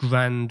big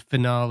grand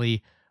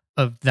finale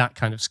of that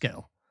kind of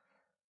scale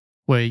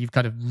where you've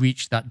kind of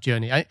reached that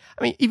journey. I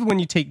mean, even when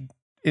you take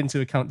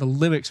into account the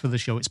lyrics for the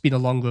show, it's been a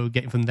long road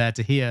getting from there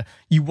to here.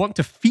 You want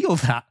to feel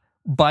that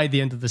by the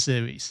end of the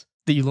series,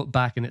 that you look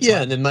back and it's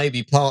and then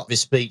maybe part of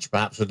his speech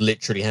perhaps would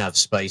literally have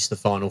space, the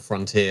final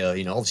frontier.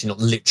 You know, obviously not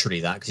literally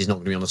that, because he's not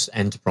going to be on an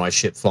Enterprise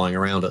ship flying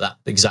around at that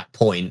exact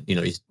point. You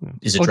know,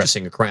 he's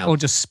addressing a crowd. Or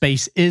just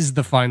space is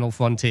the final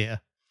frontier,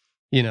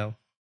 you know.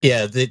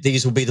 Yeah,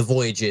 these will be the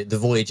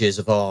voyages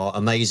of our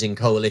amazing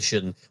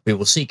coalition. We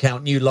will seek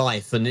out new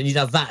life, and you'd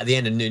have that at the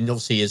end. And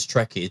obviously, as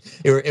Trekkie,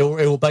 it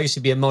will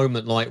basically be a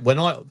moment like when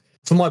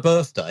for my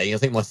birthday, I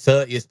think my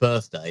 30th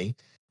birthday,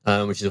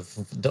 which is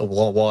a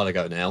while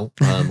ago now.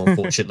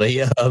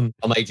 Unfortunately, I'm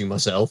aging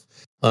myself.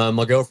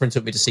 My girlfriend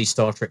took me to see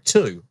Star Trek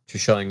 2, which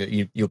is showing at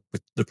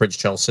the Prince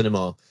Charles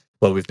Cinema,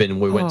 where we've been.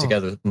 We went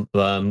together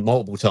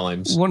multiple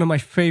times. One of my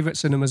favourite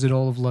cinemas in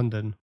all of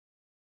London.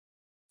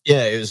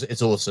 Yeah,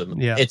 it's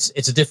awesome. Yeah.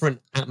 It's a different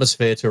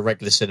atmosphere to a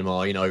regular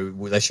cinema. You know,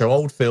 they show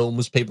old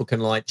films, people can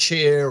like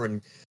cheer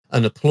and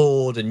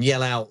applaud and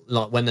yell out,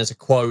 like when there's a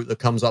quote that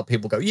comes up,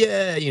 people go,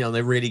 yeah, you know,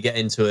 they really get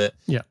into it.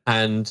 Yeah.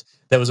 And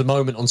there was a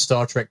moment on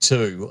Star Trek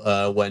 2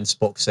 when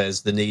Spock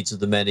says the needs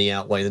of the many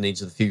outweigh the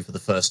needs of the few for the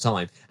first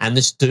time. And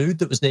this dude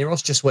that was near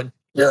us just went,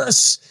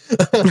 yes,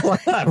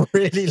 like that,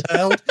 really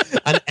loud.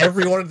 And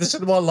everyone in the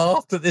cinema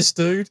laughed at this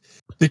dude,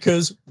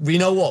 because we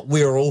know what,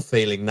 we were all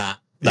feeling that.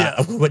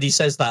 When he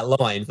says that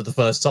line for the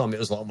first time, it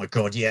was like, oh my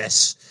God,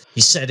 yes,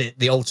 he said it,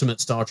 the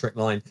ultimate Star Trek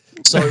line.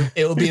 So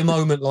it would be a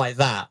moment like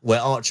that where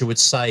Archer would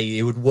say,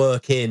 he would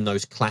work in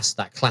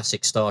that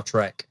classic Star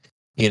Trek,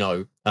 you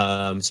know,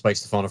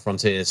 Space the Final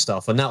Frontier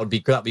stuff. And that'd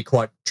be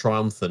quite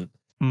triumphant,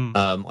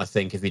 I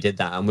think, if he did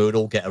that. And we would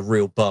all get a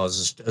real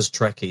buzz as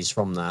Trekkies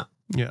from that.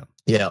 Yeah.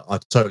 Yeah, I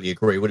totally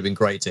agree. It would have been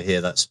great to hear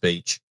that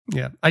speech.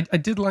 Yeah. I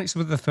did like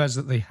some of the threads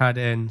that they had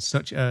in,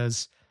 such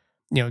as,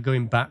 you know,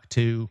 going back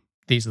to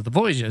These Are the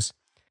Voyages,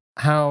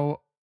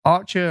 how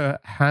Archer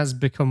has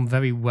become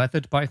very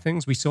weathered by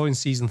things. We saw in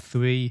season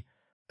 3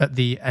 at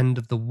the end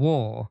of the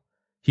war,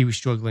 he was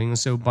struggling. And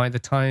so by the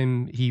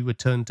time he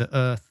returned to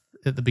Earth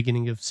at the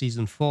beginning of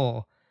season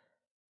 4,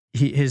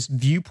 his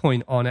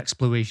viewpoint on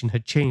exploration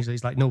had changed.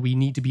 He's like, no, we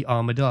need to be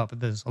armored up.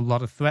 There's a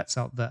lot of threats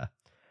out there.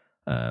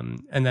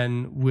 And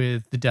then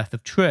with the death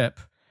of Trip,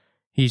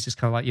 he's just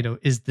kind of like, you know,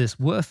 is this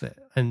worth it?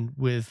 And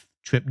with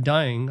Trip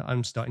dying,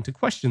 I'm starting to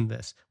question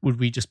this. Would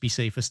we just be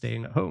safer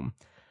staying at home?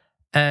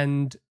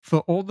 And for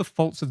all the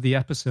faults of the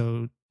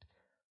episode,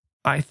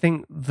 I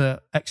think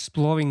that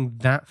exploring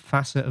that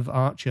facet of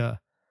Archer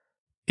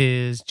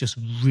is just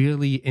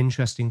really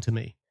interesting to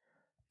me.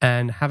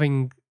 And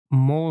having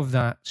more of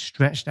that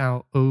stretched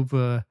out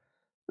over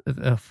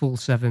a full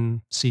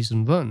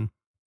 7-season run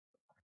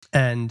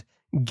and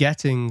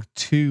getting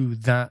to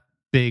that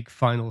big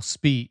final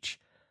speech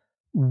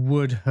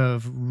would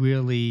have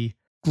really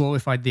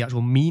glorified the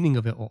actual meaning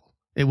of it all.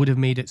 It would have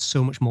made it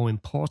so much more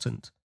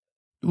important.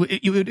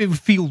 It would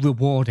feel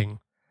rewarding.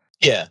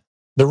 Yeah.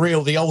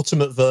 The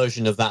ultimate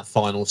version of that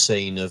final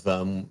scene of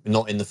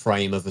not in the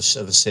frame of a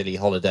silly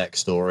holodeck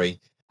story.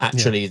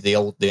 Actually,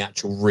 the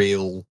actual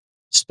real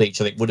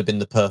speech, I think, would have been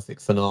the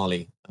perfect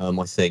finale. I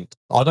think.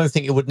 I don't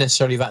think it would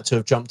necessarily have had to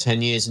have jumped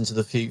 10 years into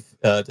the future,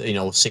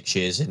 or 6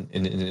 years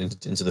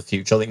into the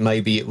future. I think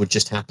maybe it would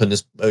just happen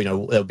as, you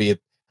know, there'll be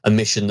a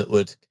mission that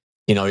would,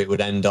 you know, it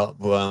would end up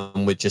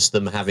with just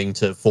them having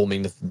to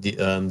forming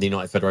the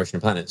United Federation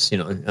of Planets. You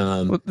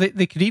know, well,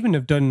 they could even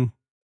have done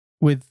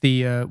with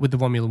the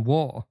Romulan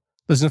War.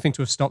 There's nothing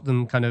to have stopped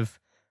them kind of,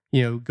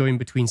 you know, going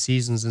between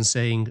seasons and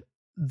saying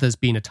there's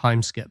been a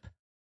time skip.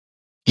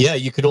 Yeah,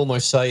 you could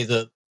almost say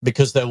that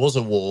because there was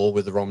a war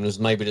with the Romulans,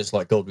 maybe it's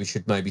like, God, we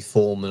should maybe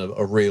form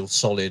a real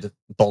solid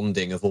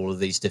bonding of all of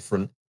these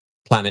different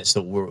planets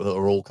that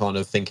are all kind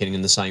of thinking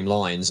in the same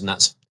lines. And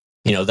that's,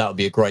 you know, that would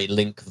be a great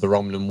link of the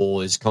Romulan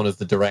War, is kind of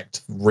the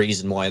direct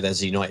reason why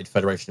there's a United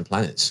Federation of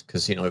Planets,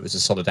 because, you know, it was a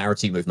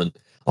solidarity movement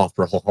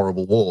after a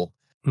horrible war.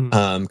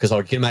 Because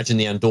I can imagine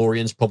the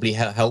Andorians probably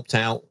helped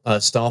out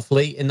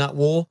Starfleet in that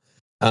war.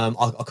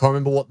 I can't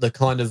remember what the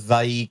kind of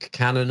vague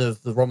canon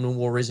of the Romulan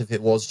War is, if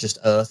it was just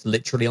Earth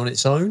literally on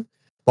its own.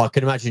 But I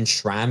can imagine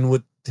Shran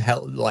would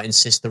help, like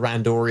insist the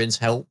Randorians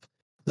help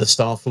the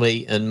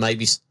Starfleet, and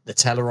maybe the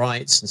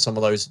Tellarites and some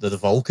of those, the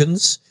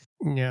Vulcans.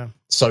 Yeah.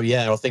 So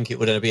yeah, I think it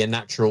would be a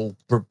natural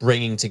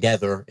bringing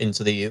together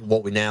into the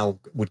what we now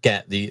would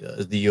get the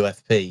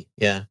UFP.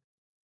 Yeah.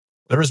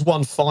 There is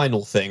one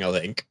final thing I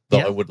think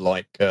that I would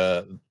like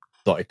that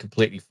I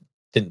completely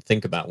didn't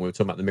think about when we were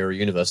talking about the Mirror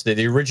Universe.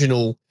 The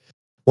original,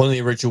 one of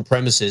the original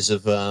premises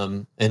of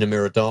In a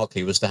Mirror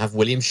Darkly was to have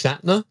William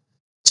Shatner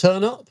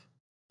turn up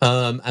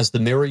as the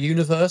Mirror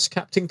Universe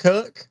Captain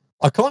Kirk.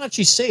 I can't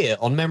actually see it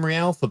on Memory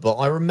Alpha, but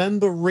I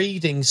remember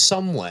reading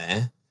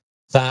somewhere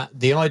that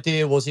the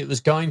idea was it was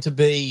going to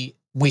be,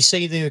 we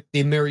see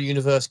the Mirror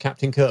Universe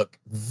Captain Kirk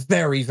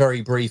very,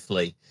 very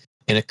briefly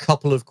in a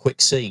couple of quick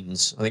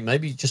scenes. I think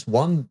maybe just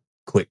one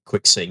quick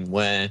scene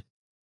where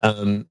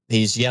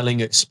he's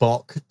yelling at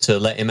Spock to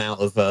let him out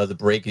of the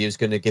brig. He was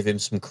going to give him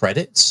some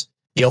credits.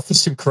 He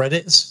offers some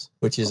credits,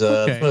 which is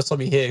the first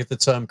time you hear the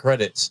term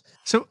credits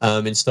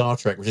in Star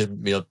Trek, which is,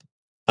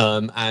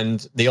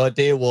 and the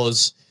idea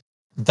was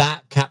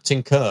that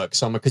Captain Kirk,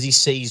 because he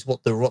sees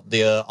what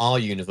the our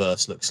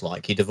universe looks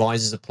like, he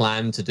devises a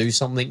plan to do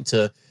something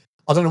to,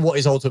 I don't know what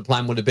his ultimate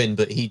plan would have been,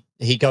 but he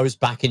goes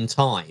back in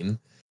time.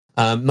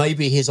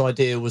 Maybe his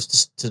idea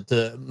was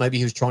maybe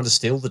he was trying to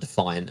steal the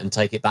Defiant and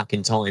take it back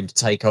in time to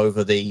take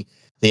over the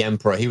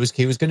Emperor. He was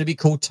going to be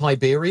called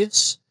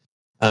Tiberius,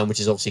 which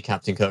is obviously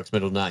Captain Kirk's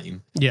middle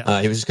name.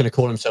 Yeah, he was just going to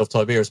call himself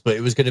Tiberius, but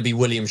it was going to be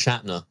William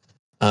Shatner.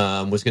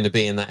 Was going to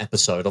be in that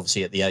episode,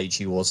 obviously at the age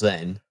he was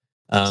then.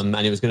 And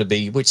it was going to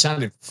be, which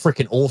sounded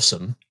freaking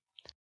awesome.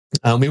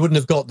 We wouldn't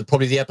have got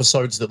probably the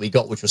episodes that we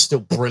got, which were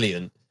still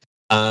brilliant.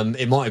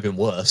 It might have been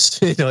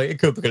worse. It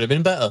could have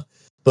been better.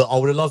 But I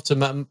would have loved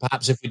to,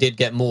 perhaps if we did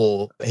get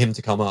more, him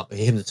to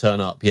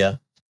turn up. Yeah.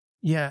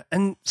 Yeah.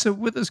 And so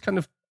with us kind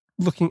of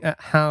looking at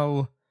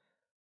how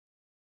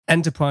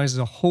Enterprise as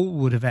a whole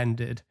would have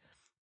ended,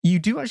 you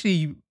do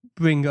actually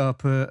bring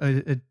up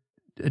a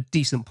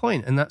decent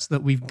point, and that's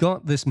that we've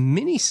got this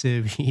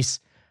mini-series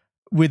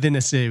within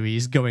a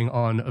series going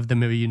on of the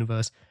Mirror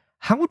Universe.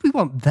 How would we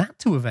want that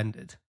to have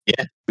ended?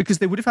 Yeah. Because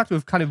they would have had to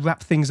have kind of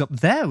wrapped things up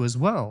there as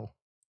well.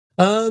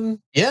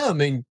 Yeah, I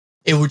mean,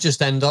 it would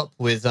just end up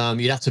with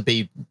you'd have to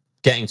be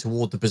getting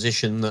toward the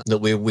position that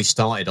we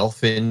started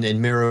off in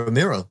Mirror.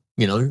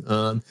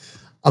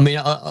 I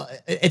mean,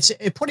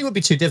 it probably would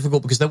be too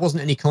difficult because there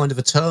wasn't any kind of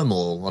a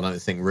turmoil. I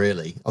don't think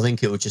really. I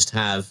think it would just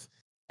have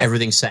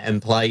everything set in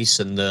place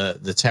and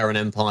the Terran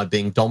Empire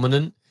being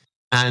dominant,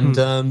 and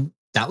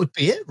that would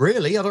be it.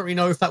 Really, I don't really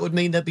know if that would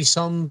mean there'd be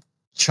some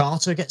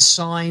charter gets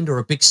signed or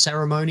a big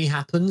ceremony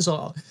happens.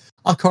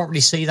 I can't really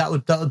see that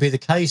would be the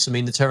case. I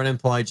mean, the Terran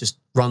Empire just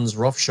runs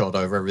roughshod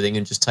over everything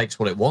and just takes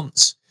what it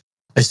wants.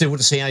 I still want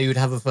to see how you would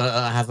have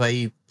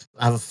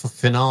a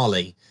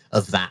finale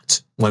of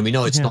that when we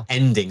know it's not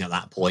ending at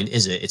that point,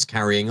 is it? It's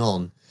carrying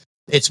on.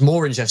 It's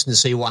more interesting to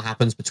see what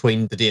happens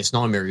between the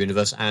DS9 Mirror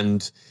Universe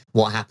and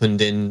what happened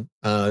in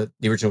the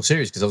original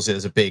series, because obviously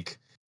there's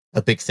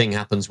a big thing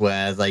happens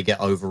where they get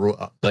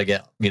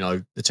the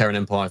Terran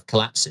Empire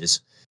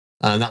collapses.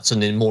 And that's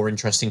a more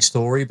interesting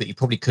story, but you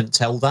probably couldn't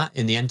tell that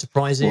in the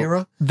Enterprise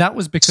era. That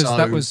was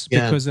because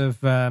because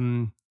of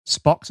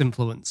Spock's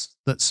influence.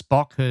 That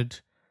Spock had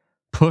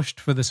pushed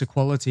for this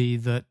equality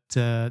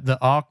that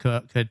our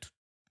Kirk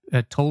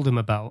had told him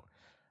about,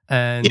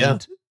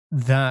 and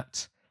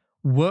that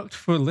worked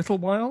for a little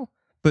while.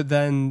 But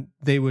then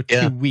they were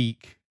too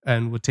weak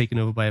and were taken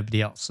over by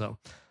everybody else. So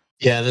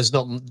yeah, that's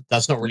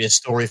not really a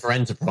story for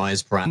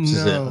Enterprise, perhaps,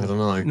 is it? I don't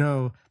know.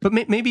 No, but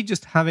maybe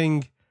just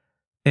having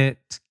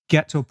it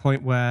get to a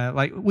point where,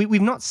 like,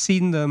 we've not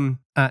seen them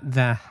at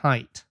their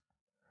height.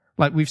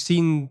 Like, we've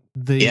seen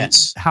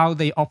how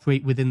they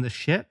operate within the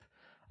ship.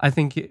 I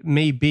think it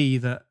may be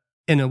that,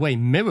 in a way,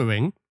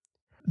 mirroring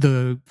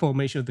the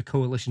formation of the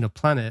Coalition of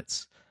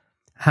Planets,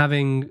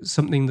 having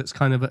something that's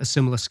kind of at a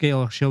similar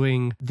scale,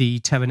 showing the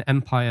Terran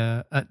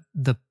Empire at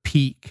the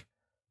peak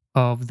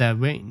of their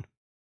reign.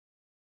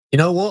 You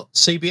know what?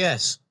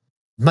 CBS,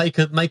 make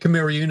a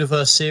Mirror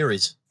Universe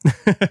series.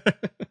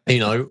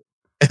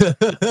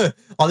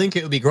 I think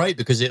it would be great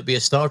because it would be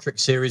a Star Trek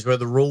series where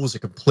the rules are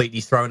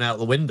completely thrown out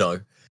the window.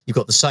 You've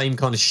got the same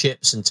kind of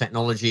ships and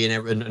technology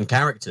and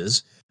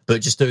characters,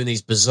 but just doing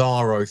these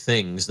bizarro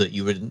things that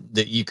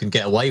you can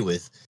get away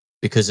with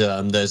because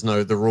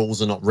the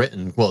rules are not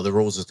written. Well, the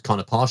rules are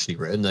kind of partially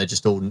written. They're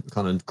just all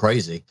kind of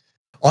crazy.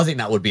 I think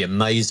that would be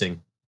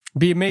amazing.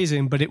 Be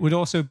amazing, but it would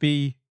also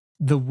be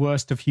the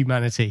worst of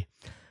humanity.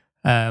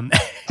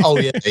 Oh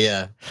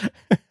yeah.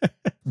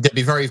 There'd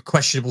be very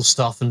questionable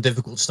stuff and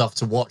difficult stuff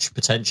to watch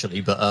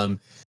potentially, but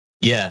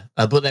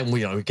but then we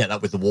get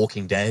that with The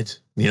Walking Dead.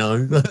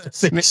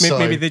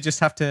 Maybe they just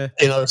have to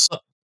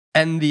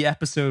end the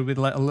episode with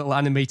like a little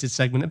animated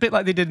segment, a bit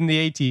like they did in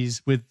the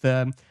 80s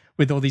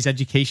with all these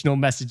educational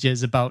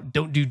messages about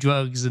don't do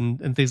drugs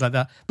and things like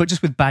that, but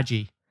just with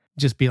Badgie,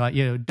 just be like,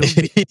 don't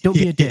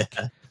be a dick,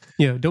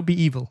 don't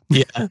be evil.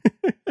 Yeah.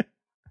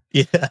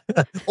 Yeah.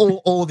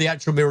 Or the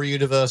actual Mirror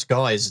Universe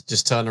guys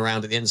just turn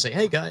around at the end and say,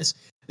 "Hey guys,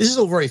 this is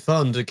all very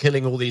fun to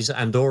killing all these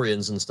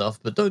Andorians and stuff,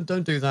 but don't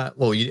do that.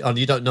 Well,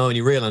 you don't know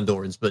any real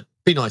Andorians, but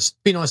be nice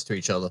to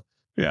each other.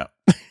 Yeah.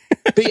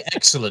 Be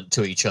excellent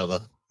to each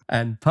other."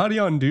 And party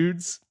on,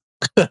 dudes.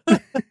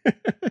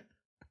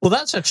 Well,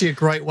 that's actually a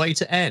great way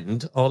to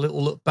end our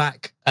little look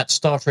back at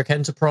Star Trek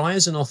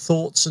Enterprise and our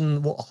thoughts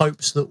and what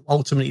hopes that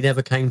ultimately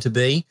never came to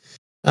be.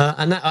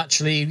 And that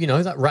actually,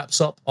 that wraps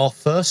up our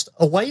first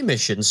away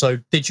mission. So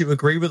did you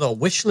agree with our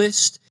wish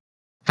list?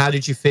 How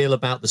did you feel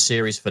about the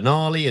series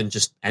finale and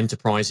just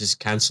Enterprise's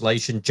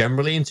cancellation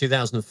generally in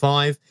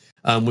 2005?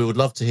 We would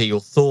love to hear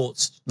your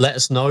thoughts. Let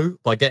us know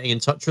by getting in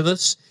touch with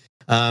us.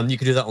 You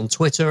can do that on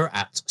Twitter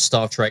at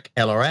Star Trek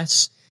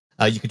LRS.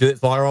 You can do it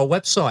via our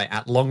website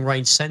at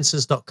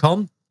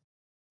longrangesensors.com,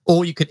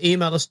 or you can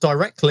email us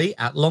directly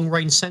at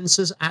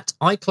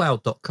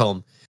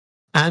longrangesensors@icloud.com.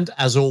 And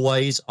as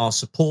always, our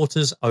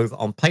supporters over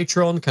on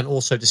Patreon can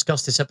also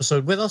discuss this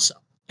episode with us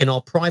in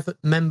our private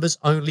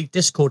members-only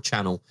Discord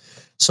channel.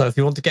 So if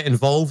you want to get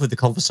involved with the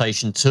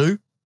conversation too,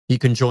 you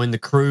can join the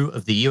crew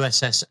of the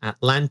USS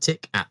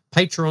Atlantic at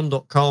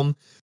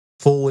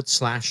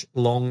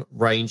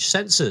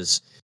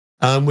patreon.com/long-range-sensors.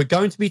 We're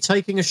going to be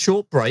taking a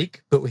short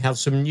break, but we have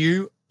some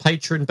new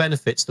Patreon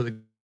benefits that we're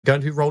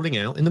going to be rolling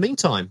out in the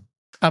meantime.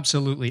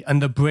 Absolutely.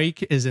 And the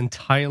break is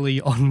entirely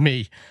on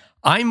me.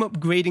 I'm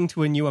upgrading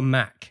to a newer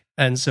Mac.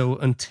 And so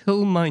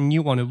until my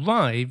new one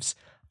arrives,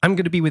 I'm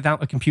going to be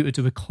without a computer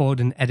to record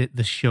and edit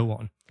the show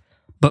on.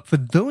 But for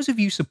those of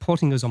you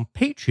supporting us on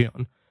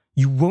Patreon,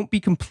 you won't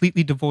be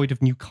completely devoid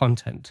of new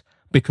content,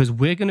 because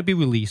we're going to be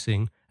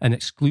releasing an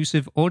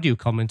exclusive audio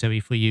commentary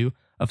for you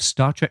of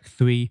Star Trek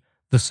III,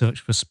 The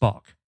Search for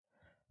Spock.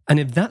 And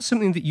if that's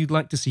something that you'd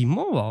like to see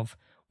more of,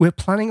 we're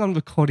planning on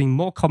recording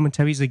more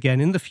commentaries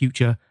again in the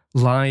future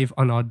live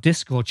on our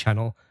Discord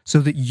channel so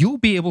that you'll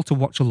be able to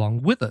watch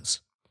along with us.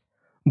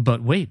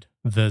 But wait,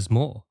 there's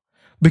more.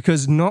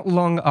 Because not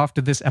long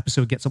after this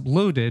episode gets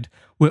uploaded,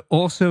 we're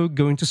also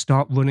going to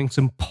start running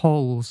some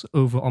polls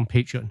over on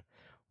Patreon.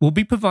 We'll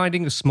be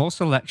providing a small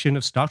selection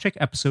of Star Trek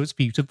episodes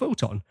for you to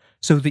vote on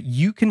so that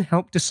you can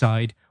help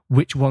decide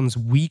which ones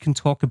we can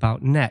talk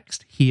about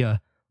next here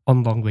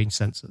on Long Range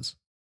Sensors.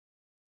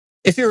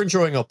 If you're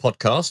enjoying our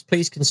podcast,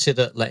 please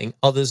consider letting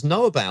others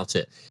know about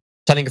it.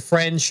 Telling a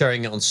friend,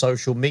 sharing it on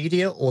social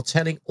media, or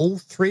telling all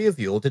three of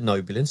your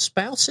Denobulan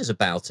spouses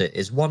about it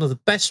is one of the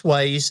best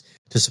ways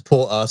to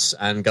support us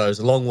and goes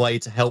a long way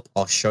to help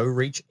our show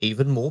reach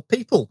even more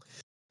people.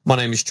 My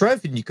name is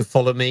Trev, and you can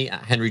follow me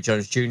at Henry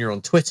Jones Jr.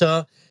 on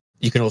Twitter.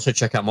 You can also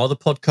check out my other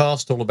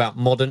podcast, all about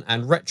modern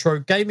and retro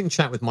gaming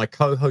chat with my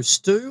co-host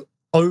Stu,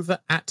 over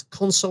at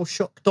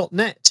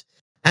consoleshock.net.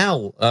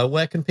 Al,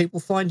 where can people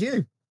find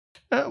you?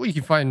 Well, you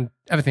can find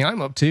everything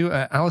I'm up to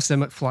at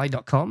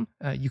alistairmcfly.com.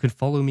 You can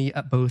follow me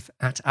at both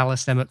at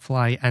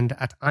alistairmcfly and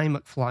at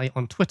imcfly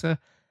on Twitter.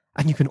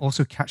 And you can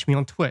also catch me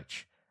on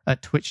Twitch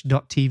at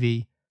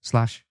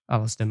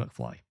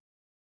twitch.tv/alistairmcfly.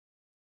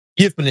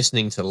 You've been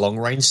listening to Long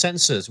Range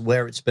Sensors,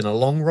 where it's been a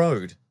long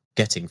road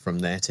getting from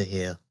there to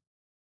here.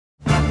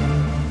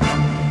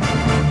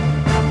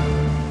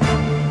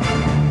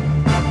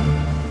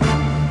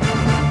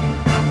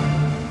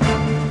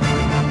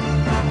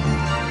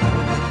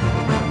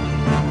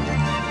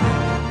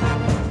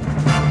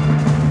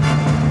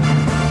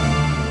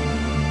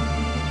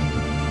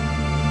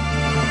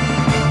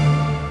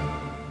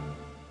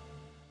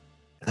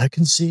 I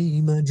can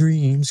see my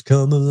dreams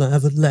come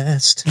alive at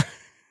last.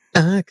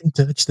 I can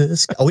touch the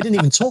sky. Oh, we didn't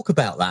even talk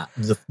about that.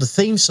 The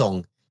theme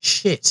song.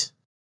 Shit.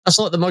 That's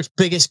like the most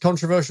biggest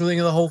controversial thing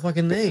of the whole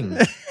fucking thing.